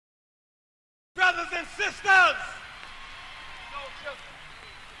Brothers and sisters,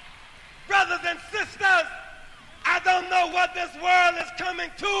 brothers and sisters, I don't know what this world is coming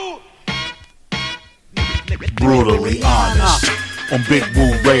to. Brutally honest on Big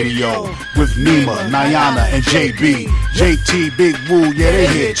Woo Radio with Nima, Niana and JB. JT, Big Woo, yeah, they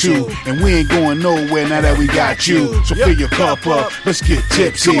here too. And we ain't going nowhere now that we got you. So fill your cup up, let's get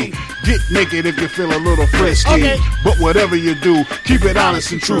tipsy. Get naked if you feel a little frisky. But whatever you do, keep it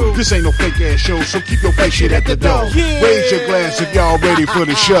honest and true. This ain't no fake ass show, so keep your fake shit at the door. Raise your glass if y'all ready for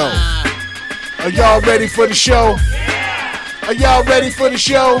the show. Are y'all ready for the show? Are y'all ready for the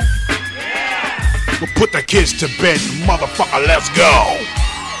show? Well, put the kids to bed, motherfucker, let's go.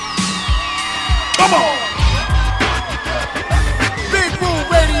 Come on. Big Woo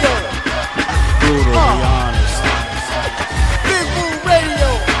Radio. Brutally honest. Big Woo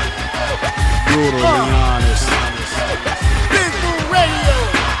Radio. Brutally honest. Big Woo Radio.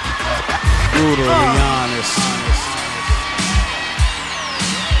 Brutally honest.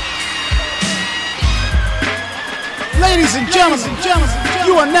 Ladies and gentlemen,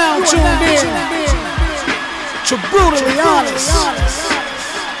 you are now tuned in to Brutally Honest,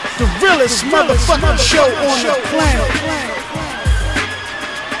 the realest motherfucking show on the planet.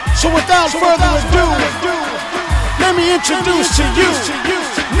 So without further ado, let me introduce to you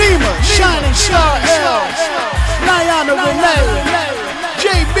Nima, Shining Star L, Niana Renee,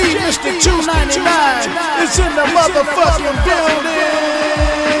 JB, Mr. 299 is in the motherfucking building.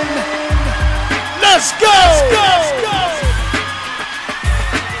 Let's go!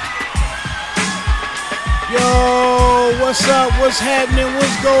 Yo, what's up? What's happening?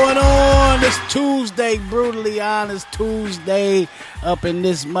 What's going on? It's Tuesday, Brutally Honest Tuesday up in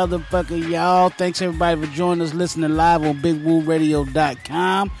this motherfucker, y'all. Thanks everybody for joining us, listening live on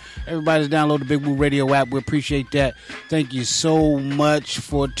BigWooRadio.com. Everybody's download the Big Woo Radio app. We appreciate that. Thank you so much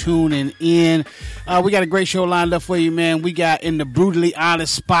for tuning in. We got a great show lined up for you, man. We got in the Brutally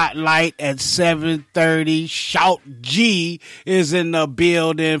Honest Spotlight at 7:30. Shawt Gee is in the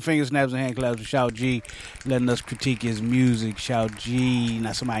building. Finger snaps and hand claps with Shawt Gee, letting us critique his music. Shawt Gee,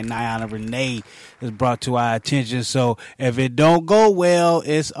 not somebody, Niana Renee, is brought to our attention. So if it don't go well,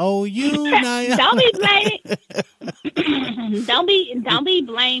 it's on you, Niana. Don't be blaming. don't be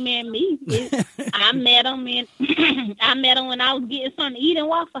blaming me. I met him when I was getting something to eat in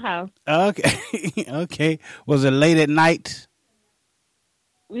Waffle House. Okay. Was it late at night?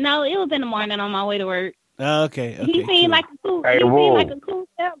 No, it was in the morning on my way to work. Okay. He seemed like a cool. Hey, he seemed like a cool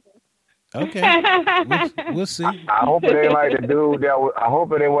fella. Okay. We'll see. I hope it ain't like the dude that was, I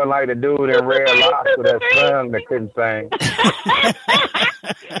hope it wasn't like the dude in Red Lobster that sung that couldn't sing.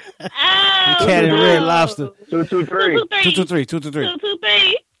 Cat in Red Lobster. 223. 223.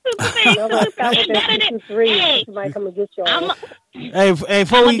 223. Somebody come and get you. Hey,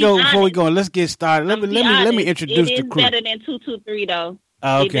 before we go, let's get started. Let me introduce the crew. It is better than 223 though.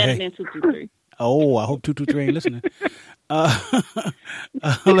 Okay. It's better than 223. Oh, I hope 223 ain't listening.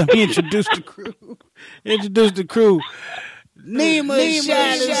 Let me introduce the crew. Nima,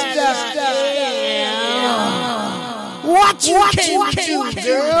 Shining Star. What you can do,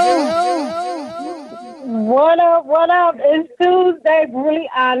 girl? What up? It's Tuesday, Brutally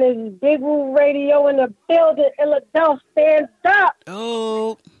Honest, Big Woo Radio in the building, Philadelphia, stand up.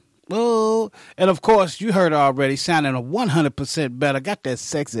 Oh. And of course, you heard already, sounding 100% better. Got that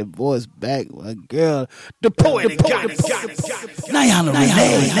sexy voice back, my girl. The poet, Niana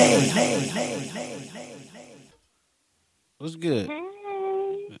Renee. What's good? Hey,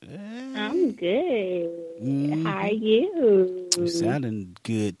 I'm good. How are you? You sounding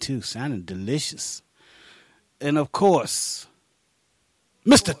good too. Sounding delicious. And of course,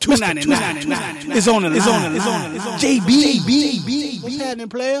 Mr. 299 is on the line. JB. What's happening,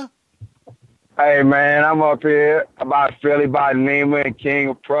 player? Hey, man, I'm up here about Philly by Nima and King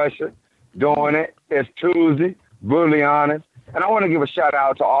of Prussia doing it. It's Tuesday, Brutally Honest. And I want to give a shout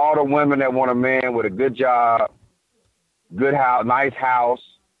out to all the women that want a man with a good job, good house, nice house,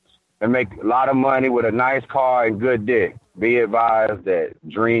 and make a lot of money with a nice car and good dick. Be advised that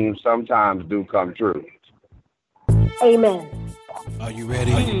dreams sometimes do come true. Amen. Are you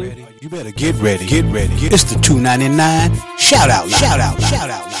ready? You better get ready. It's the 299 shout out.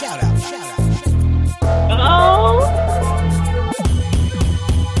 Oh.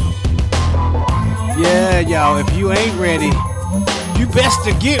 Yeah, y'all. If you ain't ready, you best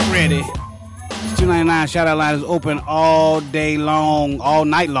to get ready. 299 shout out line is open all day long, all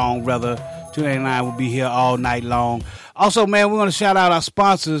night long, rather. 299 will be here all night long. Also, man, we're going to shout out our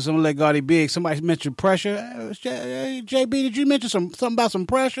sponsors. I'm going to let Gardy Big. Somebody mentioned pressure. JB, did you mention something about some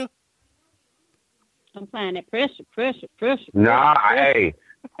pressure? I'm playing that pressure. Nah, hey,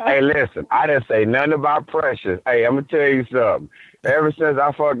 Hey, listen, I didn't say nothing about Precious. Hey, I'm going to tell you something. Ever since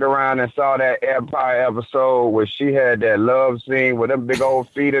I fucked around and saw that Empire episode where she had that love scene with them big old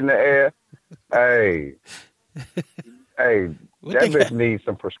feet in the air, hey, that bitch needs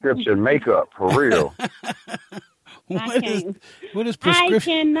some prescription makeup, for real. What is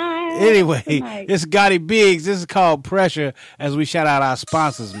prescription? I cannot. Anyway, tonight. it's Gotti Biggs. This is called Pressure as we shout out our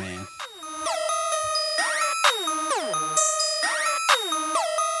sponsors, man.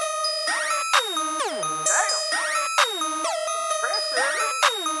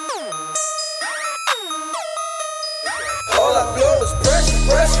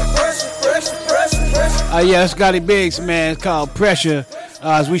 Yeah, it's Gotti Biggs, man. It's called Pressure.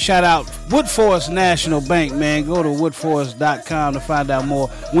 As we shout out Woodforest National Bank, man. Go to woodforest.com to find out more.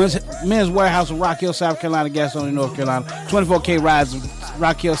 Men's Warehouse in Rock Hill, South Carolina, Gastonia, North Carolina. 24K Rides,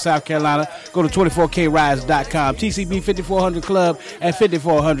 Rock Hill, South Carolina. Go to 24krides.com. TCB 5400 Club at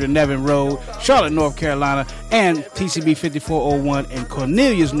 5400 Nevin Road, Charlotte, North Carolina. And TCB 5401 in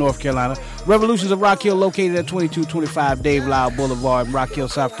Cornelius, North Carolina. Revolutions of Rock Hill located at 2225 Dave Lyle Boulevard in Rock Hill,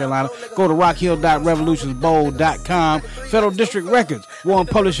 South Carolina. Go to rockhill.revolutionsbowl.com. Federal District Records, Warren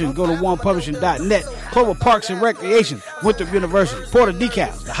Publishing. Go to warrenpublishing.net. Clover Parks and Recreation, Winthrop University. Porter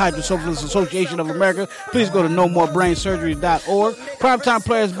Decals, the Hydrocephalus Association of America. Please go to nomorebrainsurgery.org. Primetime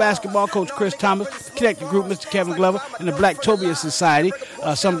Players Basketball Coach Chris Thomas, the Connected Group Mr. Kevin Glover, and the Black Tobia Society.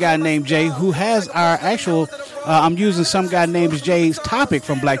 Some guy named Jay who has our actual, I'm using some guy named Jay's topic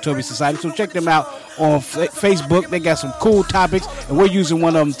from Black Tobia Society. So check them out on Facebook. They got some cool topics, and we're using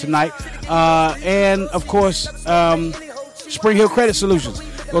one of them tonight. And, of course, Spring Hill Credit Solutions.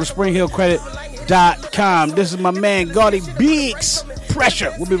 Go to springhillcredit.com. This is my man, Gotti Biggs.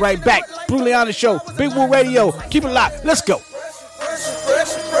 Pressure. We'll be right back. Brutally Honest Show. Big Woo Radio. Keep it locked. Let's go. All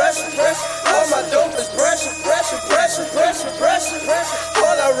my dope is pressure.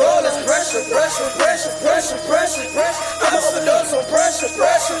 All I roll is pressure. I'm overdose on pressure.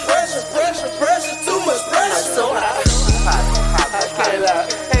 Too much pressure. I'm so high. Can't lie.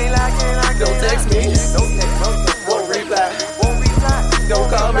 Don't text me. Won't reply. Don't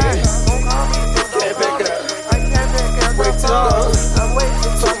call me. Can't pick up. Wait too long.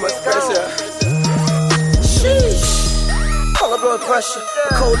 Too much pressure. Sheesh. All I blood pressure.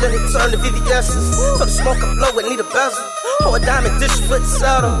 Cold then it turn to VVS's. So the smoke I blow it need a bezel. Pour a diamond dish foot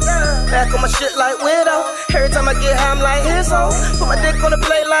saddle. Back on my shit like widow. Every time I get high I'm like his home. Put my dick on the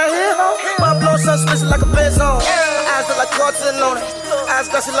plate like his home. While I blow something special like a Benzo. Eyes look like carton on it. Eyes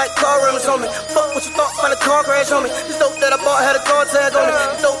glossy like car rims on me. Fuck what you thought, find a car crash on me. This dope that I bought had a car tag on it.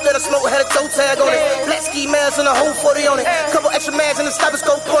 This dope that I smoked had a toe tag on it. Black ski mask and a whole 40 on it. Couple extra mags and a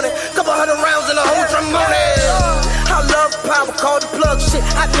stethoscope on it. Couple 100 rounds and a whole drum on it. I love power, call the plug shit.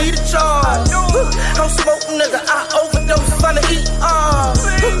 I need a charge. I'm smoking, nigga. I overdose, find the ER.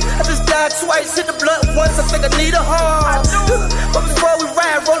 I just died twice, hit the blood once. I think I need a heart. But before we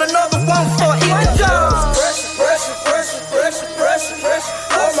ride, roll another one for each job. Pressure.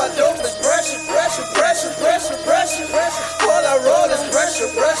 All my dope is pressure. All I roll is pressure.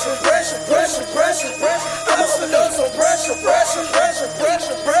 I'm overdose on pressure.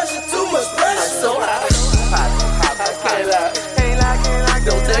 Too much pressure. I'm so high. Can't lie.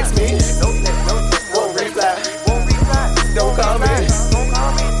 Don't text me. Won't reply. Don't call me.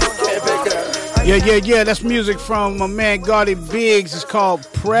 Can't pick up. Yeah. That's music from my man Gotti Biggs. It's called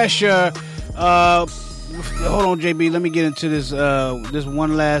Pressure. Hold on, JB. Let me get into this. This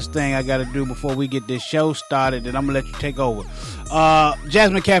one last thing I got to do before we get this show started, and I'm gonna let you take over.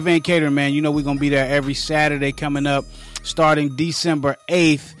 Jasmine Cafe and Catering, man. You know we're gonna be there every Saturday coming up, starting December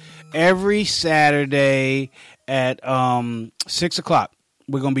 8th. Every Saturday at 6 o'clock.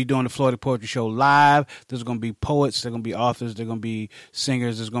 We're going to be doing the Florida Poetry Show live. There's going to be poets. There's going to be authors. There's going to be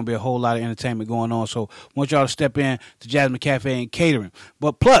singers. There's going to be a whole lot of entertainment going on. So I want y'all to step in to Jasmine Cafe and Catering.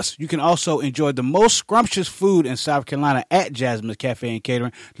 But plus, you can also enjoy the most scrumptious food in South Carolina at Jasmine's Cafe and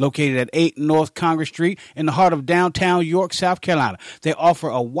Catering, located at 8 North Congress Street in the heart of downtown York, South Carolina. They offer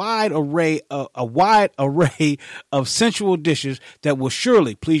a wide array of sensual dishes that will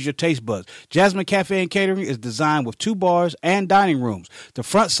surely please your taste buds. Jasmine Cafe and Catering is designed with 2 bars and dining rooms. The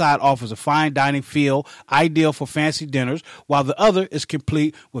front side offers a fine dining feel, ideal for fancy dinners, while the other is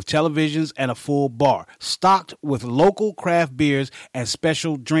complete with televisions and a full bar, stocked with local craft beers and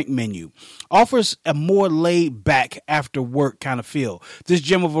special drink menu. Offers a more laid-back after-work kind of feel. This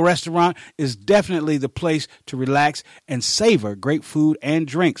gem of a restaurant is definitely the place to relax and savor great food and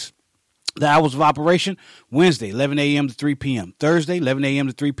drinks. The hours of operation, Wednesday, 11 a.m. to 3 p.m. Thursday, 11 a.m.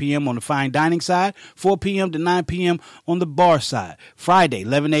 to 3 p.m. on the fine dining side, 4 p.m. to 9 p.m. on the bar side. Friday,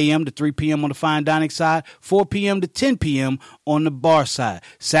 11 a.m. to 3 p.m. on the fine dining side, 4 p.m. to 10 p.m. on the bar side.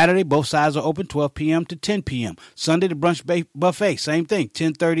 Saturday, both sides are open, 12 p.m. to 10 p.m. Sunday, the brunch buffet, same thing,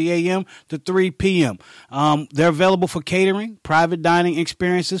 10:30 a.m. to 3 p.m. They're available for catering, private dining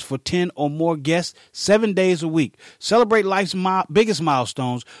experiences for 10 or more guests, 7 days a week. Celebrate life's biggest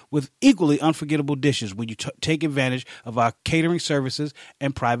milestones with equally unforgettable dishes when you take advantage of our catering services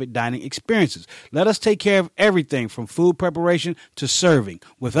and private dining experiences. Let us take care of everything from food preparation to serving.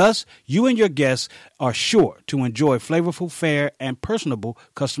 With us, you and your guests are sure to enjoy flavorful, fair, and personable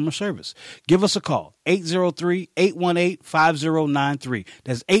customer service. Give us a call, 803-818-5093.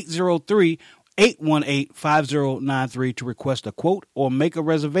 That's 803-818-5093 to request a quote or make a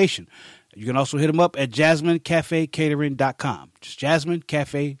reservation. You can also hit them up at JasmineCafeCatering.com. Just Jasmine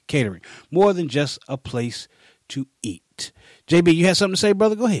Cafe Catering. More than just a place to eat. JB, you had something to say,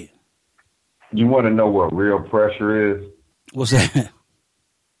 brother? Go ahead. You want to know what real pressure is? What's that?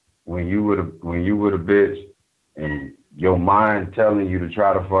 When you with a bitch and your mind telling you to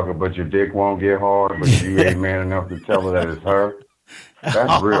try to fuck her, but your dick won't get hard, but you ain't man enough to tell her that it's her.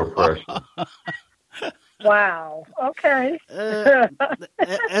 That's real pressure. Wow. Okay. Okay.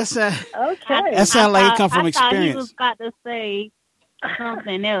 That sounds like it come from experience. I thought he was about to say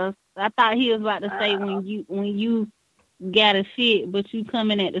something else. I thought he was about to say when you got a shit, but you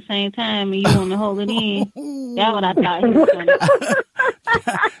come in at the same time and you want to hold it in. That's what I thought he was saying.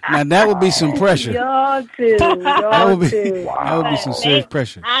 Now that would be some pressure. Y'all too. That would be some serious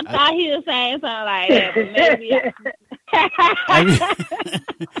pressure. I thought he was saying something like that, but maybe.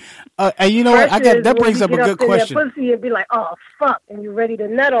 And you know what? That brings up a good question. Pussy and be like, "Oh fuck," and you're ready to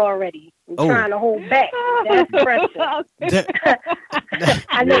nut already. You're trying to hold back. That's pressure.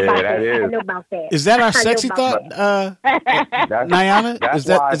 I know about that. Is that our sexy thought, Niana? Is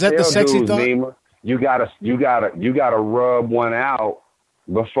that the sexy thought? Nima, you gotta rub one out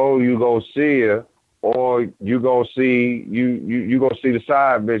before you go see her, or you go see the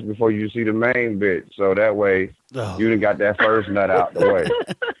side bitch before you see the main bitch. So that way you done got that first nut out the way.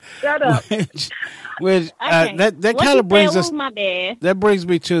 Shut up. That kind of brings us. My bad. That brings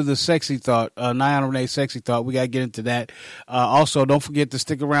me to the sexy thought, Niana Renee's sexy thought. We gotta get into that. Also, don't forget to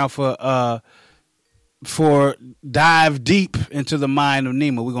stick around for dive deep into the mind of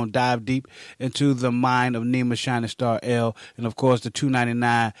Nima. We're gonna dive deep into the mind of Nima Shining Star L, and of course the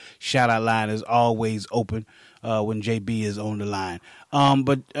 $2.99 shout out line is always open when JB is on the line.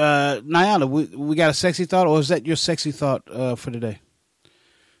 But Niana, we got a sexy thought, or is that your sexy thought for today?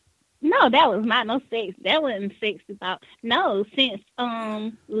 No, that was not no sex. That wasn't sexy thought. No, since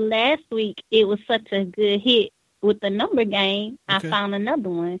last week it was such a good hit with the number game, okay. I found another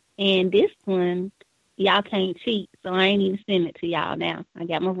one, and this one y'all can't cheat, so I ain't even send it to y'all now. I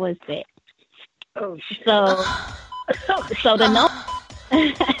got my voice back. Oh shit. So the number.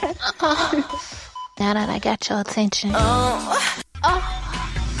 Now that I got your attention. Let's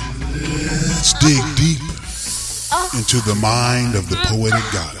dig deep into the mind of the poetic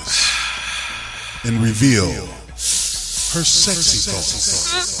goddess and reveal her sexy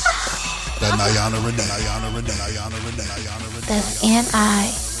thoughts. That Niana Renee. That's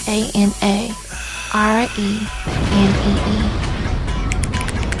NianaRenee.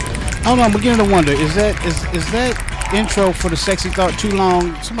 I don't know. I'm beginning to wonder: is that intro for the sexy thought too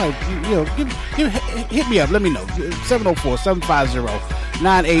long? Somebody, hit me up. Let me know.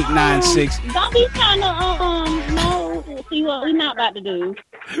 704-750-9896. Don't be trying to see what we're not about to do.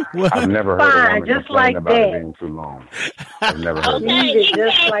 I've never heard a woman complain about it being too long. I've never heard it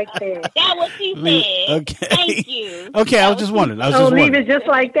just like that. That's what she said. Okay. Thank you. Okay, I was just wondering. Leave it just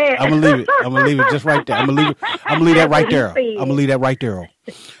like that. I'm gonna leave it just right there. I'm gonna leave that right there. I'm gonna leave that right there.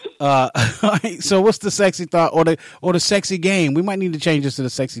 All right, so what's the sexy thought or the sexy game? We might need to change this to the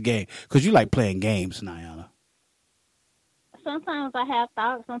sexy game because you like playing games, Niana. Sometimes I have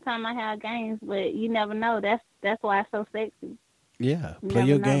thoughts, sometimes I have games, but you never know. That's why it's so sexy. Yeah, play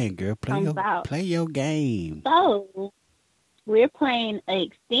your game, girl. Play your game. So we're playing an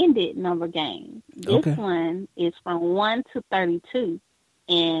extended number game. This one is from 1 to 32,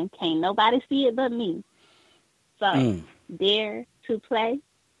 and can't nobody see it but me. So dare to play?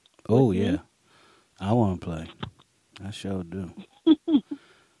 Oh yeah, I want to play. I sure do.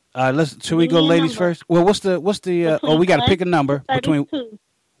 All right, should we go ladies first? Well, what's the we got to pick a number between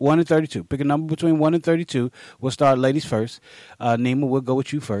 1 and 32. Pick a number between 1 and 32. We'll start ladies first. Nima, we'll go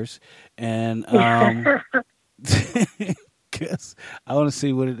with you first. And because I want to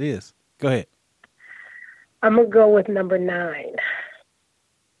see what it is. Go ahead. I'm going to go with number 9.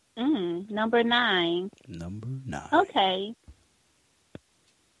 Number 9. Number 9. Okay.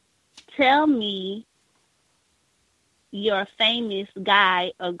 Tell me your famous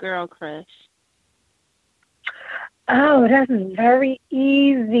guy or girl crush. Oh, that's very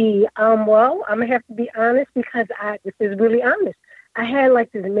easy. Well, I'm gonna have to be honest because this is really honest. I had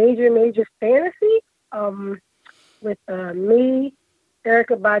like this major fantasy, with me,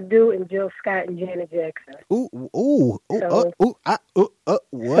 Erykah Badu, and Jill Scott and Janet Jackson. What? So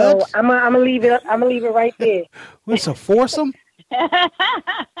I'm gonna leave it. I'm gonna leave it right there. What's a foursome?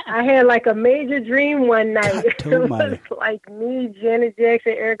 I had like a major dream one night. It God, was like me, Janet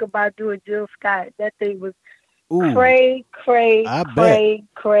Jackson, Erykah Badu, and Jill Scott. That thing was cray. I'm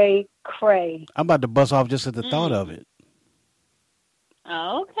about to bust off just at the thought of it.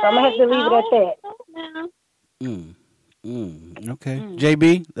 Okay. So I'm gonna have to leave it at that. Okay.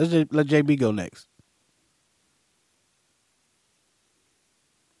 JB, let JB go next.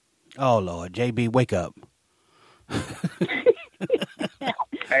 Oh Lord, JB, wake up. And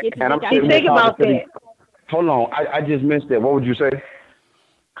I'm think about that. Hold on, I just missed it. What would you say?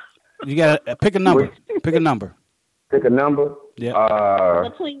 You gotta pick a number. Pick a number. Pick a number? Yeah.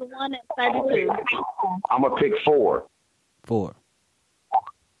 Between 1 and 32. I'm going to pick 4. 4.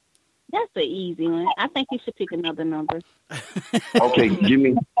 That's an easy one. I think you should pick another number. Okay, give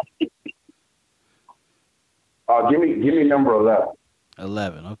me number 11.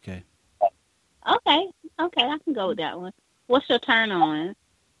 11, okay. Okay, I can go with that one. What's your turn on?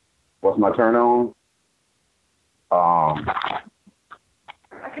 What's my turn on?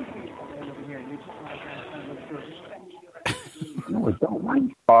 No, it don't.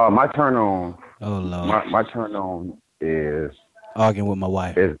 My turn on. Oh Lord. My turn on is arguing with my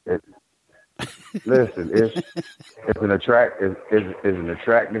wife. Listen, it's an attractive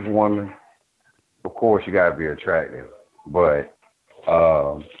woman. Of course, you gotta be attractive, but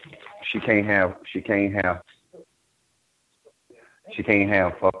she can't have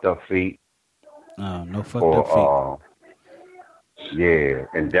fucked up feet. No fucked up feet. Yeah,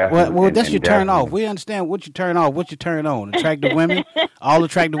 and definitely. Well, that's your turn off. We understand what you turn off. What you turn on? Attractive women. All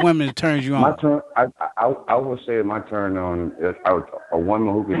attractive women turns you on. My turn. I would say my turn on is a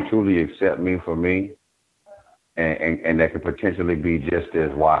woman who can truly accept me for me, and that could potentially be just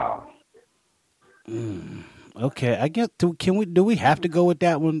as wild. Okay, I guess. Do we have to go with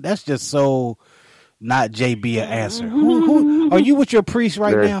that one? That's just so not JB an answer. Who are you with your priest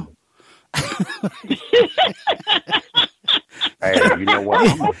right now? Hey, you know what?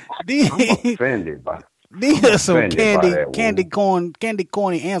 I'm offended by. These are some candy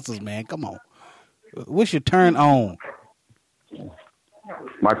corny answers, man. Come on. What's your turn on?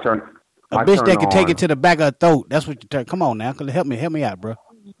 My turn. A bitch that can take it to the back of her throat. That's what you turn. Come on now, help me out, bro.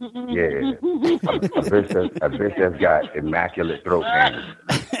 Yeah, a bitch that's got immaculate throat candy.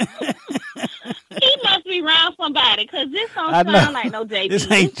 He must be around somebody because this don't sound like no JB. This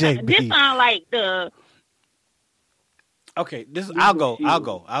ain't JB. This sound like the. Okay, I'll go.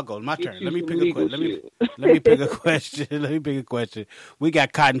 My turn. Let me pick a question. Let me pick a question. We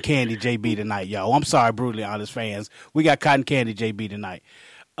got Cotton Candy JB tonight, y'all. I'm sorry, brutally honest fans. We got Cotton Candy JB tonight.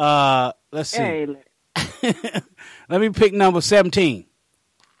 Let's see. Hey. Let me pick number 17.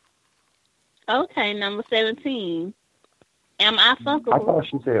 Okay, number 17. Am I fuckable? I thought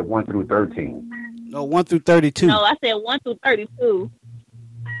she said 1 through 13. No, 1 through 32. No, I said 1 through 32.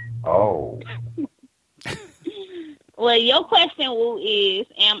 Oh. Well, your question is,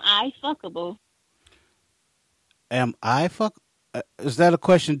 am I fuckable? Am I is that a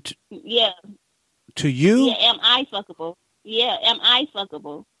question Yeah. To you? Yeah, am I fuckable? Yeah, am I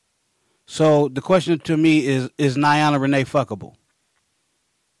fuckable? So the question to me is Niana Renee fuckable?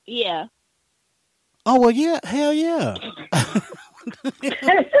 Yeah. Oh, well, yeah. Hell yeah.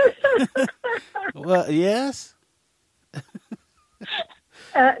 Well, yes.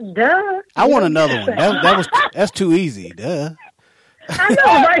 Duh. I want another one. That's too easy. Duh. I know,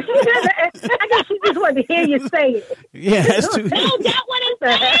 right? I guess she just wanted to hear you say it. Yeah, that's too easy. No, that what it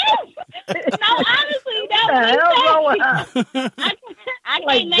says. No, honestly, that what it says. I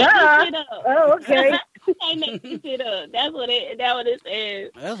can't make this shit up. Oh, okay. I can't make this shit up. That's what it says.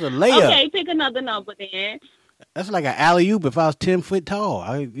 That's a layup. Okay, pick another number then. That's like an alley-oop if I was 10 foot tall.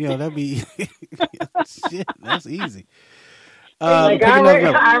 That'd be shit. That's easy. I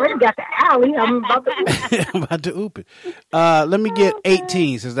already got the alley. I'm about to I'm about to oop it. Let me get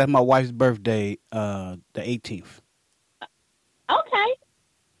 18 since that's my wife's birthday, the 18th. Okay.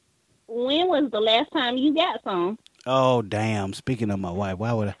 When was the last time you got some? Oh, damn. Speaking of my wife,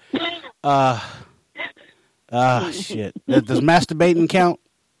 why would I? Shit. Does masturbating count?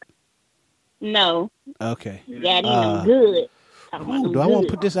 No. Okay. Got him good. Ooh, do I want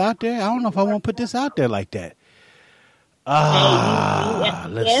to put this out there? I don't know if I want to put this out there like that.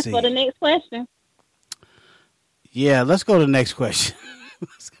 Let's see. For the next question. Yeah, let's go to the next question.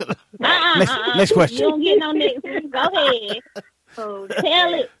 Next question. You don't get no next one. Go ahead. So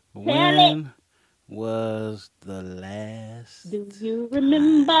tell it. When was the last? Do you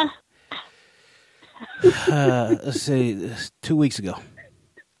remember? Let's see. 2 weeks ago.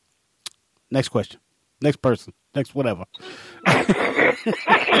 Next question. Next person. Next whatever. Damn,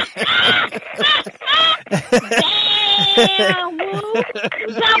 Woo.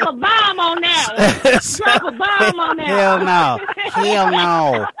 Drop a bomb on that one. Drop a bomb on that Hell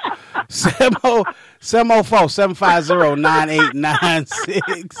no.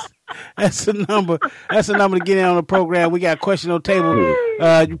 704-750-9896. That's the number. That's the number to get in on the program. We got a question on the table.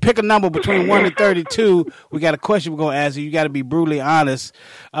 You pick a number between 1 and 32. We got a question we're gonna ask you. You got to be brutally honest.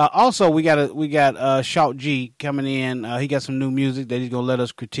 Also, we got Shawt Gee coming in. He got some new music that he's gonna let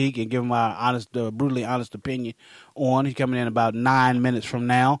us critique and give him our honest, brutally honest opinion on. He's coming in about 9 minutes from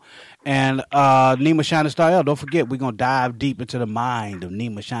now. And Nima Shining Star L. Don't forget, we're gonna dive deep into the mind of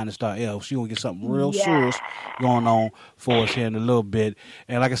Nima Shining Star L. She's gonna get something real serious going on for us here in a little bit.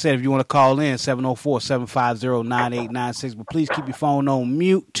 And like I said, if you want to call in, 704-750-9896. But please keep your phone on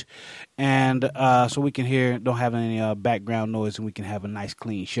mute, and so we can hear, don't have any background noise, and we can have a nice,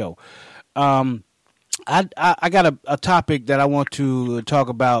 clean show. I got a topic that I want to talk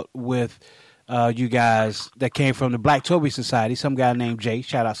about with you guys that came from the Black Toby Society. Some guy named Jay.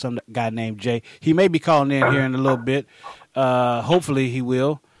 Shout out some guy named Jay. He may be calling in here in a little bit. Hopefully he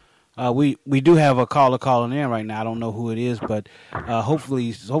will. We do have a caller calling in right now. I don't know who it is, but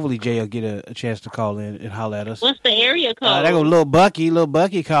hopefully Jay will get a chance to call in and holler at us. What's the area code? There go Lil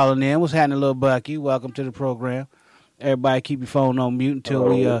Bucky calling in. What's happening, Lil Bucky? Welcome to the program. Everybody keep your phone on mute until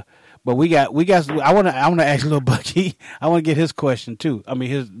we but we got I want to ask Lil Bucky. I want to get his question too. I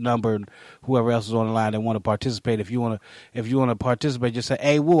mean his number, and whoever else is on the line that want to participate. If you want to participate, just say,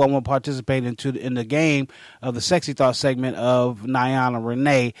 "Hey, Woo, I want to participate in the game of the Sexy Thought segment of Niana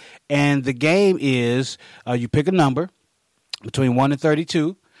Renee." And the game is you pick a number between 1 and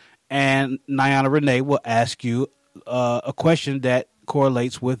 32, and Niana Renee will ask you a question that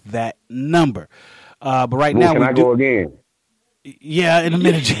correlates with that number. But right now, can I go again? Yeah, in a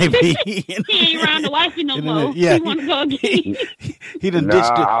minute, JB. He ain't around the wifey no more. Yeah, he want to go again. He done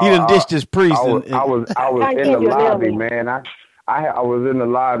ditched his priest. I was in the lobby, man. I was in the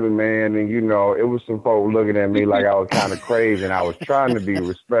lobby, man, and you know it was some folks looking at me like I was kind of crazy, and I was trying to be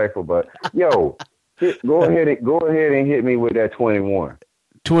respectful. But go ahead and hit me with that 21.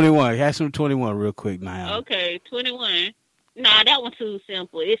 21. Have some 21 real quick, now. Okay, 21. Nah, that one too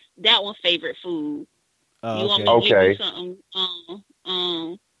simple. It's that one favorite food. You want me to give you something?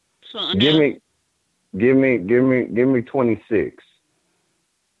 Something give me 26.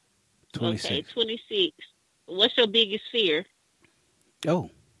 26. Okay, 26. What's your biggest fear?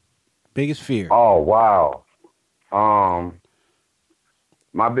 Oh, biggest fear. Oh wow.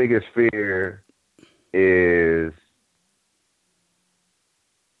 My biggest fear is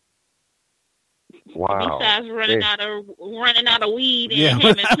wow. Besides running out of weed and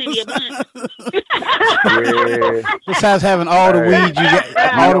having plenty of blunts. Besides having all the weed you got,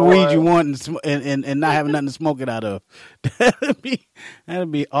 all the weed you want, and not having nothing to smoke it out of. That'd be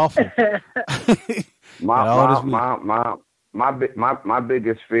awful. My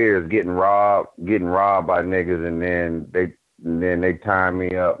biggest fear is getting robbed by niggas, and then they tying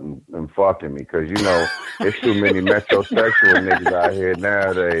me up and fucking me, because you know there's too many metrosexual niggas out here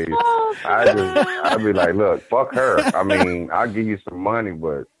nowadays. I'd be like, look, fuck her. I mean, I'll give you some money,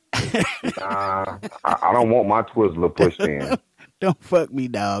 but I don't want my Twizzler pushed in. Don't fuck me,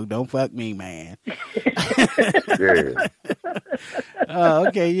 dog. Don't fuck me, man. Yeah.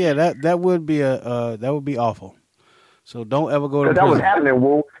 Okay, yeah, that would be that would be awful. So don't ever go to prison. That was happening,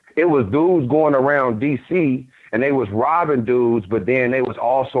 Woo. It was dudes going around D.C. and they was robbing dudes, but then they was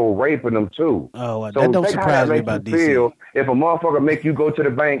also raping them too. Oh, so that don't surprise me about DC. If a motherfucker make you go to the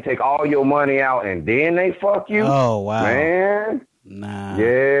bank, take all your money out, and then they fuck you. Oh wow, man. Nah.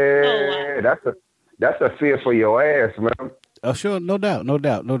 Yeah, that's a fear for your ass, man. Oh sure, no doubt.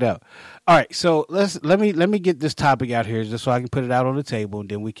 All right, so let me get this topic out here just so I can put it out on the table, and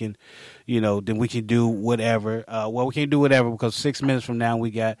then we can, do whatever. We can't do whatever because 6 minutes from now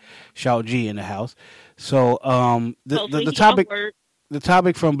we got Shawt Gee in the house. So the topic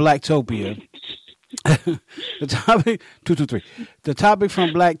from Blacktopia, the topic 223. The topic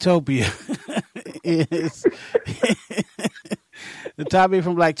from Blacktopia is the topic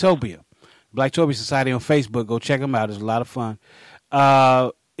from Blacktopia. Black Toby Society on Facebook. Go check them out. It's a lot of fun.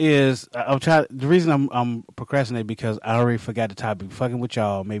 is I'm trying. The reason I'm procrastinating because I already forgot the topic. Fucking with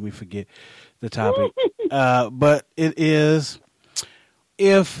y'all made me forget the topic. But it is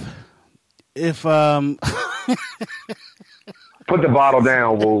if Put the bottle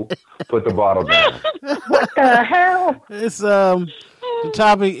down, Woo. Put the bottle down. What the hell? it's the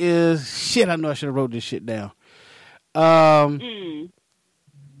topic is shit. I know I should have wrote this shit down. What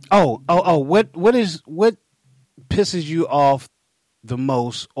pisses you off the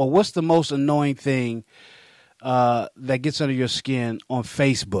most, or what's the most annoying thing that gets under your skin on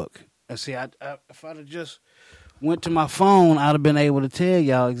Facebook? And see, if I'd have just went to my phone, I'd have been able to tell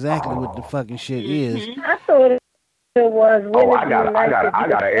y'all exactly what the fucking shit is. I thought it was. I got an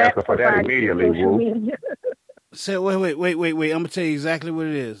answer for that immediately, Woo. So wait. I'm gonna tell you exactly what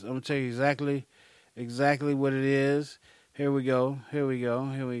it is. I'm gonna tell you exactly what it is. Here we go. All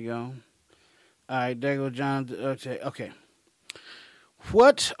right, there goes John. Okay.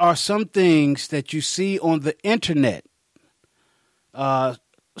 What are some things that you see on the internet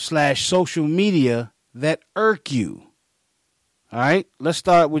 / social media that irk you? All right, let's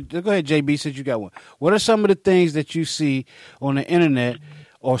start with. Go ahead, JB, since you got one. What are some of the things that you see on the internet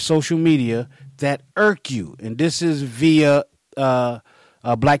or social media that irk you? And this is via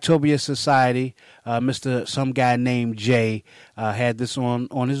Blacktopia Society. Mr. Some guy named Jay had this on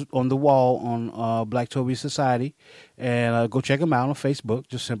the wall on Blacktopia Society, and go check him out on Facebook.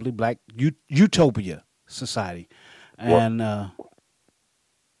 Just simply Black Utopia Society, and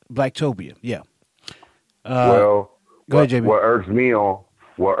Blacktopia. Yeah. Well, go ahead, JB. What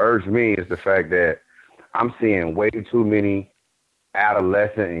irks me is the fact that I'm seeing way too many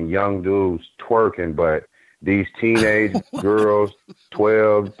adolescent and young dudes twerking, but these teenage girls,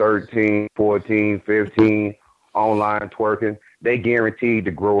 12, 13, 14, 15, online twerking, they guaranteed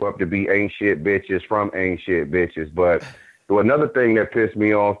to grow up to be ain't shit bitches from ain't shit bitches. But another thing that pissed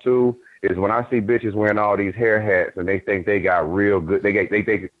me off too is when I see bitches wearing all these hair hats and they think they got real good, they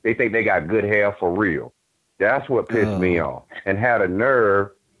think they got good hair for real. That's what pissed me off, and had a nerve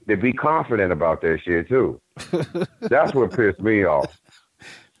to be confident about that shit too. That's what pissed me off.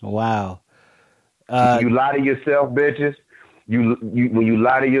 Wow. You lie to yourself, bitches. When you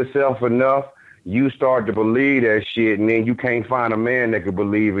lie to yourself enough, you start to believe that shit, and then you can't find a man that could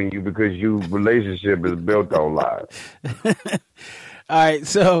believe in you because your relationship is built on lies. All right,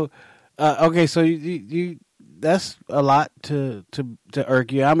 so okay, so you that's a lot to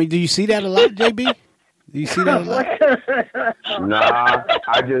irk you. I mean, do you see that a lot, JB? Do you see that a lot? Nah,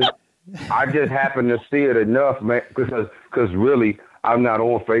 I just happen to see it enough, man, because really I'm not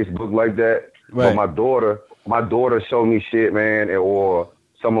on Facebook like that. Right. But my daughter showed me shit, man, or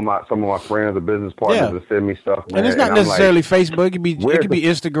some of my friends or business partners that send me stuff, man. And it's not necessarily Facebook. It could be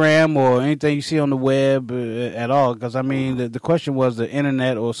Instagram or anything you see on the web at all. Because I mean, the question was the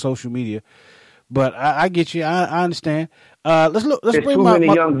internet or social media. But I get you. I understand. Let's There's bring too many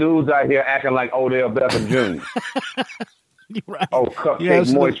young dudes out here acting like Odell Beckham Jr. You're right. Oh,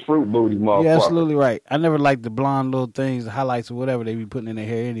 cupcake moist fruit booty, motherfucker. You're absolutely right. I never liked the blonde little things, the highlights or whatever they be putting in their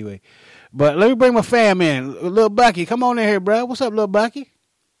hair anyway. But let me bring my fam in. Little Bucky, come on in here, bro. What's up, little Bucky?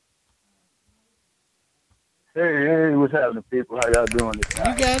 Hey, what's happening, people? How y'all doing this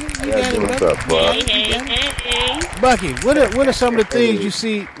time? You got it, What's up, bro? Hey. Bucky, what are some of the things you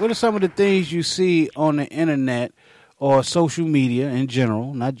see? What are some of the things you see on the internet or social media in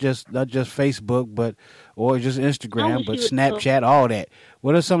general? Not just Facebook, but or just Instagram, but Snapchat, all that.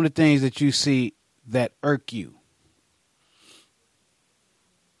 What are some of the things that you see that irk you?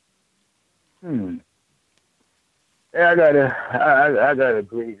 Yeah, I gotta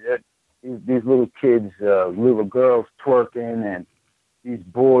agree that these little kids, little girls twerking and these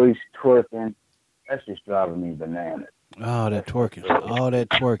boys twerking, that's just driving me bananas. Oh, that twerking.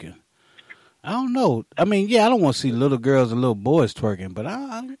 I don't know. I mean, yeah, I don't want to see little girls and little boys twerking, but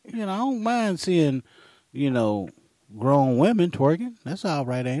I don't mind seeing, grown women twerking. That's all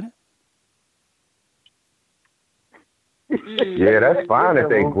right, ain't it? Yeah, that's fine if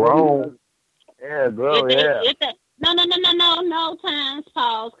they grown. Yeah, bro, yeah. No times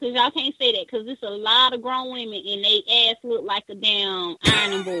pause, because y'all can't say that, because there's a lot of grown women and they ass look like a damn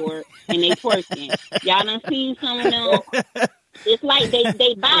ironing board and they twerking. Y'all done seen some of them. It's like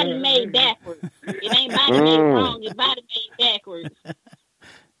they body made backwards. It ain't body made wrong, it's body made backwards.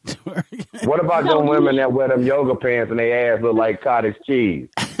 What about them women that wear them yoga pants and they ass look like cottage cheese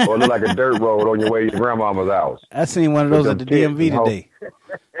or look like a dirt road on your way to your grandmama's house? I seen one of those at the DMV today.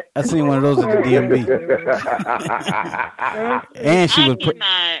 And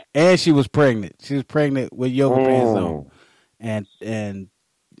she was pregnant. She was pregnant with yoga pants on. And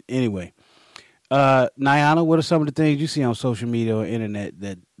anyway, Niana, what are some of the things you see on social media or internet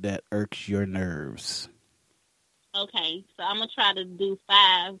that irks your nerves? Okay, so I'm going to try to do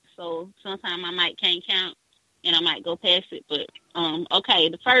 5, so sometimes I might can't count, and I might go past it. But, okay,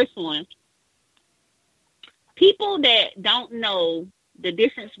 the first one. People that don't know the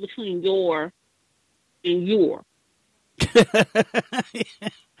difference between your and your.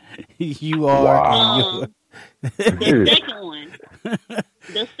 You are. Wow. The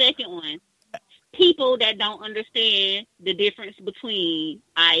second one. People that don't understand the difference between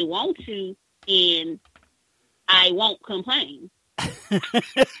I want to and I won't complain.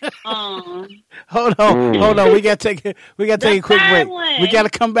 Hold on. We gotta take a quick break. We gotta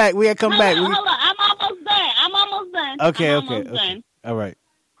come back. Hold on. I'm almost done. Okay. Done. All right.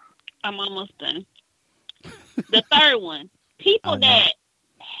 I'm almost done. The third one. People that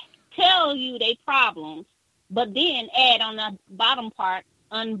tell you they problems, but then add on the bottom part,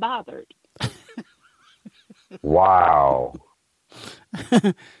 unbothered. Wow.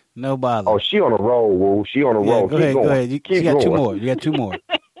 No bother. Oh, she on a roll, Woo. She on a roll. Go ahead. You got 2 more. You got 2 more.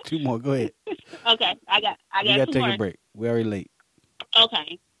 2 more. Go ahead. Okay, I got you got 2 to more. take a break. We're already late.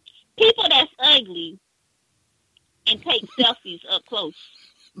 Okay. People that's ugly and take selfies up close.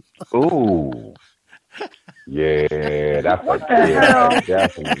 Ooh. Yeah, that's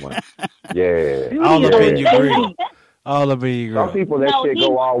definitely one. Yeah. All up in your green. All up in your green. Some people, that shit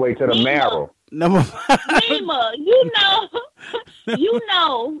go all the way to the marrow. Number 5. Nima, you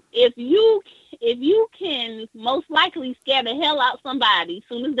know, if you can most likely scare the hell out somebody as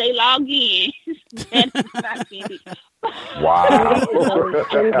soon as they log in, that's not it. Wow.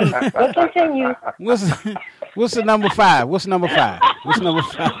 We'll continue. What's the number 5? What's number 5?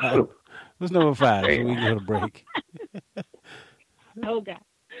 So we can go to break. Oh, God.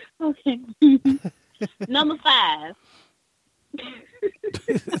 Okay. Number 5.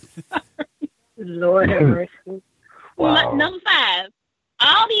 Lord have mercy. Wow. Number 5.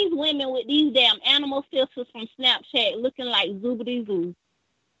 All these women with these damn animal filters from Snapchat looking like Zoobity Zoo.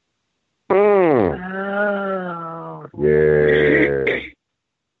 Oh. Yeah.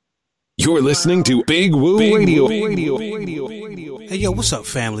 You're listening to Big Woo Radio. Hey, yo, what's up,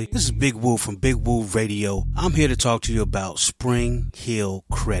 family? This is Big Woo from Big Woo Radio. I'm here to talk to you about Spring Hill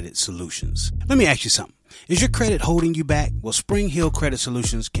Credit Solutions. Let me ask you something. Is your credit holding you back? Well, Spring Hill Credit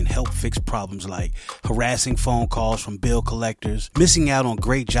Solutions can help fix problems like harassing phone calls from bill collectors, missing out on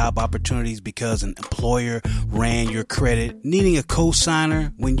great job opportunities because an employer ran your credit, needing a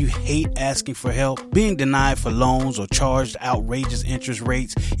co-signer when you hate asking for help, being denied for loans or charged outrageous interest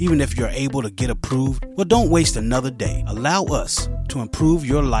rates even if you're able to get approved. Well, don't waste another day. Allow us to improve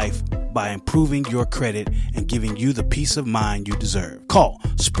your life by improving your credit and giving you the peace of mind you deserve. Call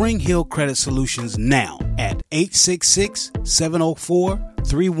Spring Hill Credit Solutions now at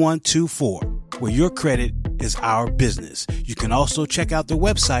 866-704-3124, where your credit is our business. You can also check out their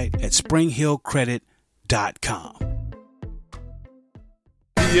website at springhillcredit.com.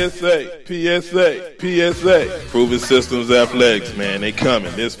 PSA. Proven Systems Athletics, man. They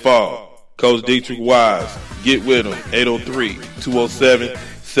coming this fall. Coach Dietrich Wise. Get with them.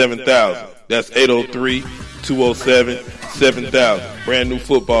 803-207-7000. That's 803-207-7000. Brand new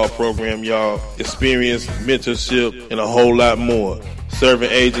football program, y'all. Experience, mentorship, and a whole lot more.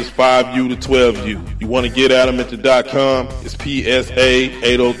 Serving ages 5U to 12U. You want to get at them at the .com? It's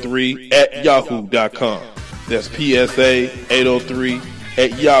PSA803@yahoo.com. That's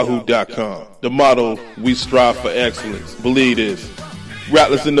PSA803@yahoo.com. The motto, we strive for excellence. Believe this.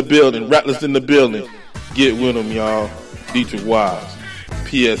 Rattlers in the building. Get with them, y'all. Dietrich Wise.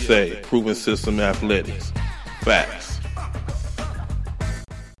 PSA, Proven System Athletics. Facts.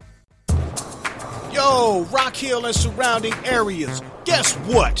 Yo, Rock Hill and surrounding areas. Guess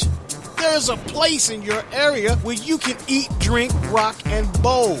what? There's a place in your area where you can eat, drink, rock, and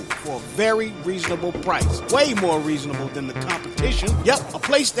bowl for a very reasonable price. Way more reasonable than the competition. Yep, a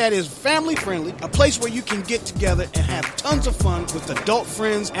place that is family friendly, a place where you can get together and have tons of fun with adult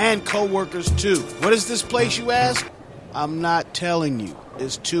friends and co-workers too. What is this place, you ask? I'm not telling you.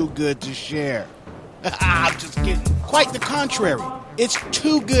 It's too good to share. I'm just kidding. Quite the contrary. It's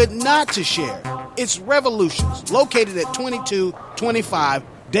too good not to share. It's Revolutions, located at 2225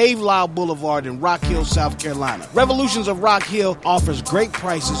 Dave Lyle Boulevard in Rock Hill, South Carolina. Revolutions of Rock Hill offers great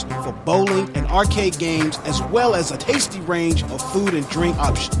prices for bowling and arcade games, as well as a tasty range of food and drink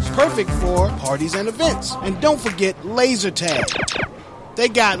options. Perfect for parties and events. And don't forget laser tag. They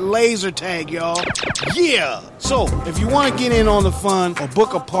got laser tag, y'all. Yeah! So, if you want to get in on the fun or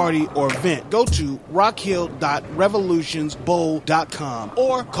book a party or event, go to rockhill.revolutionsbowl.com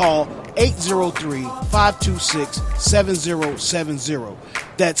or call 803-526-7070.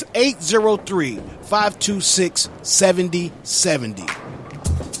 That's 803-526-7070.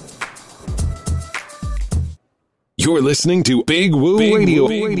 You're listening to Big Woo Radio.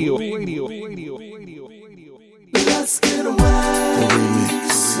 Let's get away.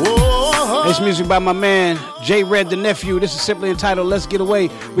 This music by my man J Red the Nephew. This is simply entitled Let's Get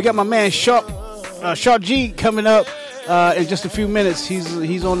Away. We got my man Shawt Gee coming up in just a few minutes.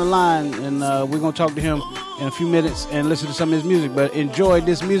 He's on the line, and we're gonna talk to him in a few minutes and listen to some of his music. But enjoy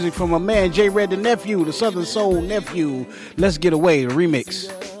this music from my man J Red the Nephew, the Southern Soul Nephew. Let's Get Away, the remix.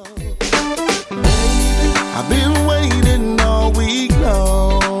 I've been waiting all week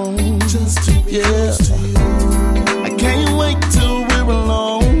long just to be close to you. I can't wait till we're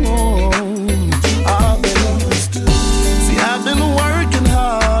alone. See, I've been working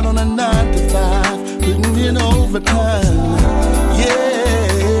hard on a 9 to 5, putting in overtime.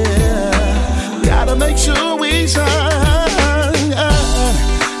 Yeah, gotta make sure we shine.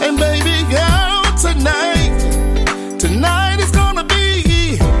 And baby girl, tonight is gonna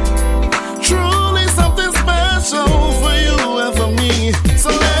be truly something special for you and for me. So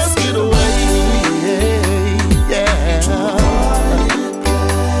let's get away. Yeah.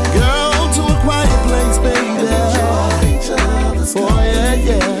 Girl, to a quiet place, baby. Oh,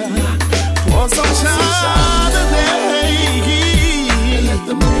 yeah. For some time today.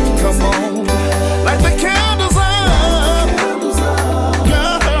 Come on. Light the candles up.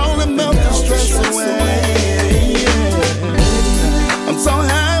 Girl, and melt the stress away. Yeah. I'm so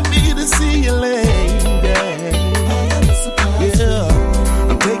happy to see you, lady. Yeah.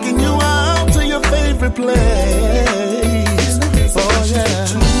 I'm taking you out to your favorite place. Oh, yeah.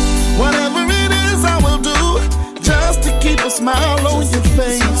 Whatever it is I will do just to keep a smile on your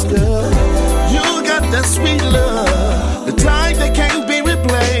face, girl. You got that sweet love, the type that can't be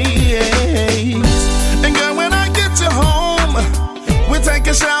replaced. And girl, when I get you home, we'll take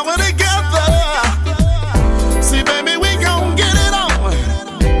a shower together. See, baby, we gon' get it on.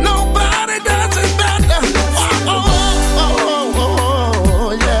 Nobody does it better.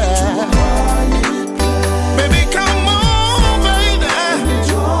 Oh, yeah. Baby, come on, baby.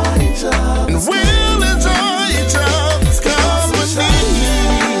 And we'll enjoy each other's company.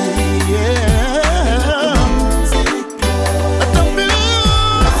 Yeah. Let the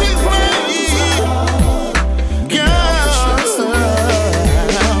music play. Girl.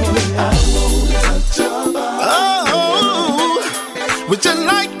 Oh, would you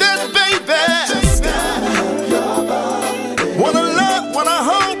like that, baby? Wanna love, wanna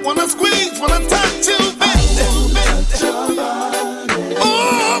hold, wanna squeeze, wanna touch you, baby.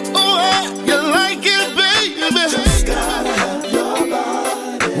 Oh, you like it, baby.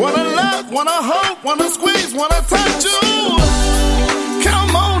 Wanna love, wanna hold, wanna squeeze, wanna touch you.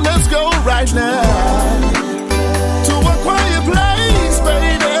 Come on, let's go right now to a quiet place,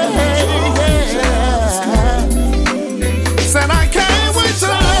 baby. Said I can't wait to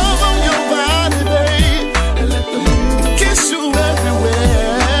love on your body, babe. Kiss you everywhere.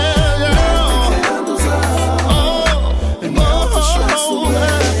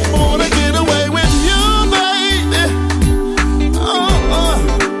 Wanna get away with you, baby.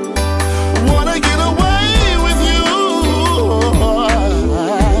 Wanna get away with you,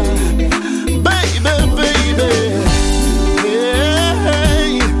 baby.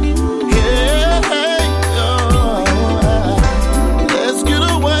 Let's get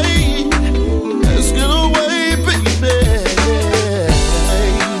away, baby.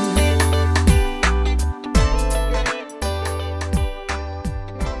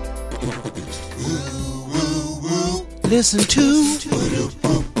 Listen to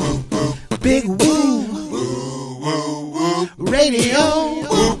Big Woo Radio.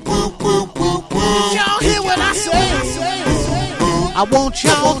 Y'all hear what I say? I want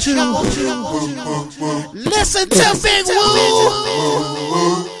y'all to listen to Big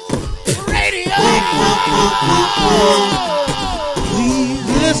Woo Radio. Please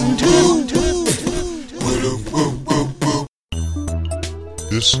listen to.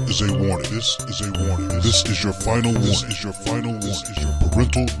 This is a warning. This is a warning. This is your final warning. This is your final warning.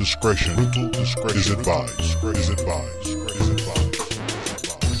 Parental discretion is advised. Is advised. Is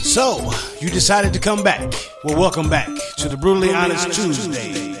advised. So, you decided to come back. Well, welcome back to the Brutally Honest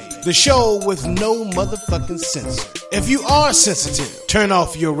Tuesday. The show with no motherfucking censor. If you are sensitive, turn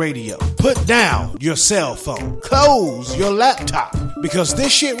off your radio. Put down your cell phone. Close your laptop. Because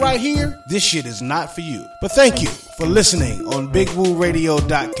this shit right here, this shit is not for you. But thank you for listening on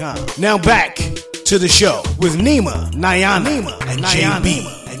BigWooRadio.com. Now back to the show with Nima, Niana, and JB.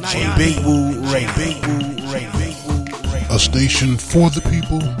 On Big Woo Radio. A station for the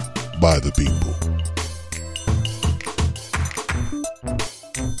people, by the people.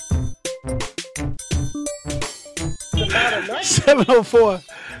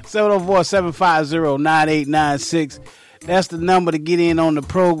 704-750-9896. That's the number to get in on the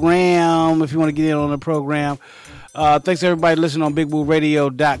program if you want to get in on the program. Thanks everybody listening on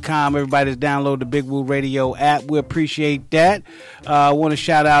BigWooRadio.com. Everybody that's downloaded the Big Woo Radio app. We appreciate that. I want to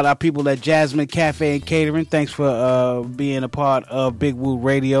shout out our people at Jasmine Cafe and Catering. Thanks for being a part of Big Woo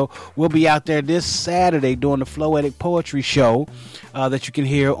Radio. We'll be out there this Saturday doing the Floetic Poetry Show that you can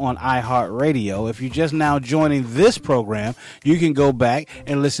hear on iHeartRadio. If you're just now joining this program, you can go back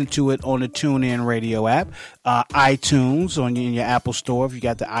and listen to it on the TuneIn Radio app, iTunes in your Apple Store if you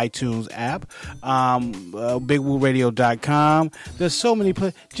got the iTunes app, BigWooRadio.com. There's so many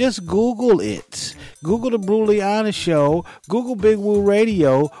places. Just Google it. Google the Brutally Honest Show. Google Big Woo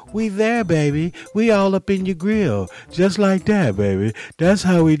Radio. We there, baby. We all up in your grill. Just like that, baby. That's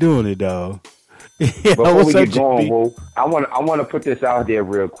how we doing it, dog. Before we get going, Woo, I want to put this out there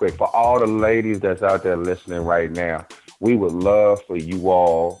real quick for all the ladies that's out there listening right now. We would love for you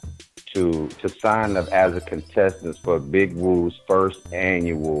all to sign up as a contestants for Big Woo's first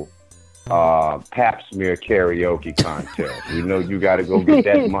annual Pap Smear karaoke contest. We know you got to go get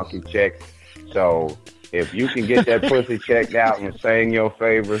that monkey checked. So if you can get that pussy checked out and sing your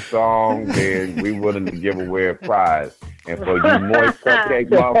favorite song, then we willing to give away a prize. And for you moist cupcake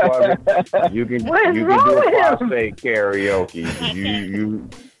motherfuckers, you can do a prostate karaoke. You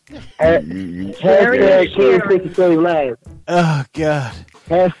Hashtag Clean Pussy Save Lives. Oh God.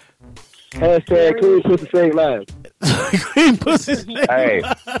 Hashtag Clean Pussy Save Lives. Clean Pussy Save Lives. Hey,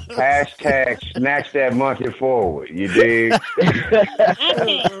 hashtag snatch that monkey forward. You dig?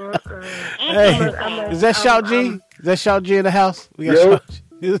 Hey, is that Shawt Gee? Is that Shawt Gee in the house? We got Shawt Gee.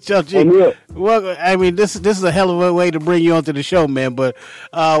 Shawt Gee. Welcome. I mean, this is a hell of a way to bring you onto the show, man. But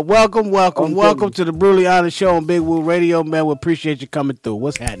welcome to the Brutally Honest Show on Big Woo Radio, man. We appreciate you coming through.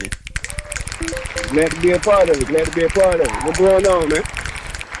 What's happening? Glad to be a part of it. What's going on, man?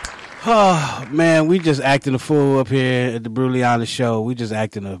 Oh, man, we just acting a fool up here at the Brutally Honest Show. We just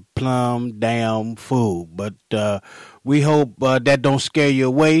acting a plumb damn fool. But we hope that don't scare you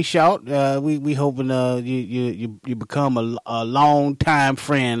away, Shawt. We hoping you become a long time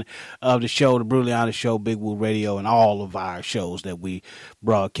friend of the show, the Brutally Honest Show, Big Woo Radio, and all of our shows that we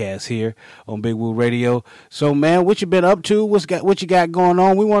broadcast here on Big Woo Radio. So, man, what you been up to? What you got going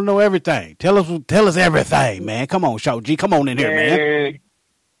on? We want to know everything. Tell us everything, man. Come on, Shawt Gee. Come on in here, man.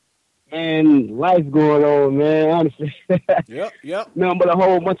 And life going on, man, honestly. Yep. Nothing but a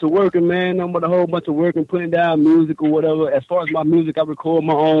whole bunch of working, man. Putting down music or whatever. As far as my music, I record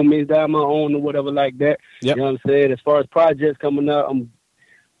my own, mix down my own or whatever like that. Yep. You know what I'm saying? As far as projects coming up,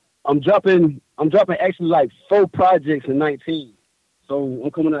 I'm dropping actually like 4 projects in 19. So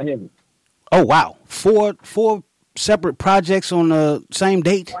I'm coming out heavy. Oh, wow. 4 separate projects on the same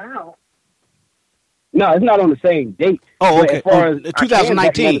date? Wow. No, it's not on the same date. Oh, okay. As far as 2019. I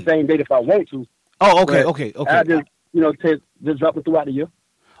can on the same date if I want to. Oh, okay. I just drop it throughout the year.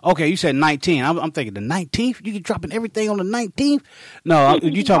 Okay, you said 19. I'm thinking the 19th. You dropping everything on the 19th? No,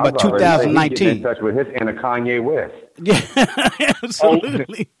 you talking about 2019. In touch with his inner Kanye West. Yeah,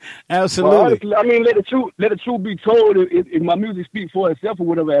 absolutely. Well, honestly, I mean, let the truth be told. If my music speaks for itself or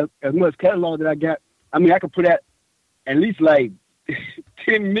whatever, as much catalog that I got, I mean, I could put out at least like 10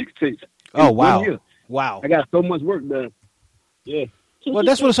 mixtapes. Oh, wow. Wow. I got so much work done. Yeah. Well,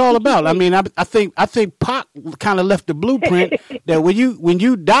 that's what it's all about. I mean, I think Pac kind of left the blueprint that when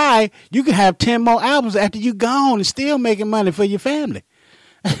you die, you can have 10 more albums after you gone and still making money for your family.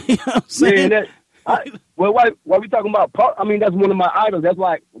 You know what I'm saying? Man, why we talking about Pac? I mean, that's one of my idols. That's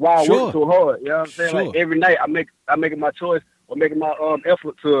why I work so hard. You know what I'm saying? Sure. Like every night I making my choice or making my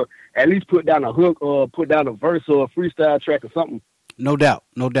effort to at least put down a hook or put down a verse or a freestyle track or something. No doubt.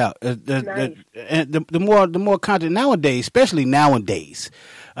 Nice. And the more content nowadays, especially nowadays,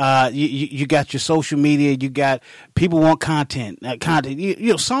 you got your social media. You got people want content.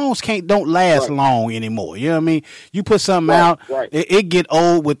 Songs don't last long anymore. You know what I mean? You put something out, it get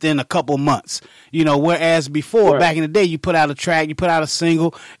old within a couple months. You know, whereas before, back in the day, you put out a track, you put out a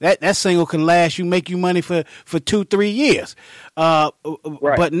single. That single can last you, make you money for 2-3 years.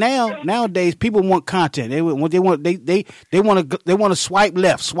 But nowadays, people want content. They want to swipe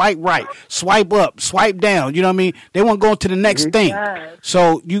left, swipe right, swipe up, swipe down. You know what I mean? They want to go to the next thing.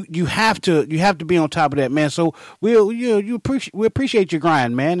 So you have to be on top of that, man. So we appreciate your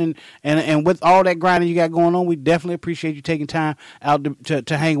grind, man, and with all that grinding you got going on, we definitely appreciate you taking time out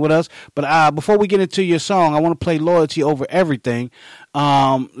to hang with us. But before we get into your song, I want to play Loyalty Over Everything.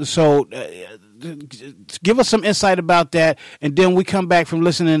 So give us some insight about that, and then we come back from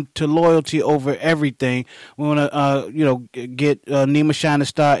listening to Loyalty Over Everything. We want to, get Nima Shining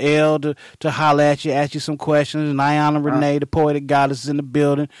Star L to holler at you, ask you some questions. Niana Renee, the poetic goddess, is in the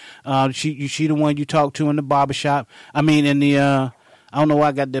building. She the one you talk to in the barbershop. I mean, in the I don't know why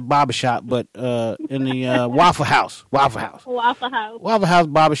I got that barbershop, but in the Waffle House, barbershop,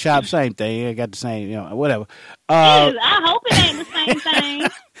 same thing. I got the same, whatever. I hope it ain't the same thing.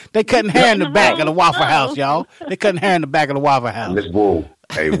 They cutting hair in the back of the Waffle House, y'all. They cutting hair in the back of the Waffle House. Miss Woo,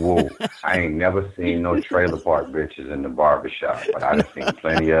 hey Woo, I ain't never seen no trailer park bitches in the barbershop, but I done seen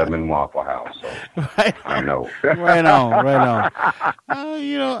plenty of them in Waffle House, so right. I know. Right on.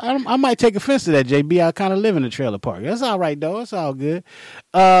 I might take offense to that, JB. I kind of live in the trailer park. That's all right, though. It's all good.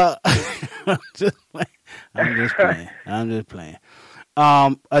 I'm just playing.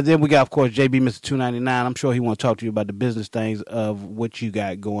 Then we got, of course, JB, Mr. 299. I'm sure he want to talk to you about the business things of what you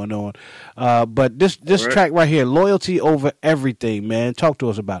got going on. But this track right here, Loyalty Over Everything, man. Talk to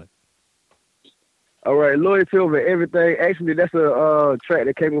us about it. All right, Loyalty Over Everything. Actually, that's a track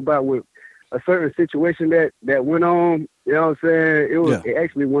that came about with a certain situation that went on. You know what I'm saying? It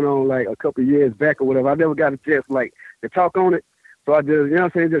actually went on like a couple of years back or whatever. I never got a chance to talk on it. So I just, you know what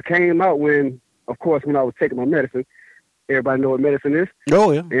I'm saying, it just came out when I was taking my medicine. Everybody know what medicine is.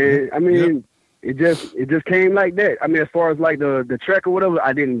 Oh yeah. And I mean, it just came like that. I mean, as far as like the track or whatever,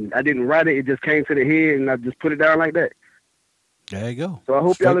 I didn't write it. It just came to the head, and I just put it down like that. There you go. So I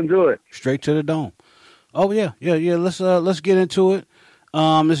hope y'all enjoy it. Straight to the dome. Oh yeah. Let's get into it.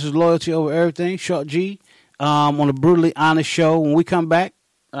 This is Loyalty Over Everything. Shawt Gee on a Brutally Honest show. When we come back,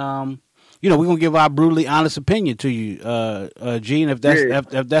 we're gonna give our brutally honest opinion to you, Gene. If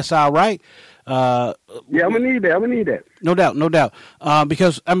that's all right. I'm gonna need that. No doubt.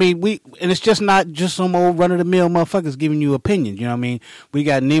 Because I mean, and it's just not just some old run of the mill motherfuckers giving you opinions. You know what I mean? We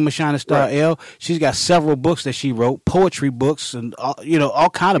got Nima Shining Star L. She's got several books that she wrote, poetry books, and all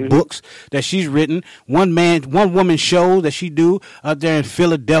kind of books that she's written. One woman show that she do out there in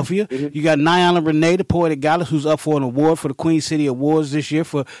Philadelphia. You got Niana Renee, the poetic goddess, who's up for an award for the Queen City Awards this year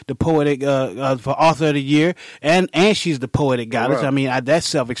for the poetic for author of the year, and she's the poetic goddess. Wow. I mean, that's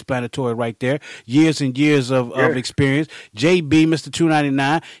self-explanatory right there. Years and years of experience. JB, Mr.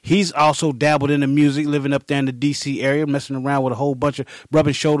 299, he's also dabbled in the music, living up there in the D.C. area, messing around with a whole bunch of,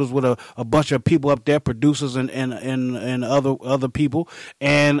 rubbing shoulders with a bunch of people up there, producers and other people.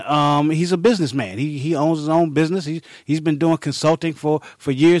 And he's a businessman. He owns his own business. He's been doing consulting for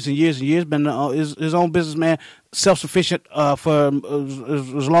years and years and years. Been his own businessman. Self-sufficient for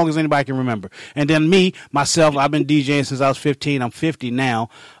as long as anybody can remember. And then myself, I've been DJing since I was 15. I'm 50 now.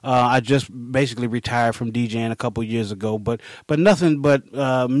 I just basically retired from DJing a couple years ago. But nothing but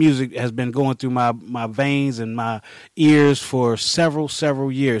music has been going through my veins and my ears for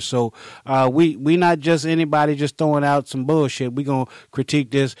several years. So we not just anybody just throwing out some bullshit. We're going to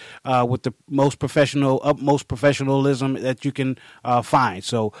critique this with the utmost professionalism that you can find.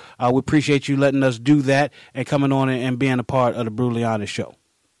 So we appreciate you letting us do that and coming on and being a part of the Brutally Honest show.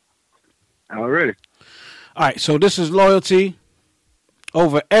 Already. All right, so this is Loyalty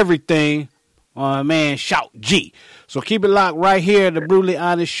Over Everything on man Shawt Gee. So keep it locked right here at the Brutally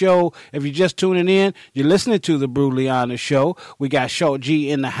Honest show. If you're just tuning in, you're listening to the Brutally Honest show. We got Shawt Gee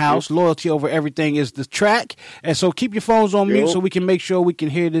in the house. Loyalty Over Everything is the track. And so keep your phones on mute so we can make sure we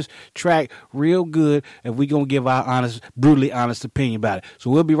can hear this track real good, and we're going to give our brutally honest opinion about it. So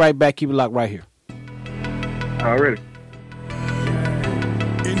we'll be right back. Keep it locked right here. Already.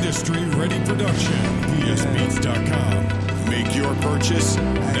 Industry Ready Production. PSBeats.com. Make your purchase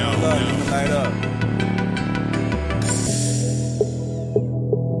now. Light up.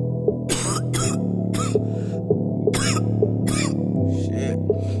 Shit.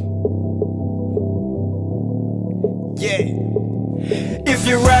 Yeah. If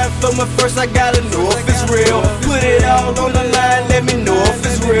you ride for me first, I gotta know if it's real. Put it all on the line, let me know if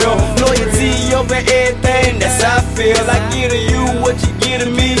it's real. Loyalty over everything, that's how I feel. I give to you what you give to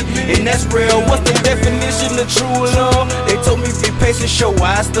me, and that's real. What's the definition of true love? They told me be patient, show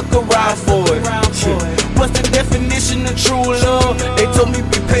why I stuck around for it. What's the definition of true love? They told me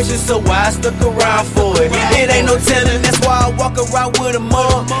be patient, so why I stuck around for it. It ain't no telling, that's why I walk around with a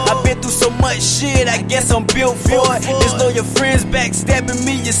mug. I've been through so much shit, I guess I'm built for it. Just know your friends backstabbing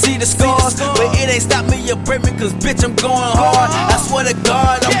me, you see the scars. But it ain't stop me or break me, cause bitch I'm going hard. I swear to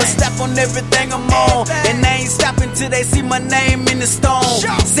God, I'ma step on everything I'm on. And they ain't stopping till they see my name in the stone.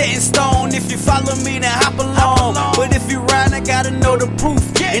 Set in stone, if you follow me then hop along. But if you ride, I gotta know the proof.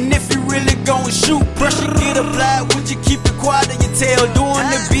 And if you really gon' shoot. Pressure get applied, would you keep it quiet in your tail? Doing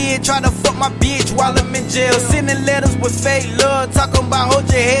the bid, trying to fuck my bitch while I'm in jail. Sending letters with fake love, talking about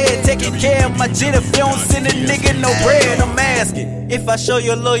hold your head. Taking care of my jet if you don't send a nigga no bread. I'm asking, if I show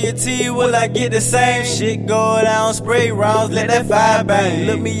your loyalty, will I get the same? Shit go down, spray rounds, let that fire bang.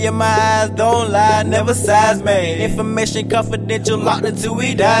 Look me in my eyes, don't lie, never size me. Information confidential, locked until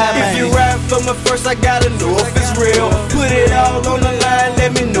we die, man. If you ride for me first, I gotta know if it's real. Put it all on the line,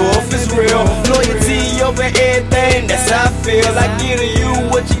 let me know if it's real. Loyalty over everything, that's how I feel. I give to you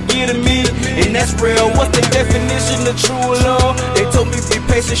what you give to me, and that's real. What's the definition of true love? They told me be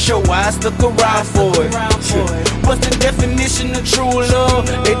patient, show why I stuck around for it. What's the definition of true love?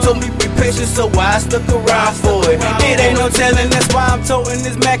 They told me be patient, so why I stuck around for it. It ain't no telling, that's why I'm toting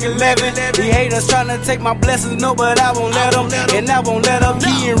this Mac 11. The haters trying to take my blessings, no, but I won't let them. And I won't let them.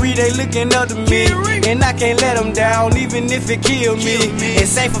 Key and Reed, they looking up to me, and I can't let them down, even if it kill me.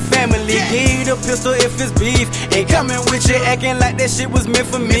 It's safe for family, give you the pistol if it's beef. Ain't coming with you acting like that shit was meant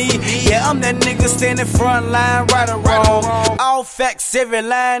for me. Yeah, I'm that nigga standing front line, right or wrong. All facts, every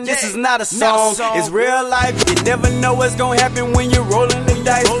line, this is not a song. It's real life, you never know what's gonna happen when you're rolling the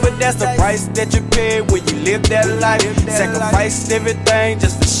dice. But that's the price that you pay when you live that life. Sacrifice everything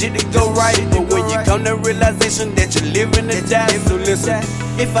just for shit to go right. But when you come to realization that you're living to die. So listen,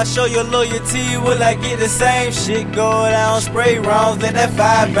 if I show your loyalty, will I get the same? Shit go down, spray rounds, let that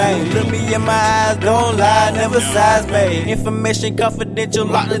fire bang. Look me in my eyes, don't lie, never size me. Information confidential,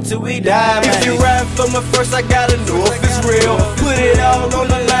 locked until we die, man. If you ride for me first, I gotta know if it's real. Put it all on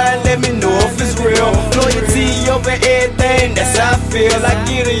the line, let me know if it's real. Loyalty over everything, that's how I feel. I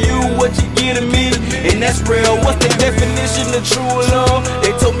give to you what you give to me, and that's real. What's the definition of true love?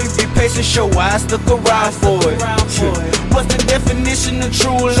 They told me be patient, show why I stuck around for it. What's the definition of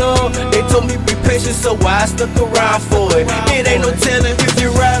true love? They told me be patient, so why I stuck around for it. It ain't no telling, if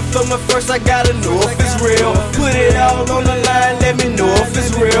you ride for me first, I gotta know if it's real. Put it all on the line, let me know if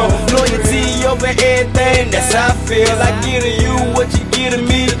it's real. Loyalty over everything, that's how I feel. I give to you what you give to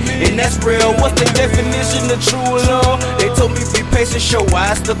me, and that's real. What's the definition of true love? They told me be patient, show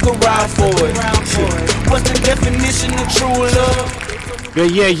why I stuck around for it. What's the definition of true love?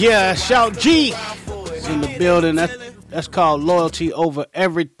 Yeah. Shawt Gee is in the building. That's called Loyalty Over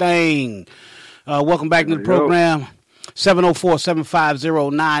Everything. Welcome back to the program.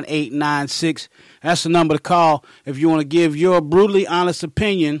 704-750-9896. That's the number to call if you want to give your brutally honest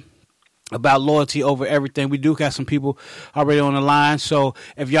opinion about loyalty over everything. We do got some people already on the line, so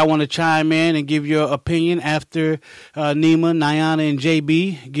if y'all want to chime in and give your opinion after Nima, Niana, and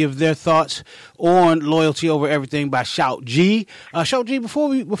JB give their thoughts on Loyalty Over Everything by Shawt Gee. Shawt Gee, before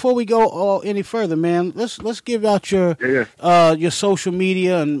we go any further, man, let's give out your social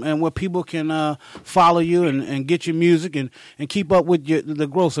media and where people can follow you and get your music and keep up with the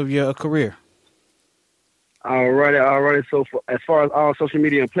growth of your career. All right. So as far as all social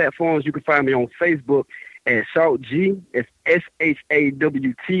media and platforms, you can find me on Facebook at Shawt Gee. It's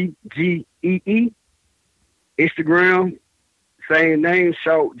SHAWTGEE. Instagram, same name,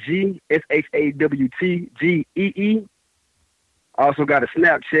 Shawt Gee. SHAWTGEE. Also got a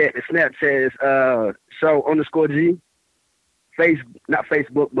Snapchat. The Snapchat is Shawt_G. Not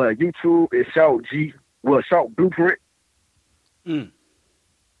Facebook, but YouTube is Shawt Gee. Well, Shawt Blueprint. And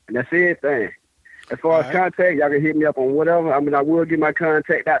that's everything. As far as contact, y'all can hit me up on whatever. I mean, I will get my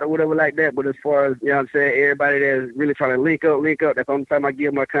contact out or whatever like that. But as far as, you know what I'm saying, everybody that's really trying to link up, that's the only time I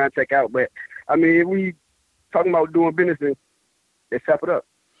give my contact out. But, I mean, if we talking about doing business, then let's tap it up.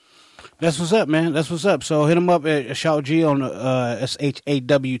 That's what's up, man. That's what's up. So hit him up at Shawt Gee on SHAWTGEE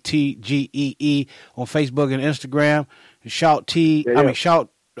on Facebook and Instagram. Shawt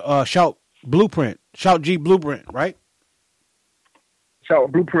Blueprint. Shawt Gee Blueprint, right? Shawt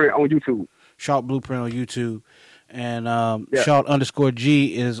Blueprint on YouTube. Shawt Blueprint on YouTube. And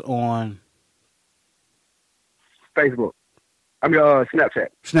Shawt_G is on Facebook. I mean Snapchat.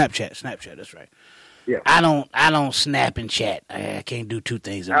 Snapchat, that's right. Yeah. I don't snap and chat. I can't do two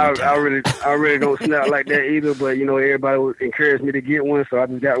things at one time. I really don't snap like that either, but you know, everybody would encourage me to get one, so I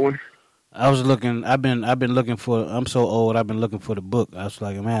just got one. I've been looking for, I'm so old, I've been looking for the book. I was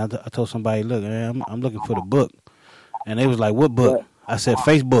like, man, I told somebody, look, man, I'm looking for the book. And they was like, what book? Yeah. I said,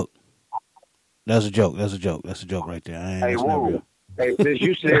 Facebook. That's a joke right there. Hey, whoa. Hey, since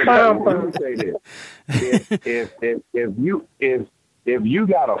you said that, say this. If you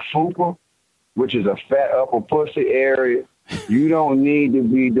got a fupa, which is a fat upper pussy area, you don't need to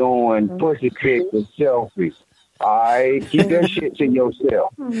be doing pussy pics and selfies. All right, keep that shit to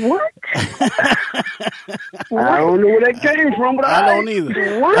yourself. What? I don't know where that came from, but I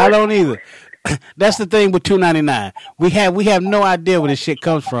don't either. That's the thing with $2.99. We have no idea where this shit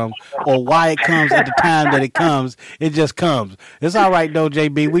comes from or why it comes at the time that it comes. It just comes. It's all right though,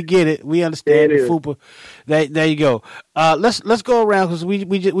 JB. We get it. We understand the FUPA. There you go. Let's go around because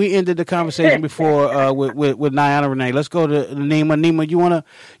we ended the conversation before with Niana Renee. Let's go to Nima. Nima,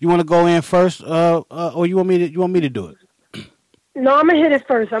 you wanna go in first, or you want me to do it? No, I'm gonna hit it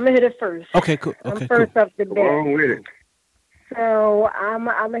first. Okay, cool. Okay, I'm first cool. up the bat. Wrong with it. So I'm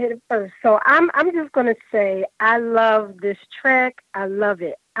gonna hit it first. So I'm just gonna say I love this track. I love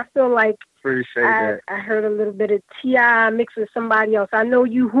it. I feel like Appreciate that. I heard a little bit of T.I. mixed with somebody else. I know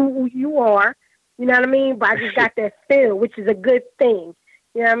who you are. You know what I mean? But I just got that feel, which is a good thing.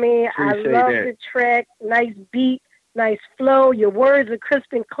 You know what I mean? Appreciate I love that. the track. Nice beat, nice flow. Your words are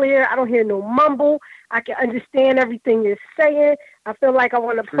crisp and clear. I don't hear no mumble. I can understand everything you're saying. I feel like I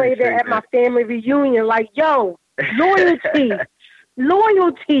want to play that at my family reunion. Like, yo, loyalty.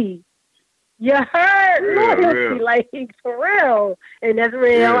 Loyalty. You heard? Loyalty. Real. Like, for real. And that's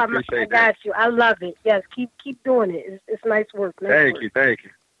real. Yeah, I got you. I love it. Yes, keep doing it. It's nice work. Thank you.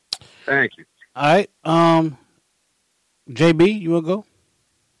 All right. JB, you wanna go?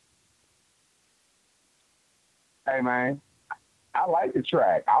 Hey, man, I like the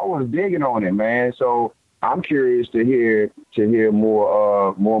track. I was digging on it, man. So I'm curious to hear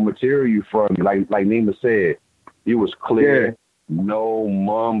more material from you. Like Nima said, it was clear, no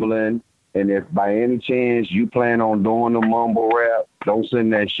mumbling. And if by any chance you plan on doing the mumble rap, don't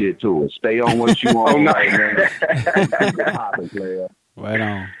send that shit to us. Stay on what you on, right, man. Right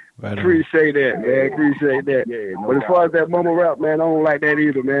on. Appreciate that, man. Appreciate that. Yeah, no but as far as that mumble rap, man, I don't like that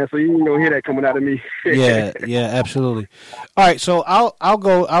either, man. So you ain't gonna hear that coming out of me. yeah, absolutely. All right, so I'll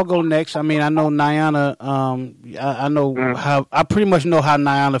go next. I mean, I know Niana. I know how I pretty much know how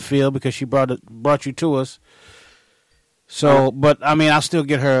Niana feel because she brought you to us. So, but I mean, I'll still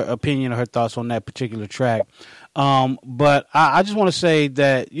get her opinion or her thoughts on that particular track. But I just want to say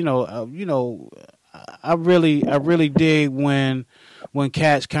that I really dig when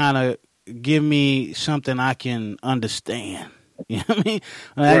cats kind of give me something I can understand. You know what I mean?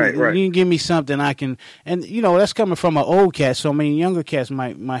 Right. You can give me something I can, and that's coming from an old cat. So I mean, younger cats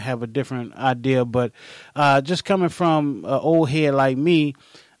might have a different idea, but just coming from an old head like me.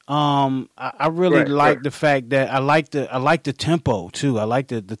 I really like the fact that I like the tempo too. I like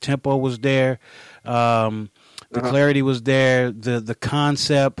the tempo was there. The clarity was there. The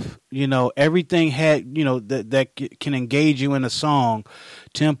concept, everything had, that can engage you in a song.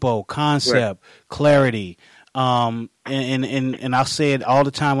 Tempo, concept, clarity. And I'll say it all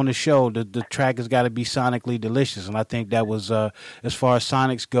the time on the show. The track has got to be sonically delicious, and I think that was as far as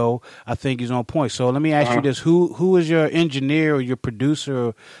sonics go. I think he's on point. So let me ask you this: Who is your engineer or your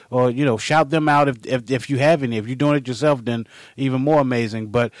producer, or shout them out if you have any. If you're doing it yourself, then even more amazing.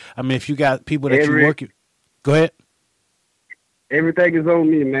 But I mean, if you got people that you work, go ahead. Everything is on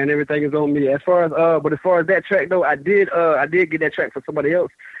me, man. Everything is on me. As far as but as far as that track though, I did get that track for somebody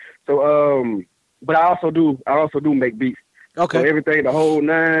else. So but I also do make beats. Okay. So everything, the whole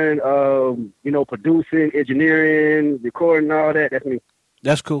nine, producing, engineering, recording, all that, that's me.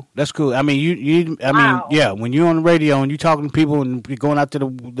 That's cool. I mean, when you're on the radio and you're talking to people and you're going out to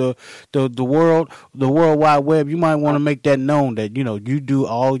the world, the World Wide Web, you might want to make that known that, you do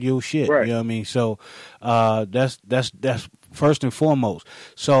all your shit. Right. You know what I mean? So, that's first and foremost.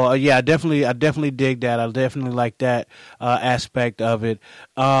 So, I definitely dig that. I definitely like that, aspect of it.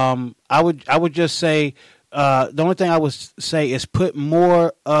 I would just say, the only thing I would say is put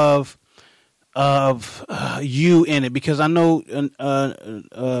more of you in it, because I know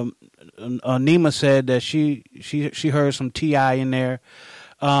Nima said that she heard some T.I. in there,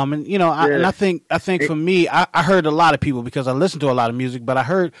 and I think for me, I heard a lot of people because I listen to a lot of music, but I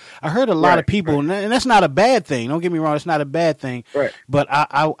heard a lot of people, and that's not a bad thing. Don't get me wrong, it's not a bad thing. Right. But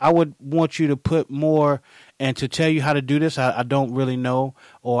I would want you to put more. And to tell you how to do this, I don't really know,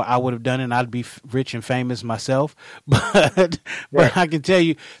 or I would have done it and I'd be rich and famous myself. But I can tell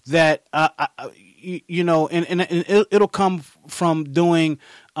you that, and it'll come from doing,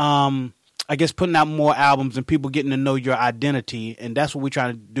 I guess, putting out more albums and people getting to know your identity. And that's what we're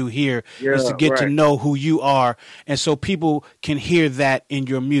trying to do here, is to get to know who you are. And so people can hear that in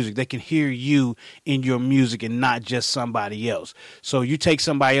your music. They can hear you in your music and not just somebody else. So you take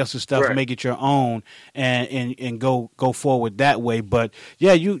somebody else's stuff and make it your own and go forward that way. But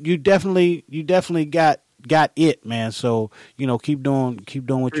yeah, you definitely got it, man. So, keep doing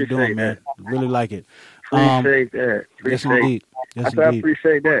what you're doing, man. Really like it. Appreciate that. Yes, indeed. I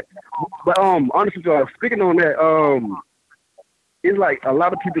appreciate that. But honestly, speaking on that, it's like a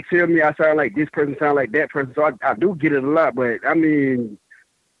lot of people tell me I sound like this person, sound like that person. So I do get it a lot. But I mean,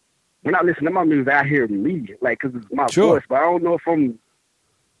 when I listen to my music, I hear me, like, because it's my Sure. voice. But I don't know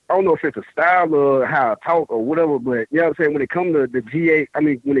if it's a style or how I talk or whatever. But you know what I'm saying? When it comes to the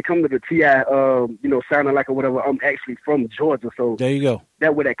when it comes to the T.I., sounding like or whatever, I'm actually from Georgia, so there you go.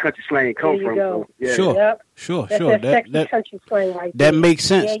 That's where that country slang come There you from. go. So, yeah. Sure. Yep. Sure. That's Sure. that sexy country slang right that there. makes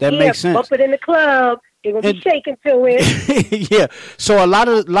sense. That makes sense. Bump it in the club. They're gonna be shaking to it. Yeah. So a lot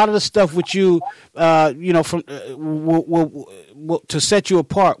of the stuff with you, from will to set you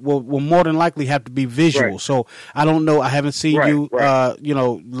apart will more than likely have to be visual. Right. So I don't know. I haven't seen Right, you, right.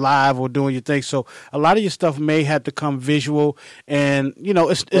 live or doing your thing. So a lot of your stuff may have to come visual, and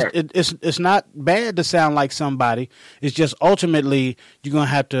it's not bad to sound like somebody. It's just ultimately you're gonna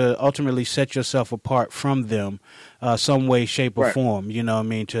have to set yourself apart from them. Some way, shape, or Right. form, you know what I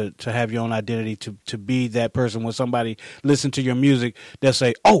mean, to have your own identity, to be that person. When somebody listen to your music, they'll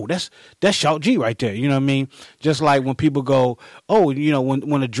say, oh, that's Shawt Gee right there, you know what I mean? Just like when people go, oh,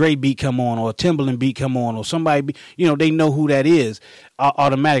 when a Dre beat come on, or a Timbaland beat come on, or somebody, they know who that is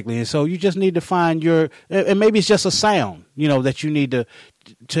automatically. And so you just need to find and maybe it's just a sound, that you need to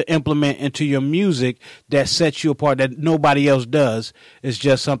implement into your music that sets you apart, that nobody else does. It's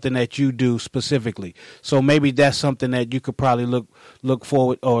just something that you do specifically. So maybe that's something that you could probably look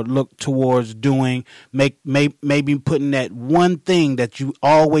forward or look towards doing. Maybe putting that one thing that you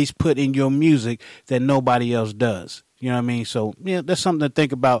always put in your music that nobody else does. You know what I mean? So yeah, that's something to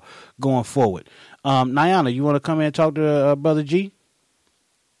think about going forward. Niana, you want to come in and talk to Brother G?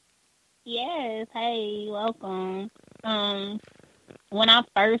 Yes. Hey, welcome. When I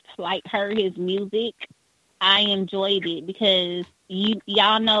first heard his music, I enjoyed it because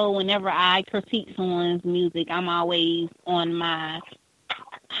y'all know whenever I critique someone's music, I'm always on my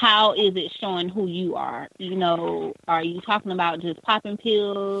how is it showing who you are? Are you talking about just popping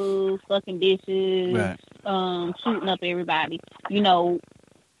pills, fucking dishes, right. Shooting up everybody?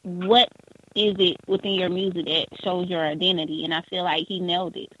 What is it within your music that shows your identity? And I feel like he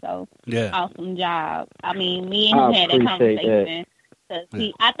nailed it. So yeah, awesome job. I mean, me and him had that conversation.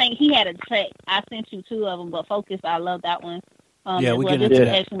 I think he had a track. I sent you 2 of them, but Focus, I love that one. We get this into was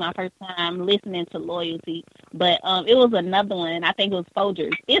that. actually my first time listening to Loyalty, but it was another one. I think it was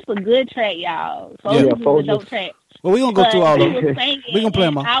Folgers. It's a good track, y'all. Folgers is a dope track. Well, we're going to go through all of them. We're going to play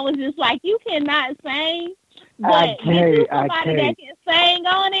them all. I was just like, you cannot sing, but this is somebody that can sing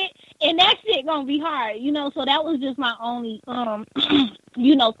on it, and that shit going to be hard, So that was just my only,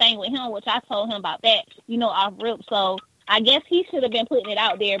 thing with him, which I told him about that, off rip. So I guess he should have been putting it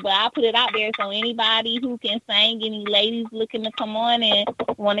out there, but I put it out there so anybody who can sing, any ladies looking to come on and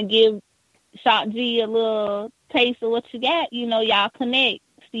want to give Shawt Gee a little taste of what you got, y'all connect,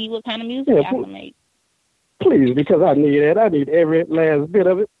 see what kind of music y'all can make. Please, because I need it. I need every last bit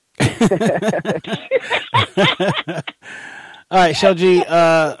of it. All right, Shawt Gee.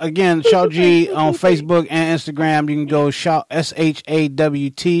 Again, Shawt Gee on Facebook and Instagram. You can go Shawt,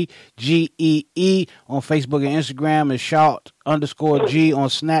 SHAWTGEE on Facebook and Instagram. It's Shawt_G on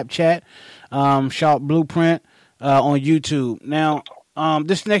Snapchat. Shawt Blueprint on YouTube. Now,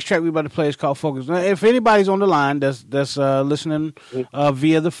 this next track we're about to play is called Focus. Now, if anybody's on the line that's listening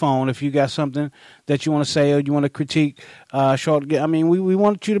via the phone, if you got something that you want to say or you want to critique Shawt Gee, I mean, we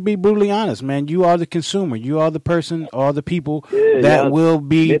want you to be brutally honest, man. You are the consumer. You are the person or the people that will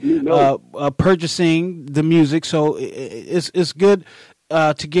be purchasing the music. So it's good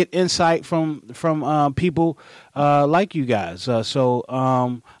to get insight from people like you guys. So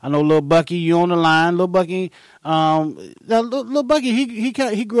I know Lil Bucky, you on the line. Lil Bucky, Lil Bucky,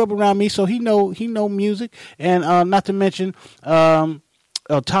 he grew up around me, so he know music, and not to mention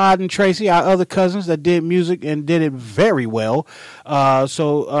Todd and Tracy, our other cousins that did music and did it very well.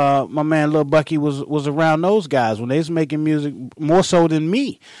 So my man Lil Bucky was around those guys when they was making music more so than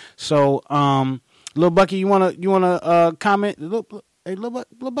me. So Lil Bucky, you wanna comment? Hey, Lil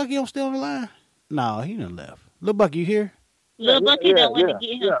Bucky, I'm still on the line? No, he done left. Lil Bucky, you here? Lil Bucky don't want to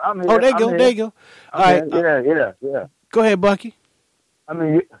get him. Yeah, I'm here. Oh, there you go. All right. Yeah. Go ahead, Bucky. I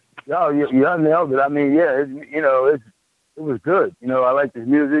mean, y'all nailed it. I mean, yeah, it was good. I liked his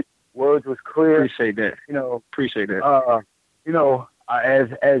music. Words was clear. Appreciate that. Appreciate that.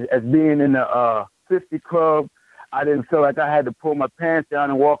 As being in the 50 club, I didn't feel like I had to pull my pants down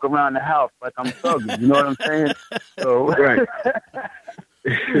and walk around the house like I'm thugging. You know what I'm saying? So, right.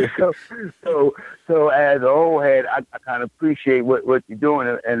 so as an old head, I kind of appreciate what you're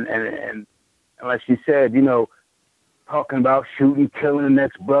doing, and like she said, talking about shooting, killing the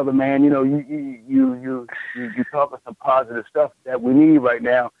next brother, man. You talking some positive stuff that we need right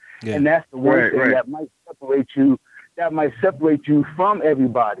now, and that's the one thing that might separate you. That might separate you from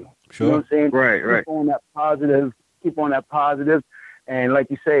everybody. Sure. You know what I'm saying? Right. Keep on that positive. And like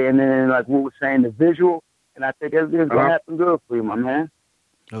you say, and then like we were saying, the visual, and I think it's gonna happen good for you, my man.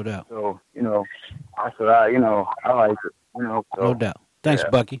 No doubt. So, I like it, So, no doubt. Thanks,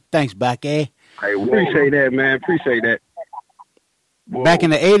 Bucky. Thanks, Bucky. Hey, appreciate that, man. Appreciate that. Whoa. Back in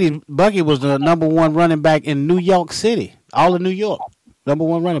the 80s, Bucky was the number one running back in New York City. All of New York. Number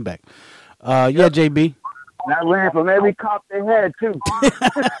one running back. Yeah, JB. And I ran from every cop they had, too.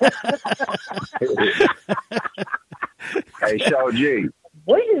 Hey, Shawt Gee.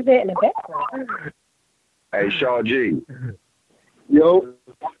 What is that in the background? Hey, Shawt Gee. Yo.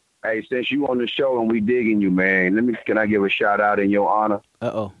 Hey, since you on the show and we digging you, man, can I give a shout out in your honor?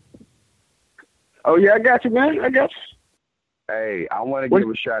 Uh-oh. Oh, yeah, I got you, man. I got you. Hey, I want to give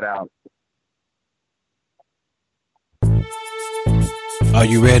a shout out. Are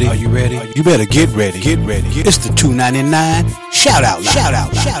you ready? Are you ready? You better get ready. Get ready. It's the 299 shout out. Shout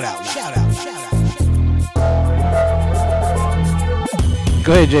out. Shout out. Shout out. Shout out.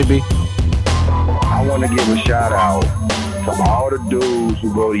 Go ahead, JB. I want to give a shout out to all the dudes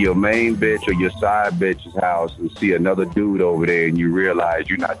who go to your main bitch or your side bitch's house and see another dude over there and you realize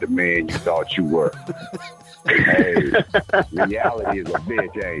you're not the man you thought you were. Hey, reality is a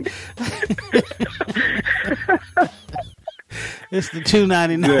bitch, It's the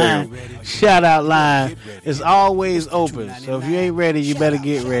 299 shout out line. It's always open. So if you ain't ready, you better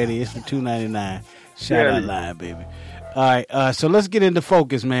get ready. It's the 299 shout out line, baby. All right, so let's get into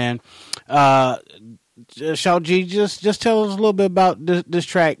focus, man. Shawt Gee, just tell us a little bit about this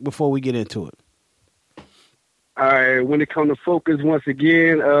track before we get into it. All right, when it comes to focus, once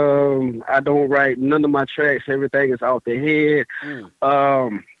again, I don't write none of my tracks. Everything is off the head.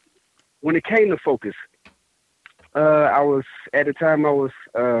 When it came to focus, I was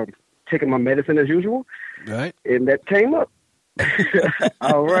taking my medicine as usual, right? And that came up.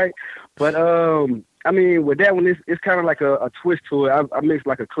 All right, but with that one, it's kind of like a twist to it. I mixed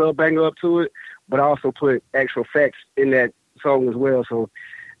like a club banger up to it, but I also put actual facts in that song as well. So,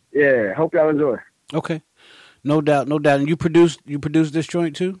 yeah, hope y'all enjoy. Okay, no doubt. And you produced this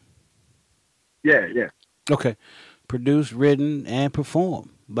joint too? Yeah. Okay, produced, written, and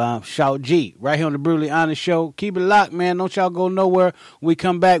performed by Shawt Gee, right here on the Brutally Honest Show. Keep it locked, man. Don't y'all go nowhere. When we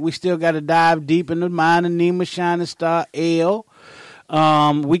come back, we still got to dive deep in the mind of Nima, Shining Star, L.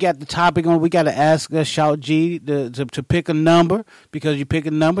 We got the topic on. We got to ask Shawt Gee to pick a number, because you pick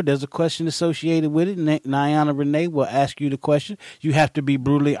a number, there's a question associated with it. Niana Renee will ask you the question. You have to be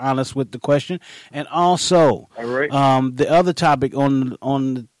brutally honest with the question. And also, all right. The other topic on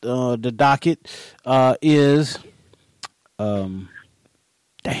the docket is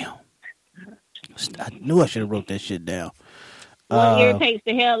damn. I knew I should have wrote that shit down. What irritates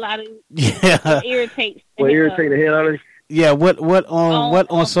the hell out of you? Yeah. What irritates the hell out of you? Yeah, what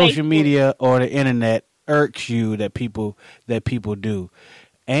on social media or the internet irks you that people do,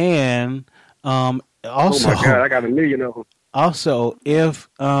 and also, oh my God, I got a million of them. Also, if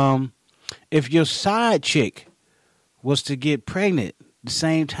your side chick was to get pregnant the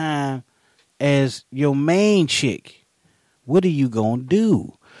same time as your main chick, what are you gonna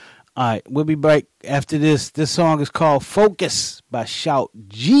do? All right, we'll be back after this. This song is called "Focus" by Shawt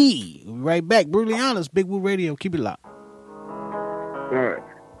Gee. We'll be right back. Brutally Honest, Big Woo Radio. Keep it locked. All right.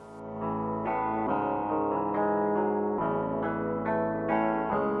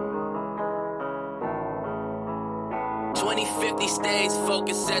 Stays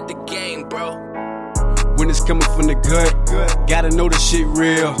focused at the game, bro. When it's coming from the gut, gotta know the shit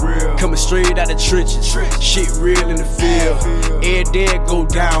real. Coming straight out the trenches, shit real in the field. Every day it go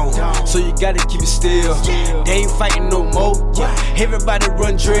down, so you gotta keep it still. They ain't fighting no more, everybody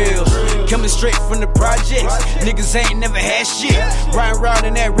run drills. Coming straight from the projects, niggas ain't never had shit. Riding around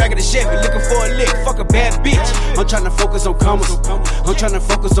in that raggedy Chevy, looking for a lick, fuck a bad bitch. I'm trying to focus on commas, I'm trying to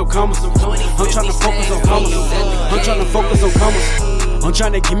focus on commas, I'm trying to focus on commas, I'm trying to focus on commas. I'm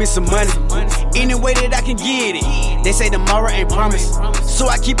trying to give me some money, any way that I can get it. They say tomorrow ain't promised, so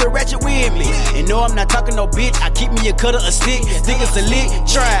I keep it ratchet with me. And no, I'm not talking no bitch, I keep me a cutter, a stick. Think it's a lick,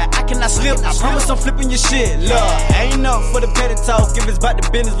 try, I cannot slip. I promise I'm flipping your shit, love. Ain't up for the petty talk, if it's about the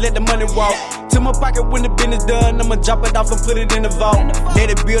business, let the money walk. To my pocket when the business done, I'ma drop it off and put it in the vault.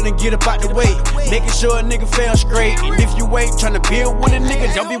 Let it build and get up out the way, making sure a nigga fell straight. And if you ain't tryna build with a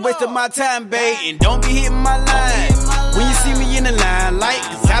nigga, don't be wasting my time, babe. And don't be hitting my line when you see me in the limelight,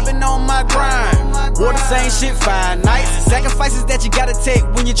 cause I've been on my grind. Wore the same shit 5 nights. Sacrifices that you gotta take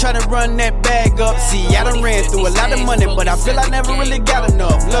when you try to run that bag up. See, I done ran through a lot of money, but I feel I never really got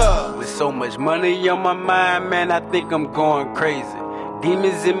enough love. With so much money on my mind, man, I think I'm going crazy.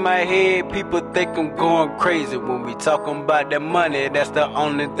 Demons in my head, people think I'm going crazy. When we talking about that money, that's the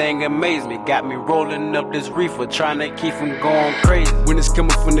only thing that amazes me. Got me rolling up this reefer, trying to keep from going crazy. When it's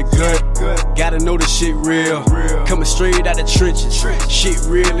coming from the gut, gotta know the shit real. Coming straight out the trenches, shit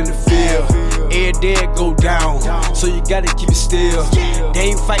real in the field. Every day it go down, so you gotta keep it still.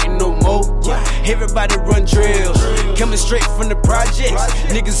 They ain't fighting no more, everybody run drills. Coming straight from the projects,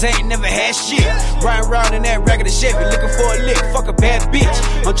 niggas ain't never had shit. Riding around in that raggedy Chevy, looking for a lick, fuck a bad bitch.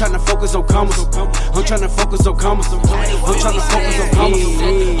 I'm tryna focus on commas. I'm tryna focus on commas. I'm tryna focus on commas.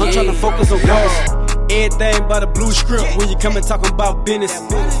 I'm tryna focus on commas. Everything but a blue script when you come and talking about business.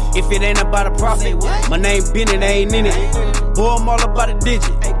 If it ain't about a profit, my name Bennett ain't in it. Boy, I'm all about a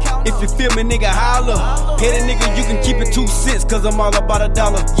digit. If you feel me, nigga, holler. Pay the nigga, you can keep it 2 cents, cause I'm all about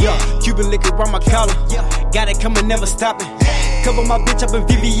 $1. Yeah, Cuban liquor around my collar. Got it coming, never stopping. Cover my bitch up in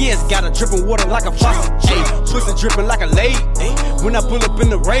VVS, got her dripping water like a faucet. Ayy, pussy dripping like a lake. When I pull up in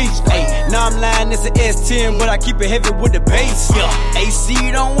the race, ayy, now I'm lying, it's an S10, but I keep it heavy with the bass. Yeah, AC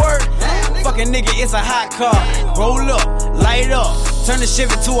don't work. Fucking nigga, it's a hot car. Roll up, light up, turn the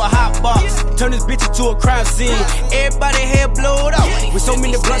Chevy to a hot box. Turn this bitch into a crime scene. Everybody head blowed out. With so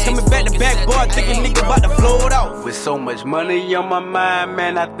many blunts coming back to back, boy, I think a nigga about to float out. With so much money on my mind,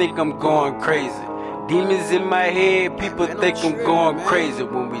 man, I think I'm going crazy. Demons in my head, people think I'm going crazy.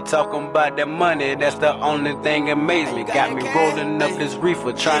 When we talking about that money, that's the only thing that amazes me. Got me rolling up this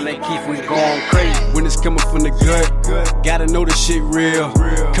reefer, trying to keep from going crazy. When it's coming from the gut, gotta know the shit real.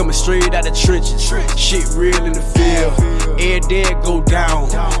 Coming straight out the trenches, shit real in the field. Every day it go down,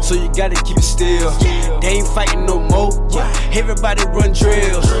 so you gotta keep it still. They ain't fighting no more, everybody run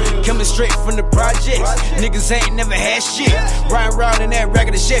drills. Coming straight from the projects, niggas ain't never had shit. Riding around in that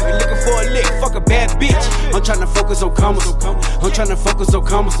raggedy Chevy, looking for a lick, fuck a bad bitch. I'm tryna focus on commas. I'm tryna focus on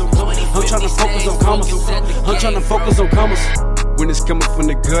commas. I'm tryna focus on commas. I'm tryna focus on commas. When it's coming from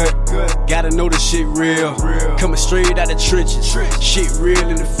the gut, gotta know the shit real. Coming straight out the trenches, shit real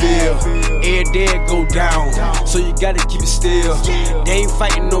in the field. Every day it go down, so you gotta keep it still. They ain't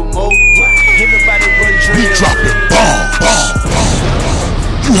fighting no more, everybody run drills. We dropping bomb.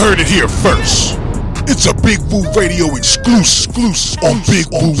 You heard it here first. It's a Big Woo Radio exclusive on Big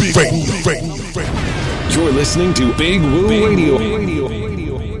Woo Radio. You're listening to Big Woo Radio.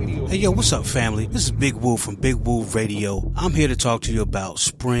 Hey, yo, what's up, family? This is Big Woo from Big Woo Radio. I'm here to talk to you about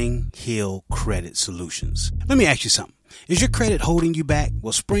Spring Hill Credit Solutions. Let me ask you something. Is your credit holding you back?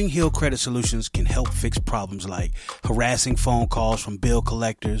 Well, Spring Hill Credit Solutions can help fix problems like harassing phone calls from bill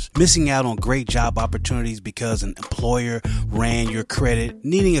collectors, missing out on great job opportunities because an employer ran your credit,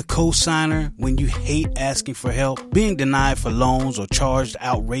 needing a co-signer when you hate asking for help, being denied for loans or charged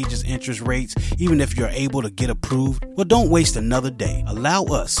outrageous interest rates even if you're able to get approved. Well, don't waste another day. Allow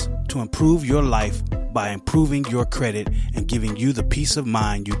us to improve your life by improving your credit and giving you the peace of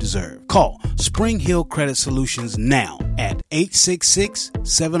mind you deserve. Call Spring Hill Credit Solutions now at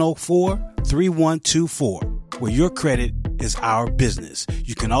 866-704-3124, where your credit is our business.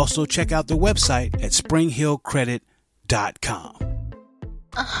 You can also check out the website at springhillcredit.com.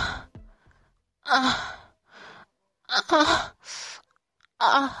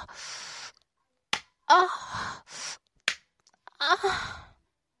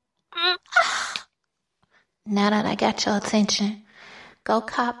 Now that I got your attention, go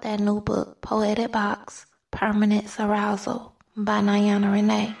cop that new book, Poetic Box, Permanence Arousal by Niana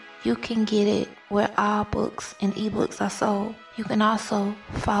Renee. You can get it where all books and ebooks are sold. You can also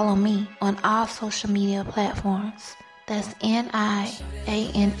follow me on all social media platforms. That's NianaRenee.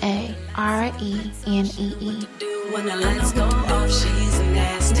 When the lights go off, she's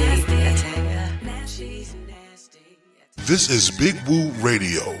nasty. This is Big Woo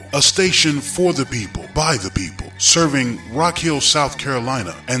Radio, a station for the people, by the people, serving Rock Hill, South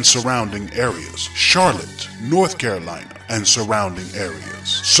Carolina and surrounding areas, Charlotte, North Carolina and surrounding areas,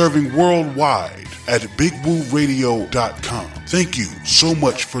 serving worldwide at BigWooRadio.com. Thank you so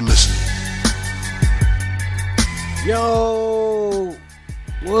much for listening. Yo,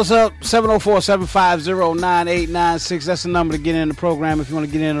 what's up? 704-750-9896. That's the number to get in the program if you want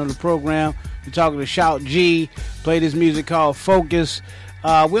to get in on the program. We're talking to Shawt Gee. Play this music called Focus.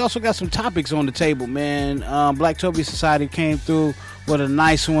 We also got some topics on the table, man. Blacktopia Society came through with a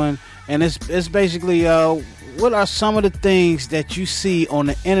nice one. And it's basically what are some of the things that you see on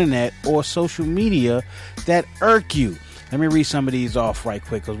the internet or social media that irk you? Let me read some of these off right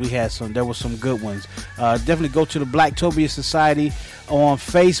quick because there were some good ones. Definitely go to the Blacktopia Society on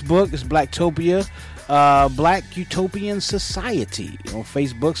Facebook. It's Blacktopia. Black Utopian Society on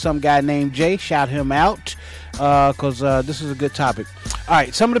Facebook. Some guy named Jay, shout him out because this is a good topic. All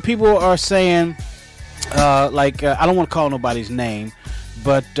right, some of the people are saying I don't want to call nobody's name,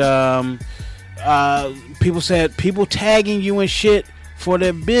 But people said people tagging you and shit for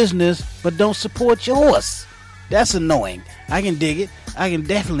their business, but don't support yours. That's annoying. I can dig it. I can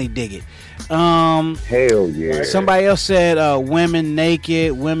definitely dig it. Hell yeah. Somebody else said women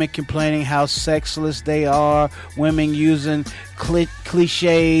naked, women complaining how sexless they are, women using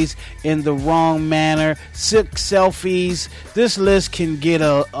cliches in the wrong manner, sick selfies. This list can get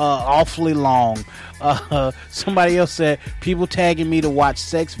awfully long. Somebody else said people tagging me to watch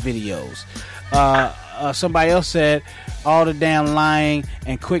sex videos. Somebody else said all the damn lying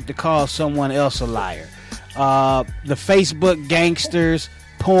and quick to call someone else a liar. The Facebook gangsters,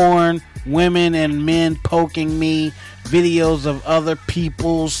 porn, women and men poking me, videos of other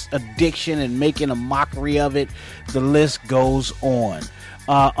people's addiction and making a mockery of it. The list goes on.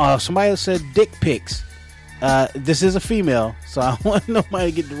 Somebody else said dick pics. This is a female, so I want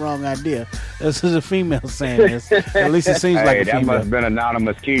nobody to get the wrong idea. This is a female saying this. At least it seems like a female. That must have been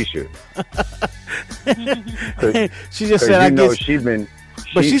anonymous Keisha. She just said, "I guess she's been."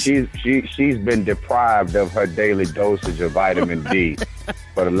 She's been deprived of her daily dosage of vitamin D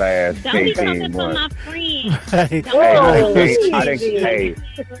for the last 18 months.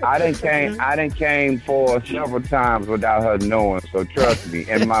 I done came for several times without her knowing. So trust me,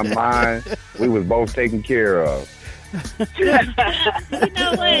 in my mind, we was both taken care of. You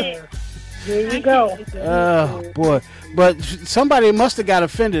know what? There you go. Oh boy! But somebody must have got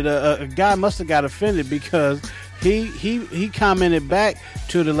offended. A guy must have got offended because he commented back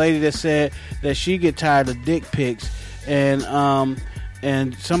to the lady that said that she get tired of dick pics, and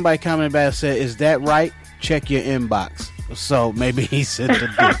somebody commented back and said, "Is that right? Check your inbox." So maybe he sent the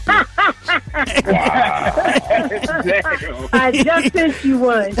dick pic. I just sent you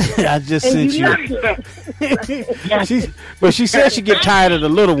one. I just sent you. But she said she get tired of the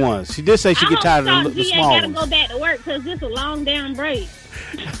little ones. She did say she get tired of the small ones. I gotta go back to work because this is a long damn break.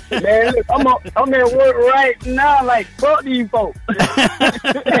 Man, look, I'm at work right now. Like, fuck these folks. Wow.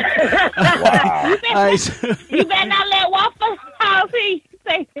 You better not let Waffle House say.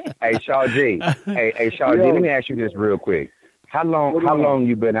 Hey, Shawt Gee. Hey, Shawt Gee. Let me ask you this real quick. How long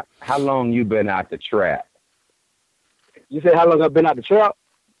you been out the trap? You said how long I've been out the trap?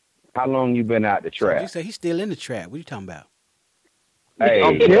 How long you been out the trap? You said he's still in the trap. What are you talking about? Hey,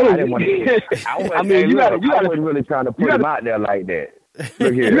 I didn't want to. I wasn't really trying to put him out there like that.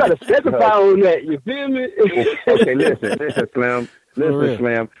 Look here. You got to specify on that. You feel me? Okay, listen, Slim.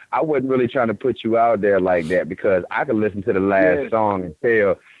 Slim. I wasn't really trying to put you out there like that because I could listen to the last song and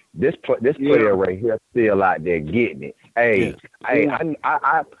tell this player right here still out there getting it. Hey,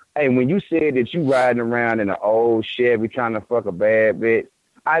 when you said that you riding around in an old Chevy trying to fuck a bad bitch,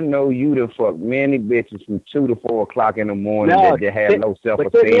 I know you done fucked many bitches from 2 to 4 o'clock in the morning that have low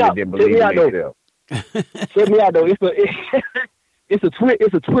self-esteem and didn't believe in themselves. Check me out though. It's a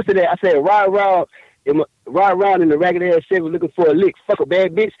twist of that. I said ride around in the ragged ass Chevy looking for a lick, fuck a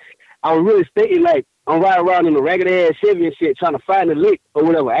bad bitch. I'm really stating like I'm riding around in the ragged ass Chevy and shit trying to find a lick or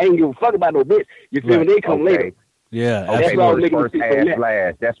whatever. I ain't give a fuck about no bitch. You feel me? They come later. Yeah, that's why I'm making first ass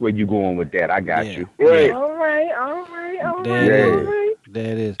last. That's where you going with that. I got you. Right. All right.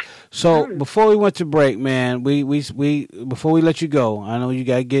 That is. So before we went to break, man, we before we let you go, I know you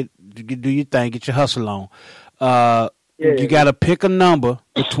gotta do your thing, get your hustle on. You gotta pick a number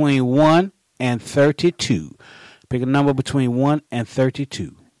between 1 and 32. Pick a number between 1 and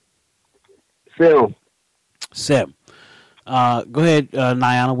 32. 7. Go ahead,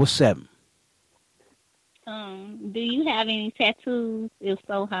 Niana. What's 7? Do you have any tattoos? If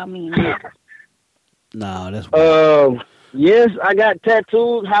so, how many? No, that's yes, I got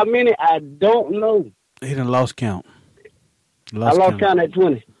tattoos. How many? I don't know. He done lost count. I lost count at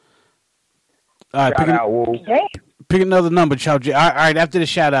 20. All right, pick another number, Shawt Gee. All right, after this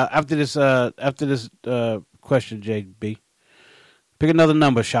shout out, after this question, JB. Pick another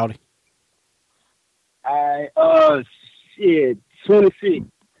number, Shawty. 26.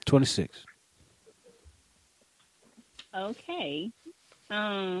 26. Okay.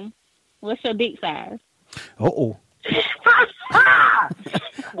 What's your dick size? Uh-oh.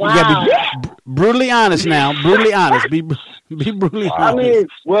 Wow. You gotta be brutally honest now. Brutally honest. Be brutally honest. I mean,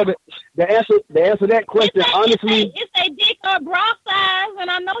 well, the answer to that question, honestly, it's a dick or bra size, and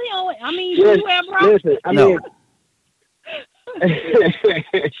I know he don't. I mean, you wear bra. Listen, I mean,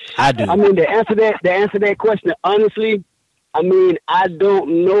 I do. I mean, the answer to that question, honestly, I mean, I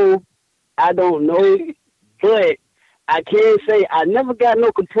don't know, but I can say I never got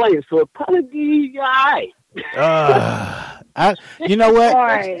no complaints, so it probably be all right. You know what?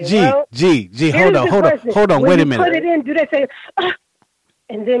 Right, G, hold on. Wait a minute. Put it in. Do they say,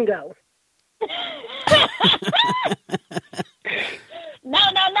 and then go?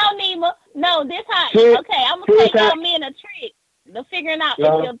 Nima. No, this how. See? Okay, I'm See gonna take how- your men a trick. The figuring out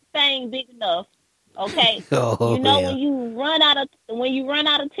Yeah. if your thing big enough. Okay, Oh, you know yeah. when you run out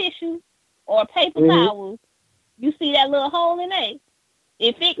of tissue or paper Mhm. towels, you see that little hole in it.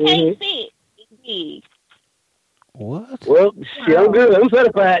 If it can't fit, it's big. What? Well, shit, I'm good. I'm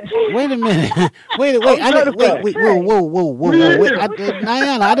certified. Wait a minute. Wait. Whoa.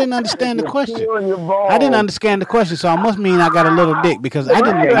 Niana, I didn't understand the question. I didn't understand the question, so I must mean I got a little dick because I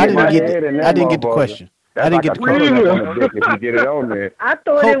didn't get the question. I didn't get the question. If you get it on there. I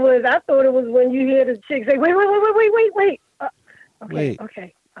thought it was when you hear the chick say, wait.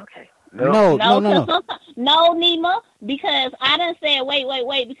 Okay. No, Nima, because I done said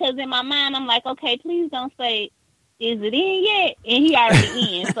wait, because in my mind I'm like, okay, please don't say, is it in yet? And he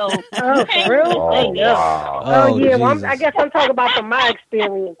already in, so you can't really say that. Oh, yeah, well, I guess I'm talking about from my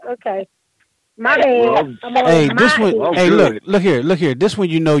experience. Okay. My bad. Hey, this one. Hey, look here. This one,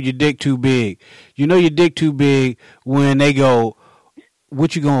 you know your dick too big. You know your dick too big when they go,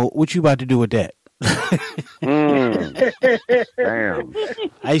 what you about to do with that? Damn.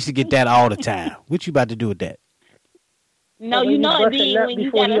 I used to get that all the time. What you about to do with that? No, you know it be when you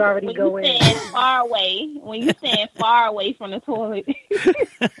stand far away. When you stand far away from the toilet.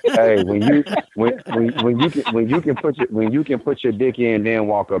 Hey, when you can put your dick in, then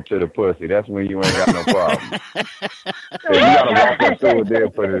walk up to the pussy. That's when you ain't got no problem. So you gotta walk up to it,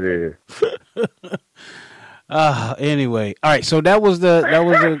 then put it in. Anyway, all right. So that was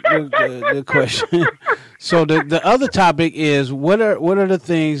the question. So the other topic is what are the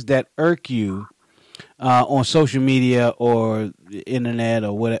things that irk you on social media or the internet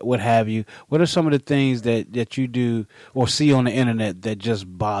or what have you? What are some of the things that you do or see on the internet that just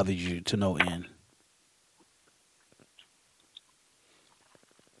bothers you to no end?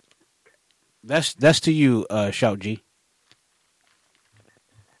 That's to you, Shawt Gee.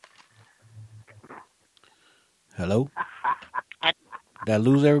 Hello? Did I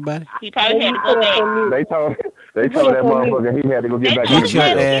lose everybody? He probably had to go back. They told that motherfucker he had to go get back in the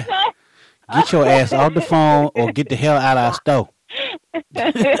bed. Get your ass off the phone or get the hell out of our store. So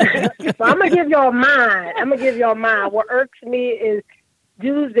I'm gonna give y'all mine. What irks me is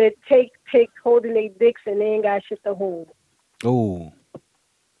dudes that take pics holding their dicks and they ain't got shit to hold. Oh,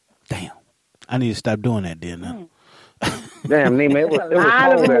 damn! I need to stop doing that then. Now. Damn, Nima, it was cold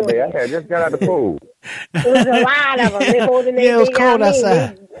that day. I had just got out the pool. It was a lot of them. They holding their it was cold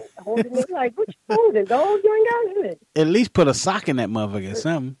outside. Holding it like, what you holding, dog? You ain't got shit. At least put a sock in that motherfucker or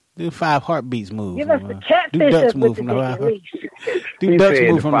something. Do 5 heartbeats move. Give us the catfish up with the dick at least. Do ducks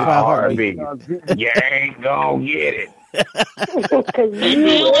move from the 5 heartbeats. You ain't gonna get it.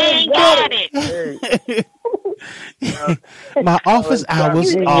 You ain't got it. My office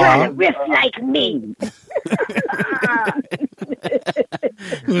hours are. You riff like me.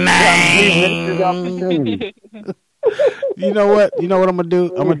 You know what I'm gonna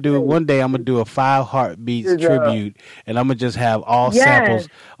do? I'm gonna do a 5 heartbeats tribute, and I'm gonna just have all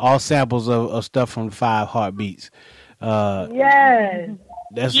samples of stuff from 5 heartbeats. Yes.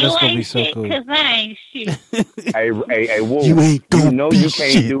 That's gonna be so cool. Cause I ain't shit. Hey, Wolf, you know you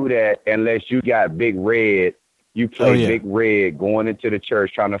can't do that unless you got Big Red. You play Big Red going into the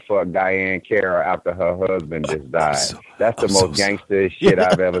church trying to fuck Diane Cara after her husband just died. That's the most gangster shit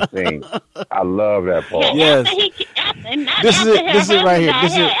I've ever seen. I love that part. Yes. This is it right here.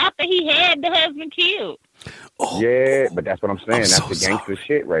 After he had the husband killed. Oh, yeah, but that's what I'm saying. That's the gangster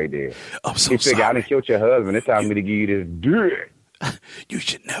shit right there. I'm so he figured I done killed your husband. It's time for me to give you this dick. You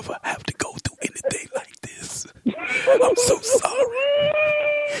should never have to go through anything like this. I'm so sorry.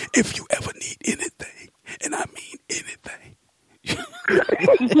 If you ever need anything, and I mean anything.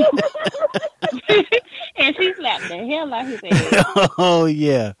 And she slapped the hell out of his ass. Oh,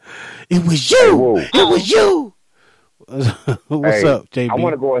 yeah. It was you. It was you. What's up, JB? I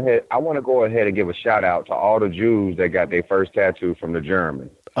want to go ahead and give a shout out to all the Jews that got their first tattoo from the Germans.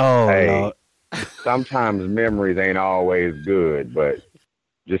 Oh, Lord. Sometimes memories ain't always good, but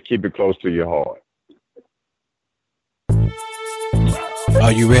just keep it close to your heart.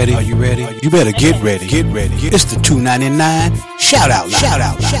 Are you ready? You better get ready. It's the $2.99 shout out.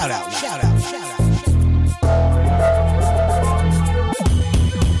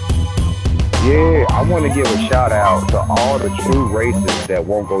 Yeah, I want to give a shout out to all the true racists that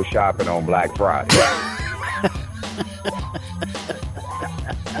won't go shopping on Black Friday.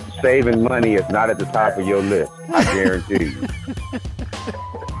 Saving money is not at the top of your list, I guarantee you.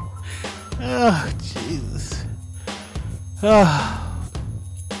 Oh, Jesus. Oh,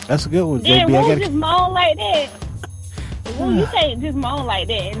 that's a good one, JB. Then won't just moan like that. Well, you say just moan like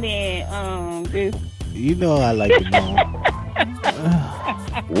that, and then just. You know I like to moan.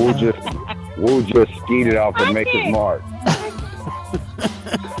 Woo just skeeted off to make his mark.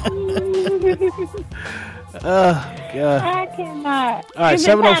 Oh, God. I cannot. All right,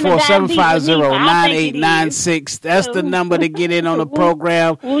 704-750-9896. That's the number to get in on the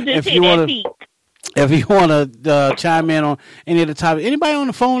program. If you want to chime in on any of the topics. Anybody on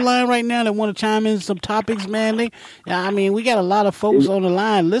the phone line right now that want to chime in some topics, man? We got a lot of folks on the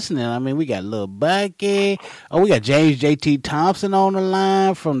line listening. I mean, we got Lil Bucky. Oh, we got James J.T. Thompson on the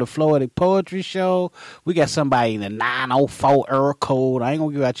line from the Floetic Poetry Show. We got somebody in the 904 error code. I ain't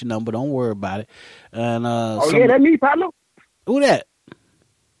going to give out your number. Don't worry about it. And yeah, that's me, partner. Who that?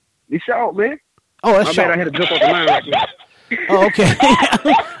 It's Shawt, man. Oh, that's Shawt. I had to jump off the line right now. Oh, okay.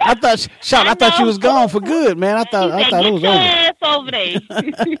 I thought you was gone for good, man. I thought it was over. Ass over there.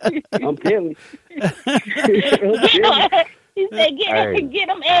 I'm telling you. He said, get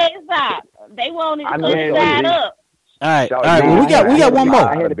them eggs out. They wanted to put side up. All right. Well, we got one more.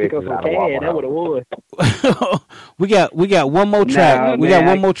 I had to pick up some cash. That's what it was. we got one more track. We got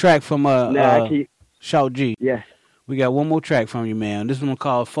one more track from Shawt Gee. Yeah. We got one more track from you, man. This one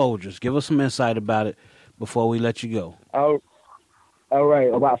called Folgers. Give us some insight about it before we let you go. All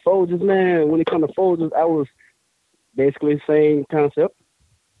right. About Folgers, man. When it comes to Folgers, I was basically the same concept.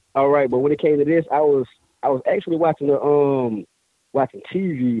 All right, but when it came to this, I was actually watching TV,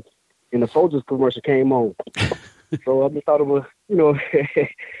 and the Folgers commercial came on. So I just thought it was,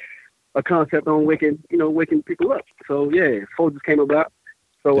 a concept on waking people up. So yeah, Folgers came about.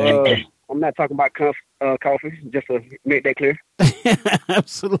 So I'm not talking about coffee, just to make that clear.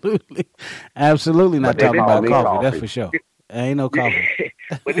 Absolutely not talking about coffee. That's for sure. Ain't no coffee.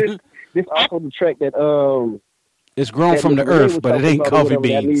 But this also the track that it's grown from the earth, but it ain't coffee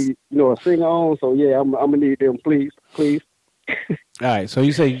beans. I need, a singer on. So yeah, I'm gonna need them, please. All right. So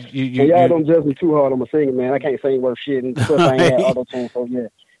you say you y'all don't judge me too hard. I'm a singer, man. I can't sing worth shit, and plus I ain't had auto-tune. So yeah,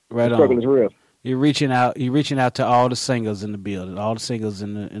 right the struggle is real. You're reaching out to all the singers in the building, all the singers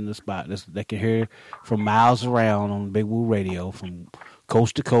in the spot that can hear from miles around on Big Woo Radio, from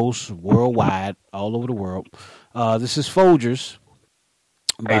coast to coast, worldwide, all over the world. This is Folgers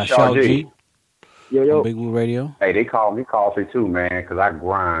by Shawt Gee. Yo. Big Woo Radio. Hey, they call me coffee too, man, because I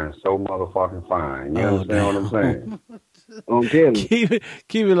grind so motherfucking fine. You understand what I'm saying? I'm telling you.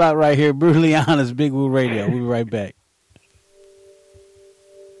 Keep it locked right here. Brutally Honest, Big Woo Radio. We'll be right back.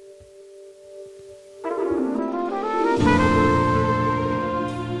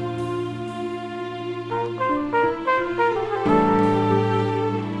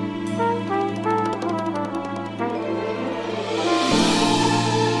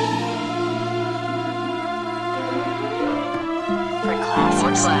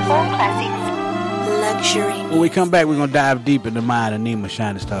 When we come back, we're going to dive deep in the mind of Nima,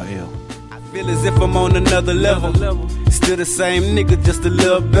 Shining Star L. I feel as if I'm on another level. Still the same nigga, just a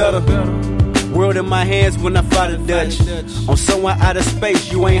little better. World in my hands when I fly the Dutch. On somewhere out of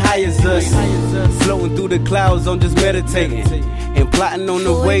space, you ain't high as us. Floating through the clouds, I'm just meditating. And plotting on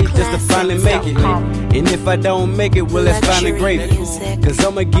the way just to finally make it. And if I don't make it, well, let's find a grave. Cause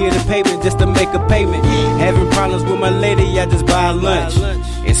I'ma give the payment just to make a payment. Having problems with my lady, I just buy lunch.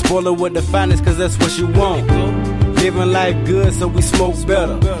 And spoil her with the finest, cause that's what you want. Living life good, so we smoke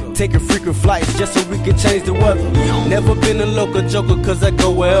better. Taking frequent flights just so we can change the weather. Never been a local joker, cause I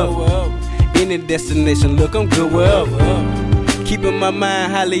go wherever. Any destination, look, I'm good wherever. Keeping my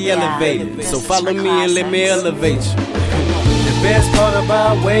mind highly elevated. So follow me and let me elevate you. The best part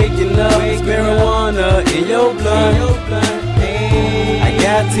about waking up is marijuana in your blood. I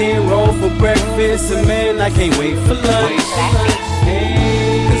got 10 rolls for breakfast, and man, I can't wait for lunch.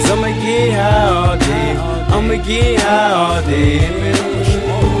 Cause I'ma get high all day. I'ma get high all day.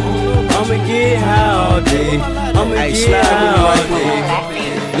 I'ma get high all day. I'ma get high all day.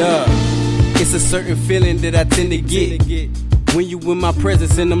 Look, it's a certain feeling that I tend to get when you in my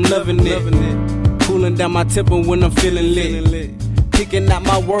presence and I'm loving it. Cooling down my temper when I'm feeling lit. Picking out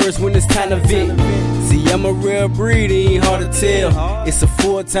my words when it's time to vent. See, I'm a real breed, it ain't hard to tell. It's a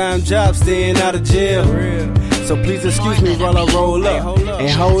full-time job staying out of jail. So please excuse me while I roll up. And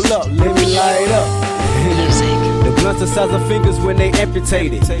hold up, let me light up. The blunts the size of fingers when they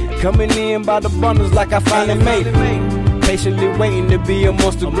amputated. Coming in by the bundles like I finally made it. Patiently waiting to be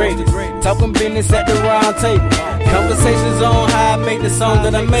amongst the greatest. Talking business at the round table. Conversations on how I make the song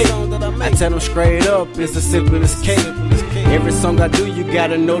that I make. I tell them straight up, it's the simplest cake. Every song I do, you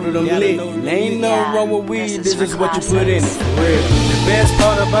gotta know that I'm lit. There ain't nothing wrong with weed, this is what you put in it, for real. The best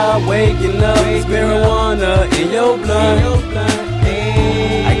part about waking up is marijuana in your blood.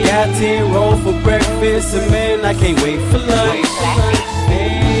 I got 10 rolls for breakfast, and man, I can't wait for lunch.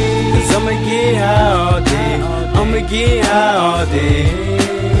 Cause I'ma get high all day. I'ma get high all day.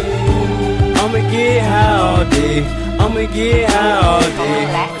 I'ma get high all day.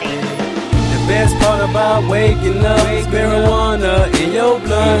 The best part about waking up is marijuana in your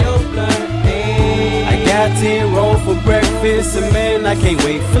blood. I got 10 rolls for breakfast, and man, I can't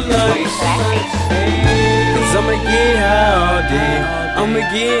wait for lunch. Cause I'ma get high all day. I'ma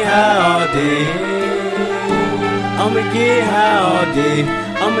get high all day. I'ma get high all day.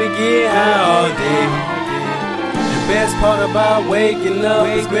 I'ma get high all day. The best part about waking up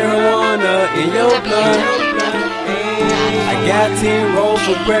is marijuana in your blood. I got 10 rolls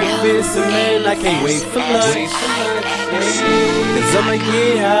for breakfast, and man, I can't wait for lunch. Cause I'ma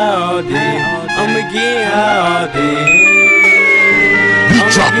get high all day. I'ma get high all day. We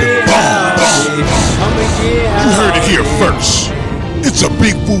dropping bombs. You heard it here first. It's a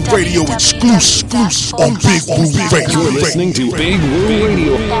Big Woo Radio exclusive on Big Woo Radio. You're listening to Big Woo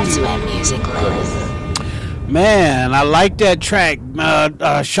Radio. That's where music lives. Man, I like that track,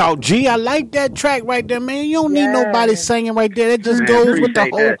 Shawt Gee. I like that track right there, man. You don't need nobody singing right there. That just goes with the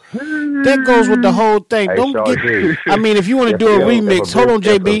whole. That goes with the whole thing. Hey, Don't Shawt get. Gee. I mean, if you want to do a remix, hold on,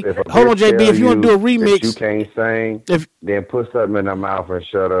 JB. Hold on, JB. If you want to do a remix, you can't sing. Then put something in her mouth and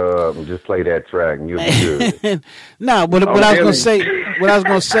shut up and just play that track, and you'll be good. No, but what I was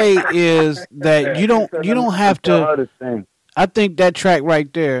gonna say is that you don't have to. I think that track right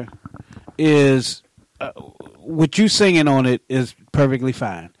there is. What you singing on it is perfectly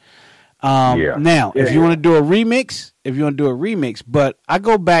fine. Now, if you want to do a remix, but I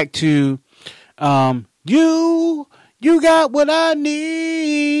go back to you got what I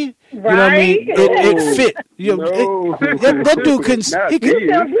need. Right? You know what I mean? It fit. You know, that dude couldn't.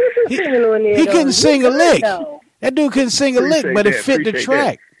 He couldn't sing a lick. That dude couldn't sing a lick, but it fit the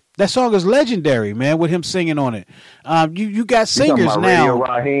track. That song is legendary, man. With him singing on it. You got singers now.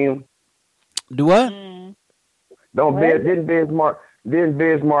 Raheem? Do what? Didn't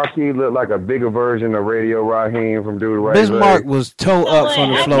Biz Markie look like a bigger version of Radio Raheem from Do the Right Bismarck was toe up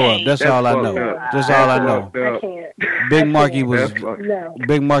from the floor up. That's all I know. That's all I know. Big Markie was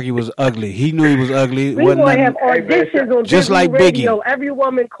ugly. He knew he was ugly. We gonna have auditions on just like radio. Biggie. Every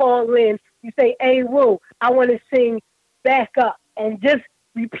woman call in. You say, "Hey, Woo, I want to sing Back Up," and just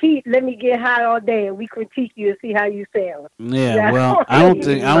repeat, "Let me get high all day," and we critique you and see how you sound. Yeah, well, I don't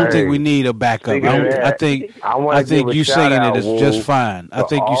think we need a backup. I think you singing it is just fine. I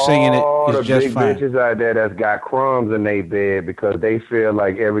think you singing it is just fine. All the big bitches out there that's got crumbs in their bed because they feel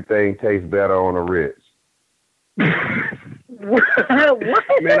like everything tastes better on the Ritz. What?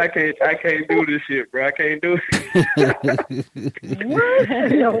 Man, I can't do this shit, bro. I can't do it. What?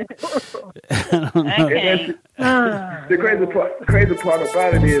 No. The crazy part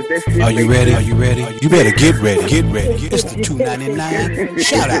about it is that shit. Are you ready? You better get ready. It's the 299.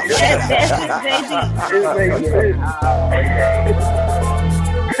 Shout out.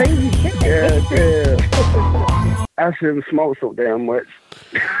 Crazy shit. Yeah. I shouldn't smoke so damn much.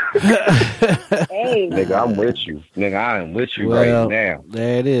 Hey. Nigga, I'm with you. Nigga, I am with you right now.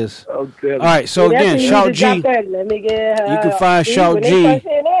 There it is. All right, so again, Shawt Gee. Let me get you can find Shawt Gee.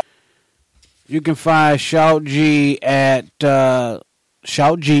 You can find Shawt Gee at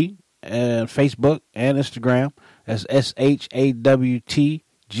Shawt Gee Facebook and Instagram. That's SHAWTGEE.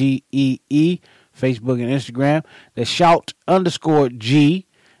 Facebook and Instagram. That's Shawt_G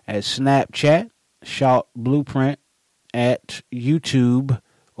at Snapchat. Shawt Blueprint at YouTube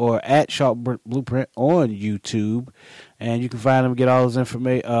or at Shawt Blueprint on YouTube, and you can find him, get all his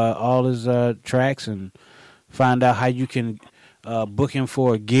information, all his tracks, and find out how you can book him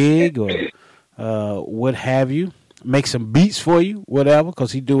for a gig or what have you. Make some beats for you, whatever,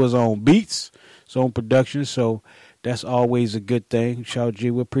 because he do his own beats, his own production. So that's always a good thing. Shawt Gee,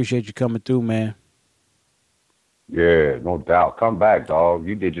 we appreciate you coming through, man. Yeah, no doubt. Come back, dog.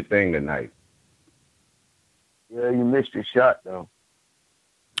 You did your thing tonight. Yeah, you missed your shot though.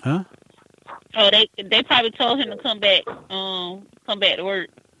 Huh? Oh, they probably told him to come back to work.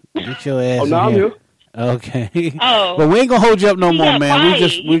 Get your ass. Oh, no, I'm here. Okay. Oh. But we ain't gonna hold you up no more, man.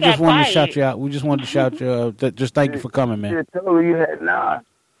 Quiet. We just wanted to shout you out. We just wanted to shout you out. Just thank you for coming, man. I told you had not.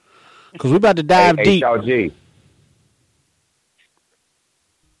 Because we about to dive deep. Shawt Gee.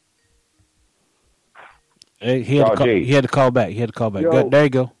 Hey, he had to call back. Good. There you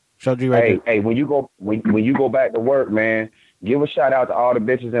go. Shawt Gee right there. Hey, when you go back to work, man, give a shout out to all the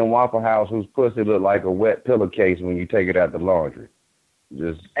bitches in Waffle House whose pussy look like a wet pillowcase when you take it out the laundry.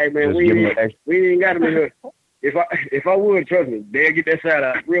 Hey man, we ain't got them in here. If I would, trust me, they'll get that shout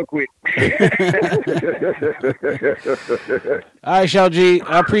out real quick. All right, Shawt Gee,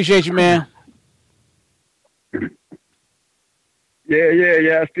 I appreciate you, man.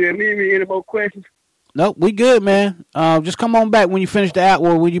 Yeah. Still need me? Any more questions? Nope, we good, man. Just come on back when you finish the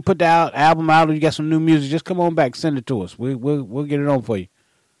album, or when you put the album out, or you got some new music. Just come on back, send it to us. We'll get it on for you.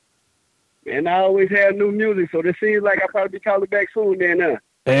 And I always have new music, so it seems like I'll probably be calling back soon then,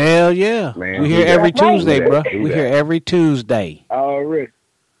 Hell yeah. Man, we here every Tuesday, bro. Do We that. here every Tuesday. Already.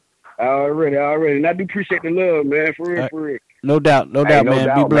 And I do appreciate the love, man, for real. No doubt, Hey,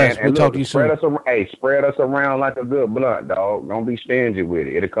 man. Be blessed. Man. We'll And talk look, to you soon. spread us around like a good blunt, dog. Don't be stingy with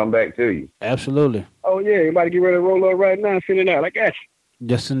it. It'll come back to you. Absolutely. Oh, yeah, you about to get ready to roll up right now and send it out. I got you.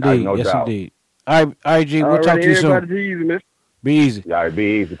 Yes, indeed. No yes, doubt. indeed. All right, G. We'll talk to you soon. Everybody be easy, man. Be easy. All right,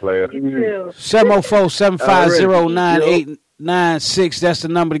 be easy, player. 704-750-9896. That's the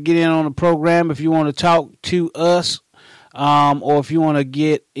number to get in on the program if you want to talk to us, or if you want to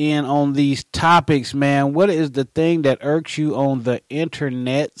get in on these topics, man. What is the thing that irks you on the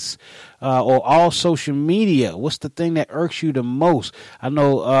internets or all social media? What's the thing that irks you the most? I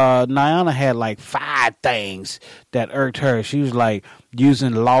know Niana had like 5 things that irked her. She was like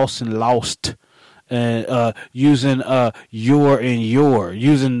using lost and lost. And using your and your,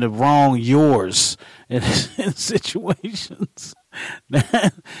 using the wrong yours in situations.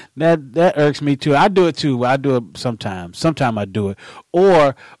 that irks me too. I do it too. I do it sometimes. Sometimes I do it.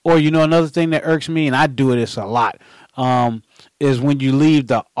 Or another thing that irks me, and I do this a lot, is when you leave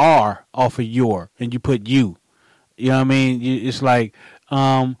the R off of your and you put you. You know what I mean? It's like,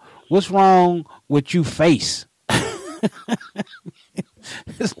 what's wrong with you face?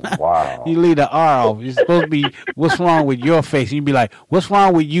 Wow. You leave the R off. It's supposed to be, what's wrong with your face? And you be like, what's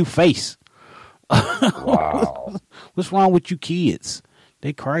wrong with you face? Wow. What's wrong with you kids?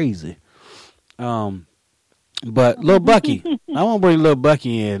 They crazy. But Lil Bucky, I want to bring Lil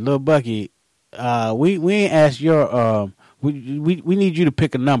Bucky in. Lil Bucky, we ain't asked your, we need you to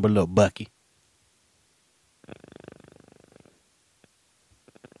pick a number, Lil Bucky.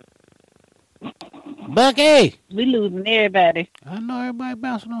 Bucky! We losing everybody. I know everybody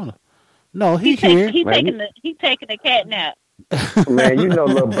bouncing on her. No, he here. He taking the cat nap. Man, you know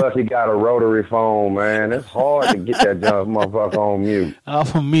Lil Bucky got a rotary phone, man. It's hard to get that junk motherfucker on mute.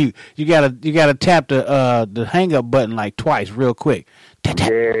 Off of mute. You gotta tap the hang up button like twice real quick. Tap,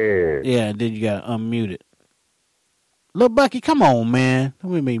 tap. Yeah, and then you gotta unmute it. Lil Bucky, come on, man.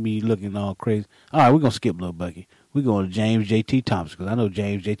 Don't make me looking all crazy. All right, we're gonna skip Lil Bucky. We're going to James J.T. Thompson, because I know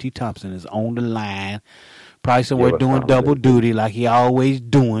James J.T. Thompson is on the line, probably somewhere doing double duty like he always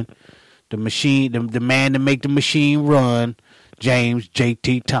doing. The machine, the man to make the machine run, James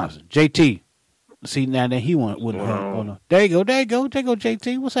J.T. Thompson. J.T., see, now that he wouldn't have. Oh, no. There you go,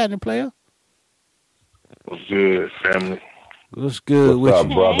 J.T. What's happening, player? What's good, family? What's good? What's up,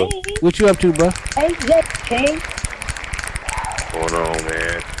 brother? What you up to, bro? Hey, King. What's going on,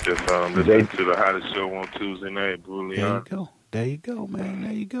 man? Just listening to the hottest show on Tuesday night, brutally honest. There you go, man.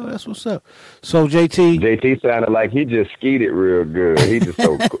 There you go. That's what's up. So, JT sounded like he just skied it real good. He just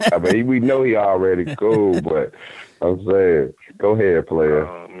so cool. I mean, we know he already cool, but I'm saying, go ahead, player.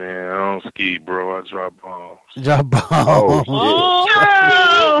 Oh, man, I don't ski, bro. I drop bombs. Drop bombs.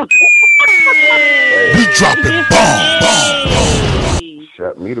 Oh, shit. We dropping bombs.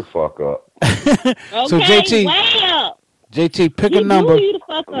 Shut me the fuck up. So, JT, pick a number.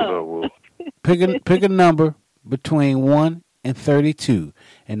 Pick a number between 1 and 32,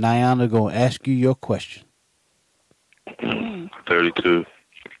 and Niana gonna ask you your question. 32.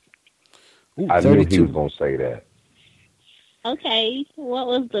 Ooh, I 32. knew he was gonna say that. Okay, what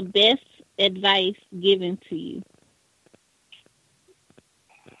was the best advice given to you?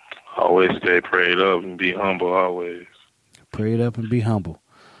 Always stay prayed up and be humble. Always. Prayed up and be humble.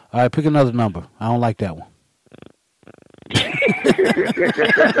 All right, pick another number. I don't like that one. That's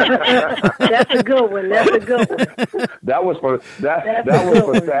a good one. That was for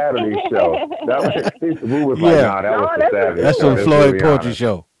Saturday's show. That was who was like, nah, that was for Saturday. That's the Floyd Poetry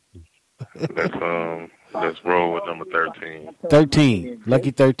Show. Let's roll with number 13. 13,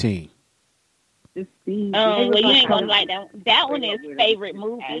 lucky 13. Well, you ain't gonna like that. That one is favorite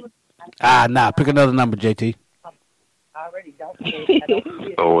movie. Nah, pick another number, JT.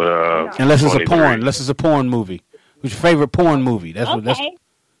 Unless it's a porn. Unless it's a porn movie. What's your favorite porn movie? That's what. That's.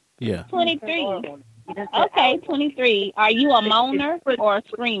 Yeah. 23. Okay, 23. Are you a moaner or a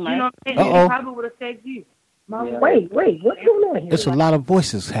screamer? Uh-oh. Probably would have said you. Wait, what's going on here? There's a lot of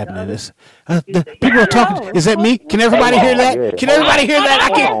voices happening. This people are talking. Is that me? Can everybody hear that? Yeah. Can everybody hear that?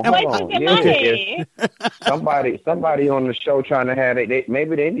 Somebody on the show trying to have it.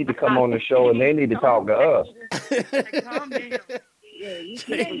 Maybe they need to come on the show and they need to talk to us.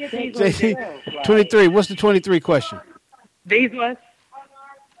 23. What's the 23 question? These ones.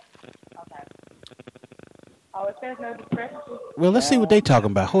 Oh, it says no discrepancy. Well, let's see what they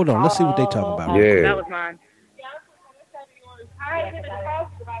talking about. Hold on. Let's see what they talking about. Yeah. That was mine.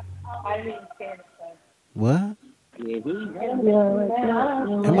 What? It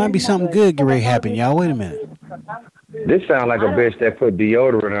might be something good get ready to happen, y'all. Wait a minute. This sounds like a bitch that put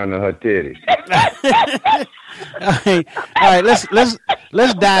deodorant under her titties. All right.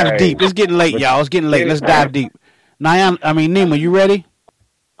 Let's dive deep. It's getting late, y'all. It's getting late. Let's dive deep. Nima, you ready?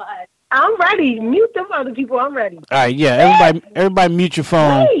 I'm ready. Mute them other people. I'm ready. All right, yeah. Everybody mute your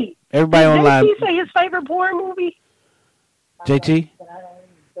phone. Wait, everybody did online. JT say his favorite porn movie? JT,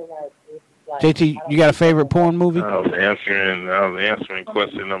 you got a favorite porn movie? I was answering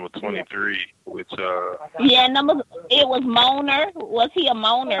question number 23, which Yeah, it was moaner. Was he a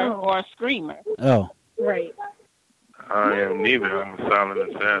moaner or a screamer? Oh, right. I am neither. I'm a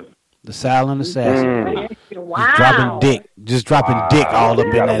silent assassin. The silent assassin. Wow. Just dropping dick all up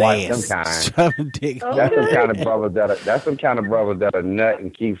in that ass. Dropping dick. That's some kind of brothers that are nut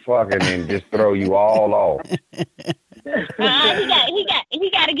and keep fucking and just throw you all off. He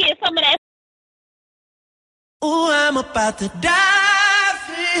got to get some of that. Ooh, I'm about to dive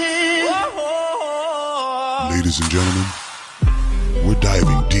in. Ladies and gentlemen, we're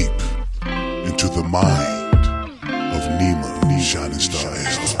diving deep into the mind of Nima, Shining Star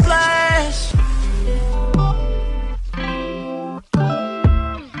S. Splash.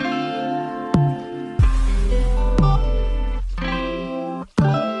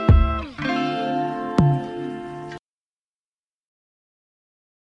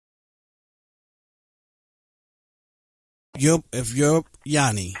 If your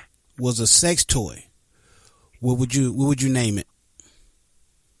Yanni was a sex toy, what would you name it?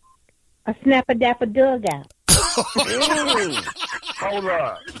 A snapper dapper dugout. Hold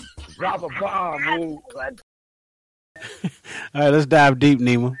up. Drop a bomb, move. All right, let's dive deep,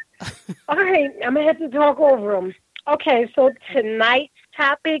 Nima. All right, I'm going to have to talk over them. Okay, so tonight's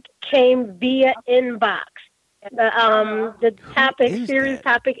topic came via inbox. The serious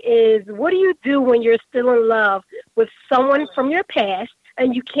topic is, what do you do when you're still in love with someone from your past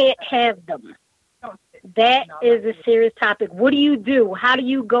and you can't have them? That is a serious topic. What do you do? How do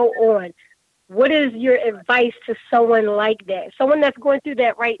you go on? What is your advice to someone like that? Someone that's going through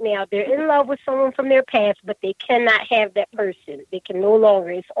that right now. They're in love with someone from their past, but they cannot have that person. They can no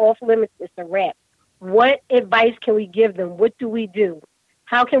longer. It's off limits. It's a wrap. What advice can we give them? What do we do?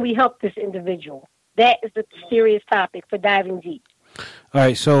 How can we help this individual? That is a serious topic for diving deep. All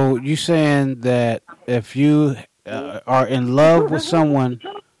right, so you saying that if you are in love with someone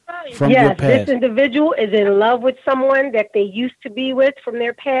from your past. Yes, this individual is in love with someone that they used to be with from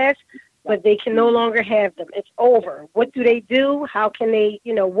their past, but they can no longer have them. It's over. What do they do? How can they,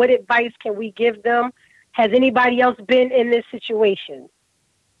 what advice can we give them? Has anybody else been in this situation?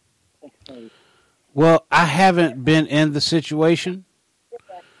 Well, I haven't been in the situation,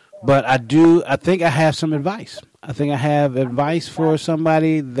 but I think I have some advice. I think I have advice for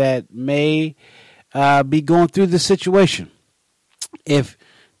somebody that may be going through the situation. If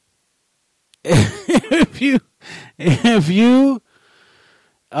you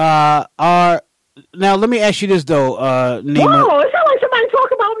are now, let me ask you this though, Nima. Whoa, it sounds like somebody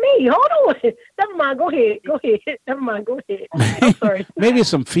talking about me. Hold on. Never mind. Go ahead. Never mind. Go ahead. I'm sorry. Maybe it's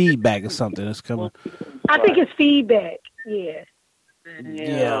some feedback or something that's coming. I think it's feedback. Yeah.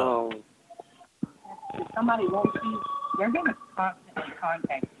 Yeah. If somebody wants you, they're going to constantly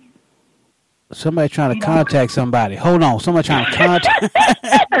contact you. Somebody trying to contact somebody. Hold on. Somebody trying to contact.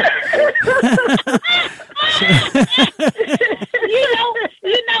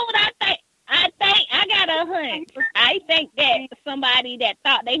 You know what I think? I got a hunch. I think that somebody that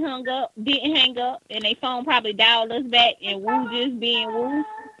thought they hung up didn't hang up, and they phone probably dialed us back, and woo just being woo.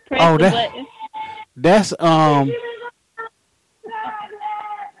 Press the button. That's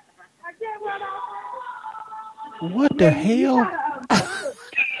What the hell?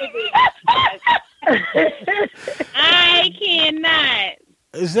 I cannot.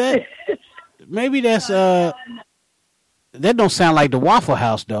 Is that? Maybe that's that don't sound like the Waffle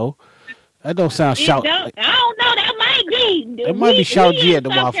House though. That don't sound Shawt. I don't know. That might be. It might be Shawt Gee at the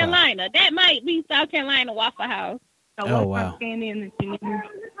Waffle House. Carolina. That might be South Carolina Waffle House. Oh wow.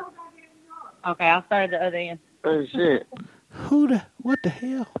 Okay, I'll start at the other end. Oh shit. What the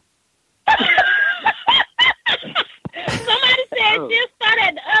hell? Somebody said just start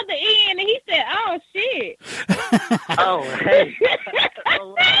at the other end, and he said, "Oh shit." Oh hey.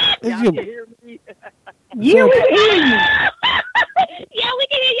 Yeah, we can hear you. Yeah, we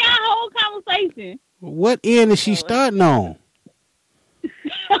can hear y'all whole conversation. What end is she starting on?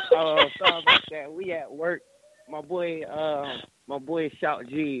 Oh, sorry about that. We at work. My boy Shawt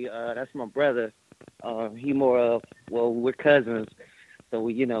Gee, that's my brother. He more of, well, we're cousins. So,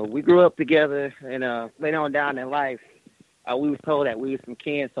 we grew up together, and later on down in life, we was told that we were some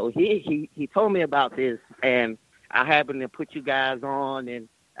kin. So he told me about this, and I happened to put you guys on, and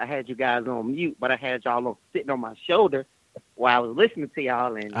I had you guys on mute, but I had y'all sitting on my shoulder while I was listening to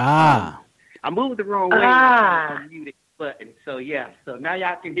y'all, and I moved the wrong way on the muted button. So, so now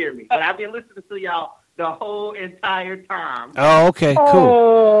y'all can hear me. But I've been listening to y'all the whole entire time. Oh, okay,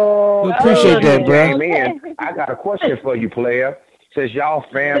 cool. We appreciate that, bro. Man, I got a question for you, player. Since y'all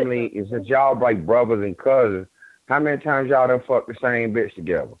family, since y'all like brothers and cousins, how many times y'all done fucked the same bitch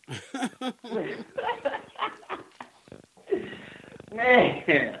together? Man,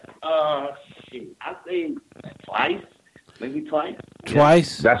 shit, I say twice, maybe twice.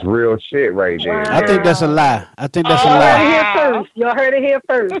 Twice? That's real shit right there. I think that's a lie. I think that's a lie. Y'all heard it here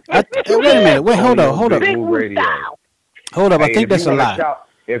first. Wait a minute. Wait, hold up. Hold up. Hold up. I think that's a lie.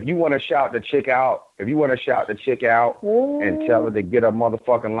 If you want to shout the chick out, and tell her to get her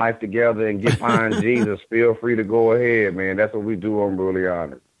motherfucking life together and get behind Jesus, feel free to go ahead, man. That's what we do on Brutally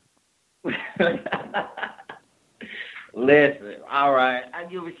Honest. Listen, all right. I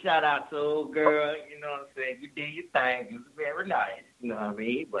give a shout out to old girl, you know what I'm saying? You did your thing. It was very nice, you know what I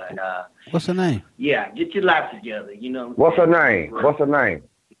mean? But what's her name? Yeah, get your life together, you know. What's her name?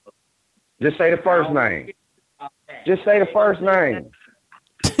 Just say the first name. Just say the first name.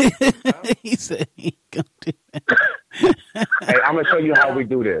 He said he ain't gonna do that. Hey, I'm gonna show you how we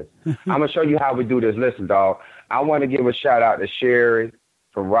do this. Listen, dog. I want to give a shout out to Sherry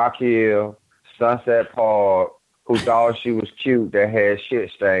from Rock Hill, Sunset Park, who thought she was cute that had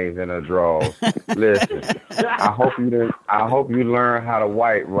shit stains in her drawers. Listen, I hope you learn how to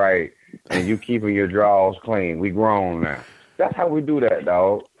wipe right and you keeping your drawers clean. We grown now. That's how we do that,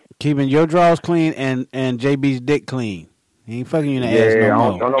 dog. Keeping your drawers clean and JB's dick clean. He ain't fucking you in the ass no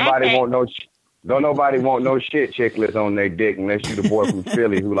more. Don't nobody want no shit chicklets on their dick unless you the boy from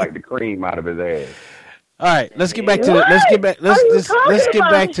Philly who like the cream out of his ass. All right, let's get back to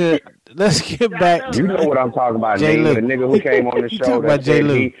You know what I'm talking about, Nima, the nigga who came on the show that said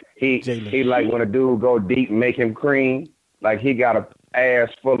he like when a dude go deep and make him cream, like he got a ass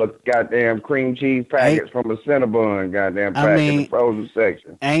full of goddamn cream cheese packets from a Cinnabon goddamn pack in the frozen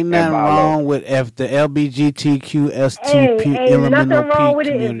section. Ain't nothing wrong with if the LBGTQSTP ain't nothing wrong with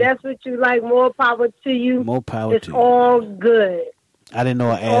it. If that's what you like, more power to you. More power to you. It's all good. I didn't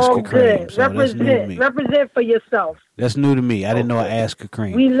know an ass could cream. So represent for yourself. That's new to me. I didn't know an ass could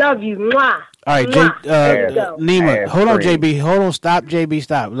cream. We love you. Mwah. All right, Nima. Hold on, JB. Hold on. Stop, JB.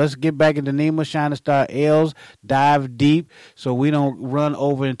 Stop. Let's get back into Nima, Shining Star L's. Dive deep so we don't run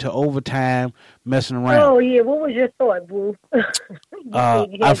over into overtime messing around. Oh, yeah. What was your thought, boo?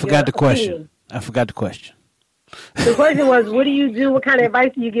 I forgot the question. The question was, what do you do? What kind of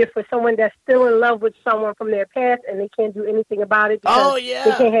advice do you give for someone that's still in love with someone from their past and they can't do anything about it because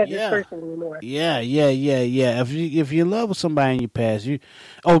they can't have this person anymore? Yeah. If you love with somebody in your past, this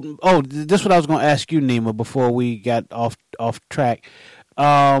is what I was going to ask you, Nima, before we got off track.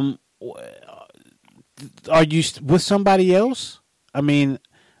 Are you with somebody else? I mean,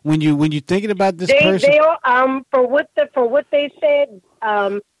 when you thinking about this person, they are, for what they said,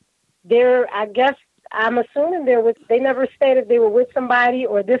 they're, I guess. I'm assuming they never said if they were with somebody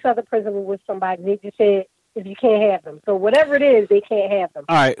or this other person was with somebody. They just said if you can't have them. So whatever it is, they can't have them.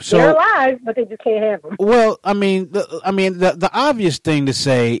 All right, so they're alive, but they just can't have them. Well, the obvious thing to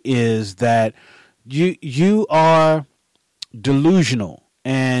say is that you are delusional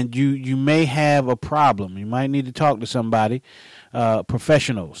and you may have a problem. You might need to talk to somebody.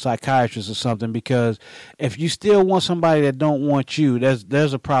 Professional, psychiatrist or something, because if you still want somebody that don't want you,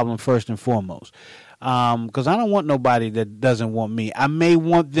 there's a problem first and foremost. Because I don't want nobody that doesn't want me. I may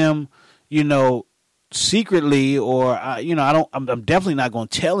want them, secretly, or I'm definitely not going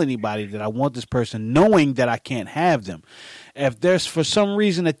to tell anybody that I want this person, knowing that I can't have them. If there's for some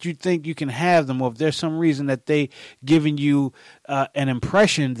reason that you think you can have them, or if there's some reason that they giving you an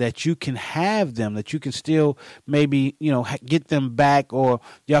impression that you can have them, that you can still maybe get them back, or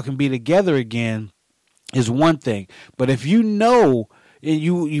y'all can be together again, is one thing. But if you know,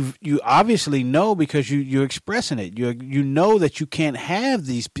 you obviously know because you're expressing it. You know that you can't have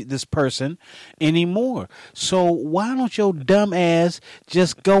this person anymore. So why don't your dumb ass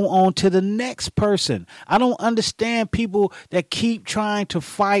just go on to the next person? I don't understand people that keep trying to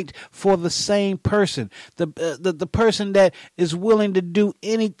fight for the same person. The person that is willing to do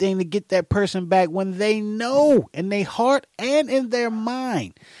anything to get that person back when they know in their heart and in their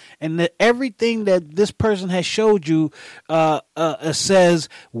mind. and that everything that this person has showed you says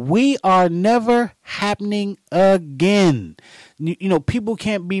we are never happening again. You know, people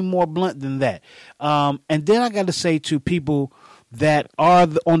can't be more blunt than that. And then I got to say to people that are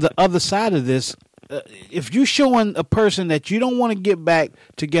on the other side of this, if you're showing a person that you don't want to get back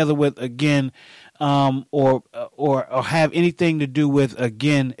together with again, or have anything to do with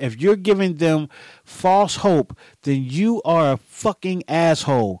again, if you're giving them false hope, then you are a fucking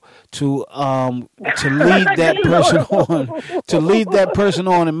asshole to lead that person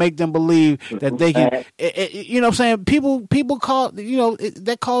on and make them believe that they can. You know what I'm saying? People call, you know,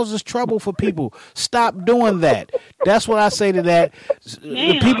 that causes trouble for people. Stop doing that. That's what I say to that.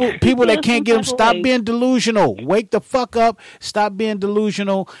 The people that can't get them, stop being delusional. Wake the fuck up. Stop being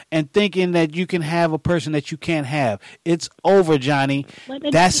delusional and thinking that you can have a person that you can't have. It's over, Johnny.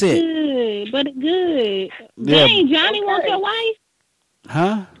 That's it. Good, but good. Yeah. Dang, Johnny wants your wife?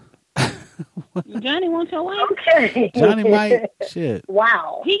 Huh? Johnny wants your wife? Okay. Johnny might. Shit.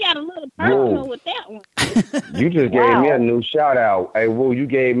 Wow. He got a little personal with that one. You just gave me a new shout out. Hey, Woo, you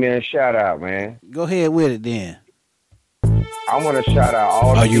gave me a shout out, man. Go ahead with it then. I want to shout out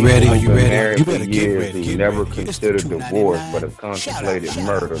all the people who've been married for years who never considered divorce but have contemplated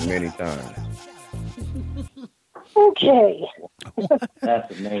murder many times. Okay.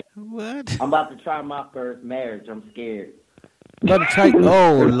 That's amazing. What? I'm about to try my first marriage. I'm scared. About to try.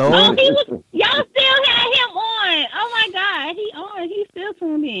 Oh Lord. Y'all still had him on. Oh my God, he on. He still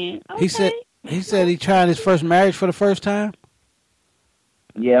tuned in. Okay. He said he tried his first marriage for the first time.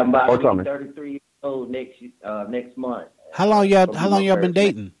 Yeah, I'm about to be 33 years old next month. How long y'all been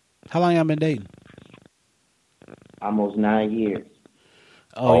dating? How long y'all been dating? Almost 9 years.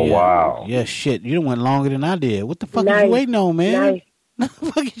 Oh yeah. wow. Yeah, shit. You done went longer than I did. What the fuck are you waiting on, man? What the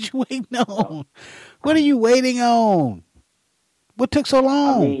fuck is you waiting on? What are you waiting on? What took so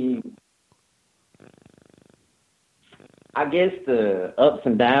long? I guess the ups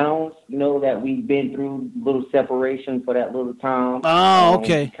and downs, you know, that we've been through, little separation for that little time. Oh,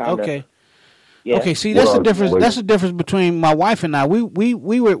 okay. Okay. Yeah. Okay, see, that's the difference. That's the difference between my wife and I. We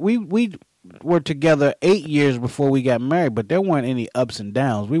were together 8 years before we got married, but there weren't any ups and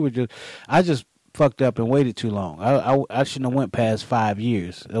downs. I just fucked up and waited too long. I shouldn't have went past 5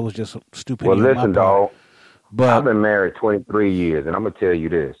 years. That was just stupid. Well, listen, dog. But I've been married 23 years, and I'm gonna tell you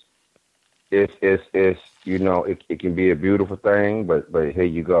this: it's you know, it can be a beautiful thing, but here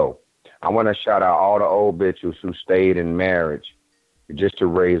you go. I want to shout out all the old bitches who stayed in marriage just to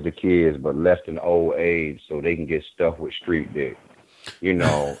raise the kids, but left in old age so they can get stuffed with street dick. You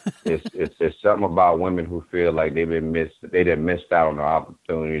know, it's something about women who feel like they done missed out on the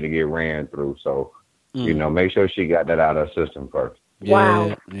opportunity to get ran through. So, you know, make sure she got that out of her system first.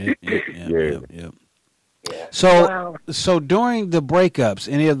 Wow. Yeah. So during the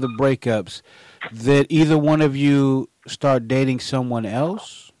breakups, any of the breakups, did either one of you start dating someone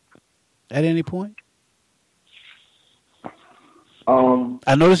else at any point?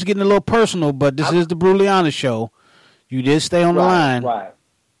 I know this is getting a little personal, but this is the Brutally Honest show. You did stay on the line. Right.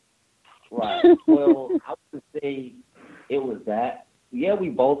 Well, I would say it was that. Yeah, we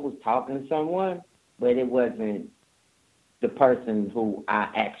both was talking to someone, but it wasn't the person who I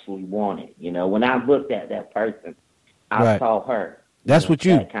actually wanted. You know, when I looked at that person, I saw her. That's what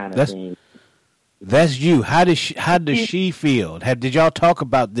you. That kind of thing. That's you. How does she feel? Did y'all talk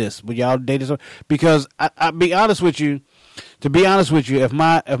about this? Would y'all date her? Because I'll be honest with you. To be honest with you, if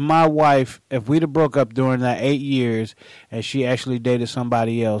my wife, if we'd have broke up during that 8 years and she actually dated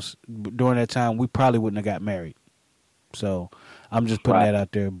somebody else during that time, we probably wouldn't have got married. So I'm just putting that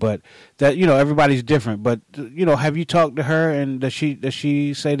out there. But that, you know, everybody's different. But, you know, have you talked to her, and does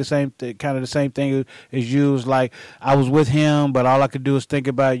she say the same kind of the same thing as you? It's like, I was with him, but all I could do is think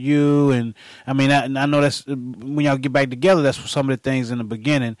about you. And I mean, I know that's when y'all get back together, that's some of the things in the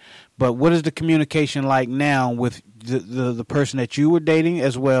beginning. But what is the communication like now with the person that you were dating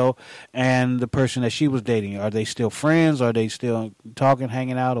as well and the person that she was dating? Are they still friends? Are they still talking,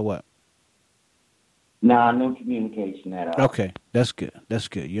 hanging out, or what? Nah, no communication at all. Okay, that's good. That's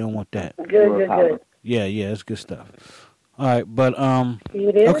good. You don't want that. Good. Yeah, that's good stuff. All right, but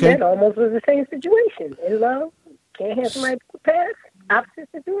that almost was the same situation. In love, can't have somebody past opposite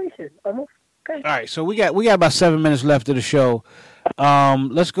situation. Almost. Okay. All right, so we got about 7 minutes left of the show.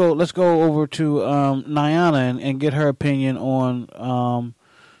 Let's go over to Niana and get her opinion on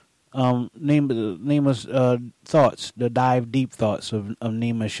Nima's thoughts, the dive deep thoughts of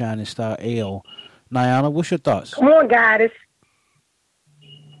Nima Shining Star Ale. Niana, what's your thoughts? Come on, goddess.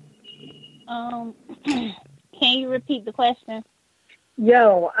 Can you repeat the question?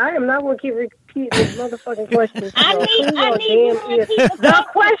 Yo, I am not going to keep repeat this motherfucking question. I need you to repeat the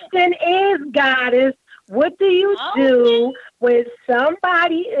question is, Goddess, what do you do when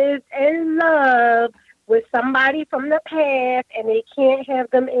somebody is in love with somebody from the past and they can't have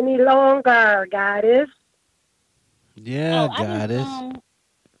them any longer, Goddess? Yeah, Goddess.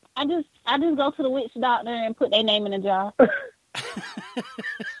 I just go to the witch doctor and put their name in a jar.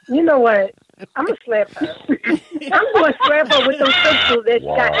 You know what? I'm gonna slap her. I'm gonna slap her with those crystals that she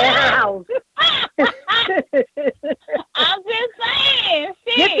got in her house. I'm just saying.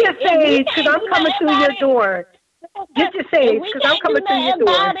 Get your sage, because I'm coming through your door. Get your sage, because I'm coming through your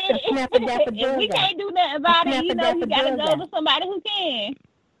door. If we can't do nothing about it, you know, we gotta go to somebody who can.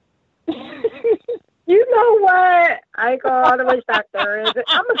 You know what? I ain't call the witch doctor.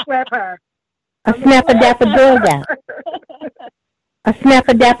 I'm gonna slap her. A snap-a-dap-a-dog. A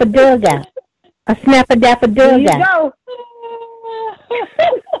snap-a-dap-a-dog. A snap-a-dap-a-dog. There you go.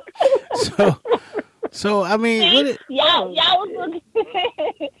 So I mean, what y'all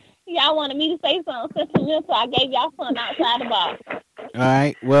wanted me to say something sentimental. I gave y'all something outside the box. All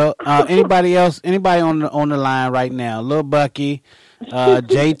right. Well, anybody else? Anybody on the line right now? Lil Bucky,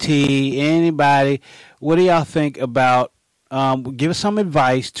 JT, anybody? What do y'all think about? Give us some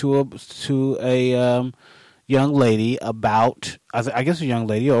advice to a young lady about. I guess a young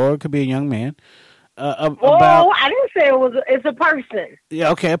lady, or it could be a young man. About. I didn't say it's a person.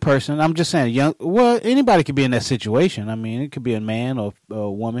 Yeah, okay, a person. I'm just saying, anybody could be in that situation. I mean, it could be a man or a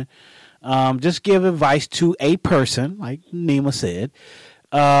woman. Just give advice to a person, like Nima said.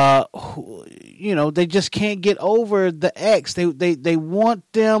 They just can't get over the ex. They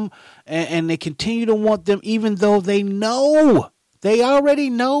want them, and they continue to want them, even though they already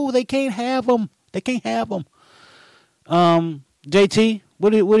know they can't have them. They can't have them. JT,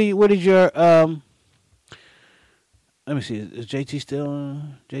 what is your Let me see. Is JT still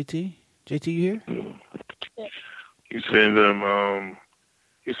JT? JT, you here? You send them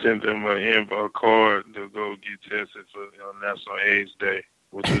an invite card to go get tested for National AIDS Day,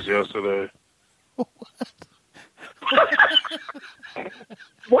 which was yesterday.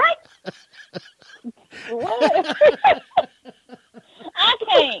 What? I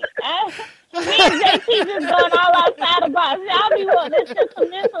can't. Me and JT just going all outside the box. Y'all be wanting this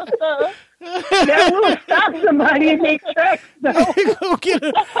sentimental stuff. That will stop somebody in their tracks, though. Go get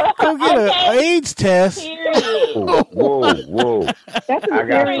an AIDS test. Whoa. That's a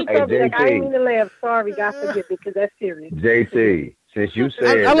serious subject. I didn't mean to laugh. Sorry, God forgive me, because that's serious. JT, since you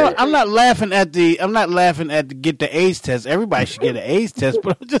said I'm not laughing at the get the AIDS test. Everybody should get an AIDS test,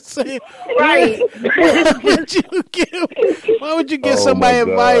 but I'm just saying, right? Why would you give somebody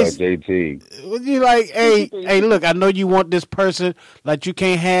advice? JT, Would you like, hey, look, I know you want this person like you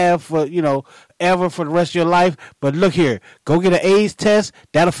can't have for ever for the rest of your life, but look here, go get an AIDS test.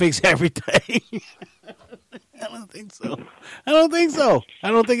 That'll fix everything. I don't think so. I don't think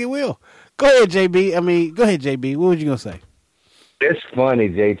it will. Go ahead, JB. Go ahead, JB. What was you gonna say? It's funny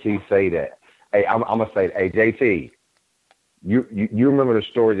JT say that. Hey, I'm gonna say, hey JT, you remember the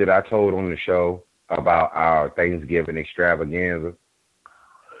story that I told on the show about our Thanksgiving extravaganza?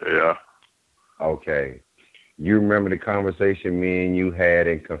 Yeah. Okay. You remember the conversation me and you had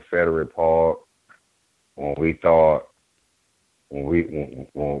in Confederate Park when we thought old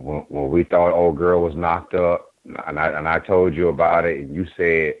girl was knocked up, and I told you about it, and you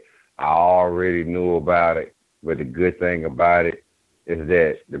said I already knew about it, but the good thing about it is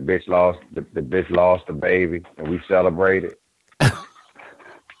that the bitch lost the baby, and we celebrated.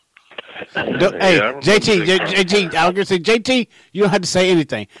 Hey, JT, I was gonna say, JT, you don't have to say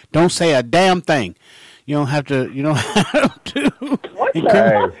anything. Don't say a damn thing. You don't have to. You don't have to.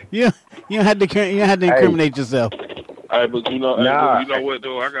 You don't have to incriminate yourself. All right, but you know what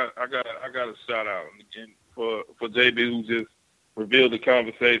though? I got a shout out for JB, who just revealed the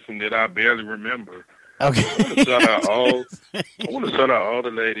conversation that I barely remember. Okay. I want to shout out all the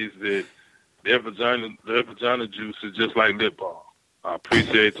ladies that their vagina juice is just like lip balm. I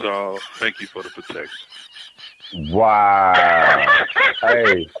appreciate y'all. Thank you for the protection. Wow.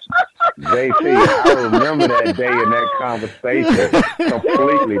 Hey, JT, I remember that day in that conversation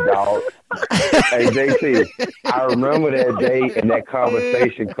completely, dog. Hey, JT, I remember that day in that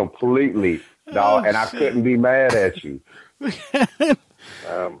conversation completely, dog, and I couldn't be mad at you.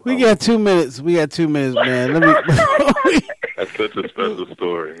 We got 2 minutes. Man. That's such a special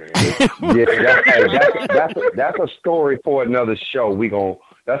story, man. That's a story for another show.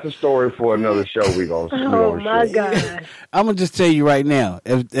 That's a story for another show. Oh my God! I'm gonna just tell you right now.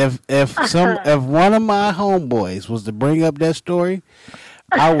 If one of my homeboys was to bring up that story,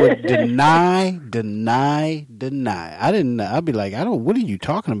 I would deny. I'd be like, what are you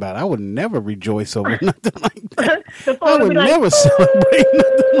talking about? I would never rejoice over nothing like that. I would never celebrate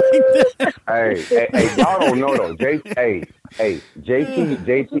nothing like that. Hey, y'all don't know though. JT,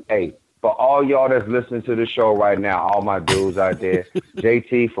 for all y'all that's listening to the show right now, all my dudes out there,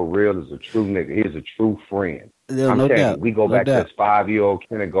 JT for real is a true nigga. He's a true friend. I'm telling you, we go back to this 5-year-old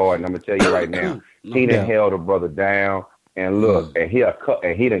kindergarten. I'm gonna tell you right now, he done held a brother down, and look, and he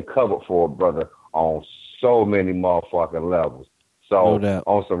done covered for a brother on so many motherfucking levels. So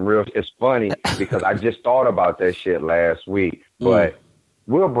on some real, it's funny because I just thought about that shit last week, but.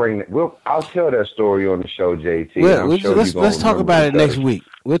 I'll tell that story on the show, JT. Let's talk about it next week.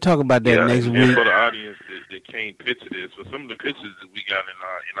 We'll talk about that next week. For the audience that can't picture this, for some of the pictures that we got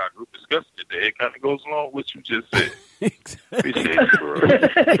in our group discussion today, it kind of goes along with what you just said. Appreciate you, bro.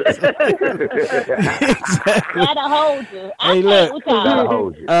 Gotta hold you. Hey, look.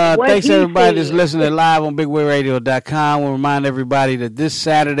 Thanks everybody that's listening live on BigWayRadio.com. We'll remind everybody that this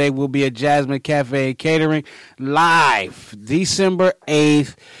Saturday we'll be at Jasmine Cafe and Catering live, December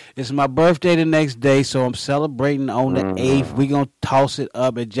 8th. It's my birthday the next day, so I'm celebrating on the 8th. We're going to toss it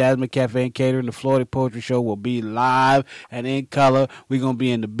up at Jasmine Cafe and Catering. The Florida Poetry Show will be live and in color. We're going to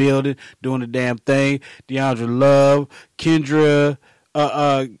be in the building doing the damn thing. Deandra Love, Kendra,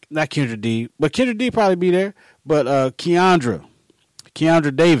 not Kendra D, but Kendra D probably be there. But Keandra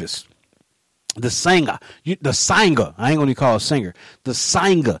Davis, the singer, I ain't gonna call her singer, the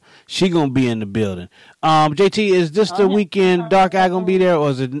singer, she gonna be in the building. JT, is this the weekend Dark Eye gonna be there,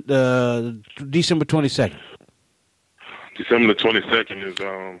 or is it December 22nd? December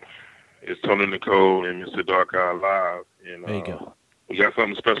 22nd is Tony Nicole and Mr. Dark Eye live, and there you go. We got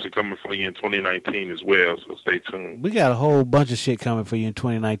something special coming for you in 2019 as well, so stay tuned. We got a whole bunch of shit coming for you in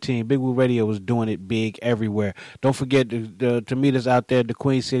 2019. Big Woo Radio was doing it big everywhere. Don't forget to meet us out there at the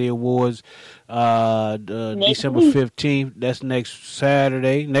Queen City Awards December 15th. That's next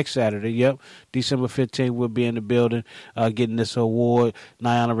Saturday, yep. December 15th, we'll be in the building getting this award.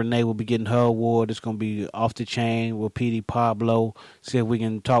 Niana Renee will be getting her award. It's going to be off the chain with P.D. Pablo. See if we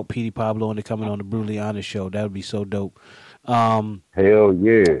can talk P.D. Pablo into coming on the Brutally Honest Show. That would be so dope. Hell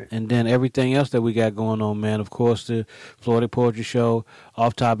yeah. And then everything else that we got going on, man. Of course, the Florida Poetry Show,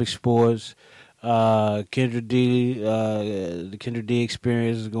 Off Topic Sports, Kendra D, the Kendra D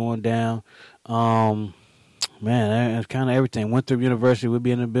experience is going down. Man, it's kind of everything. Winthrop University, we'll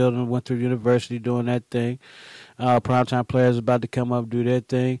be in the building. Winthrop University doing that thing. Primetime Players about to come up, do their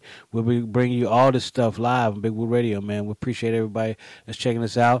thing. We'll be bringing you all this stuff live on Big Woo Radio, man. We appreciate everybody that's checking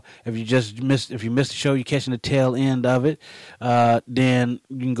us out. If you missed the show, you're catching the tail end of it. Then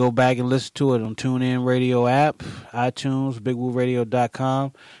you can go back and listen to it on TuneIn Radio app, iTunes,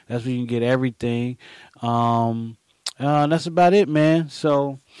 BigWooRadio.com. That's where you can get everything. That's about it, man.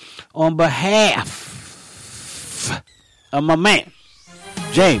 So, on behalf of my man,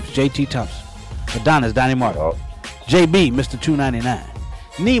 James, JT Thompson, Adonis, Donnie Martin, JB, Mr. 299,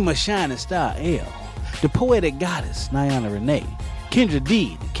 Nima, Shining Star L, the Poetic Goddess, Niana Renee, Kendra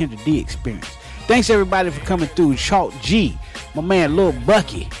D, the Kendra D Experience. Thanks everybody for coming through. Shawt Gee, my man Lil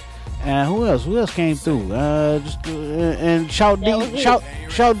Bucky, and who else came through? And Shawt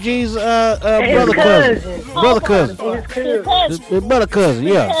G's brother cousin,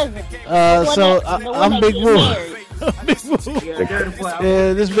 yeah. So I'm Big Woo.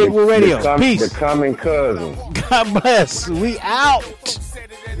 This Big Woo Radio. Peace. The common cousin. God bless. We out.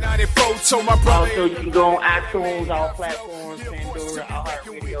 Also, you can go on iTunes, all platforms, Pandora,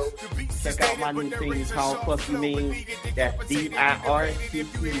 iHeartRadio. Check out my new thing called Fuck You Mean. That's DIRTTYBOI. It's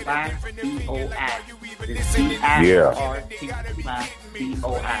DIRTTYBOI.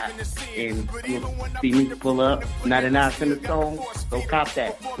 And you'll see me pull up 99 cent a song. Go cop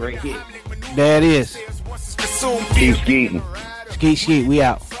that. Great hit. There it is. Keep skeeting. Skeet, we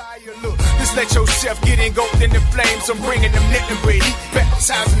out. Just let your chef get engulfed in the flames. I'm bringing them knitting with heat,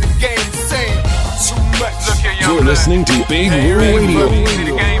 baptizing the game. Saying too much. You're listening to Big Woo Radio.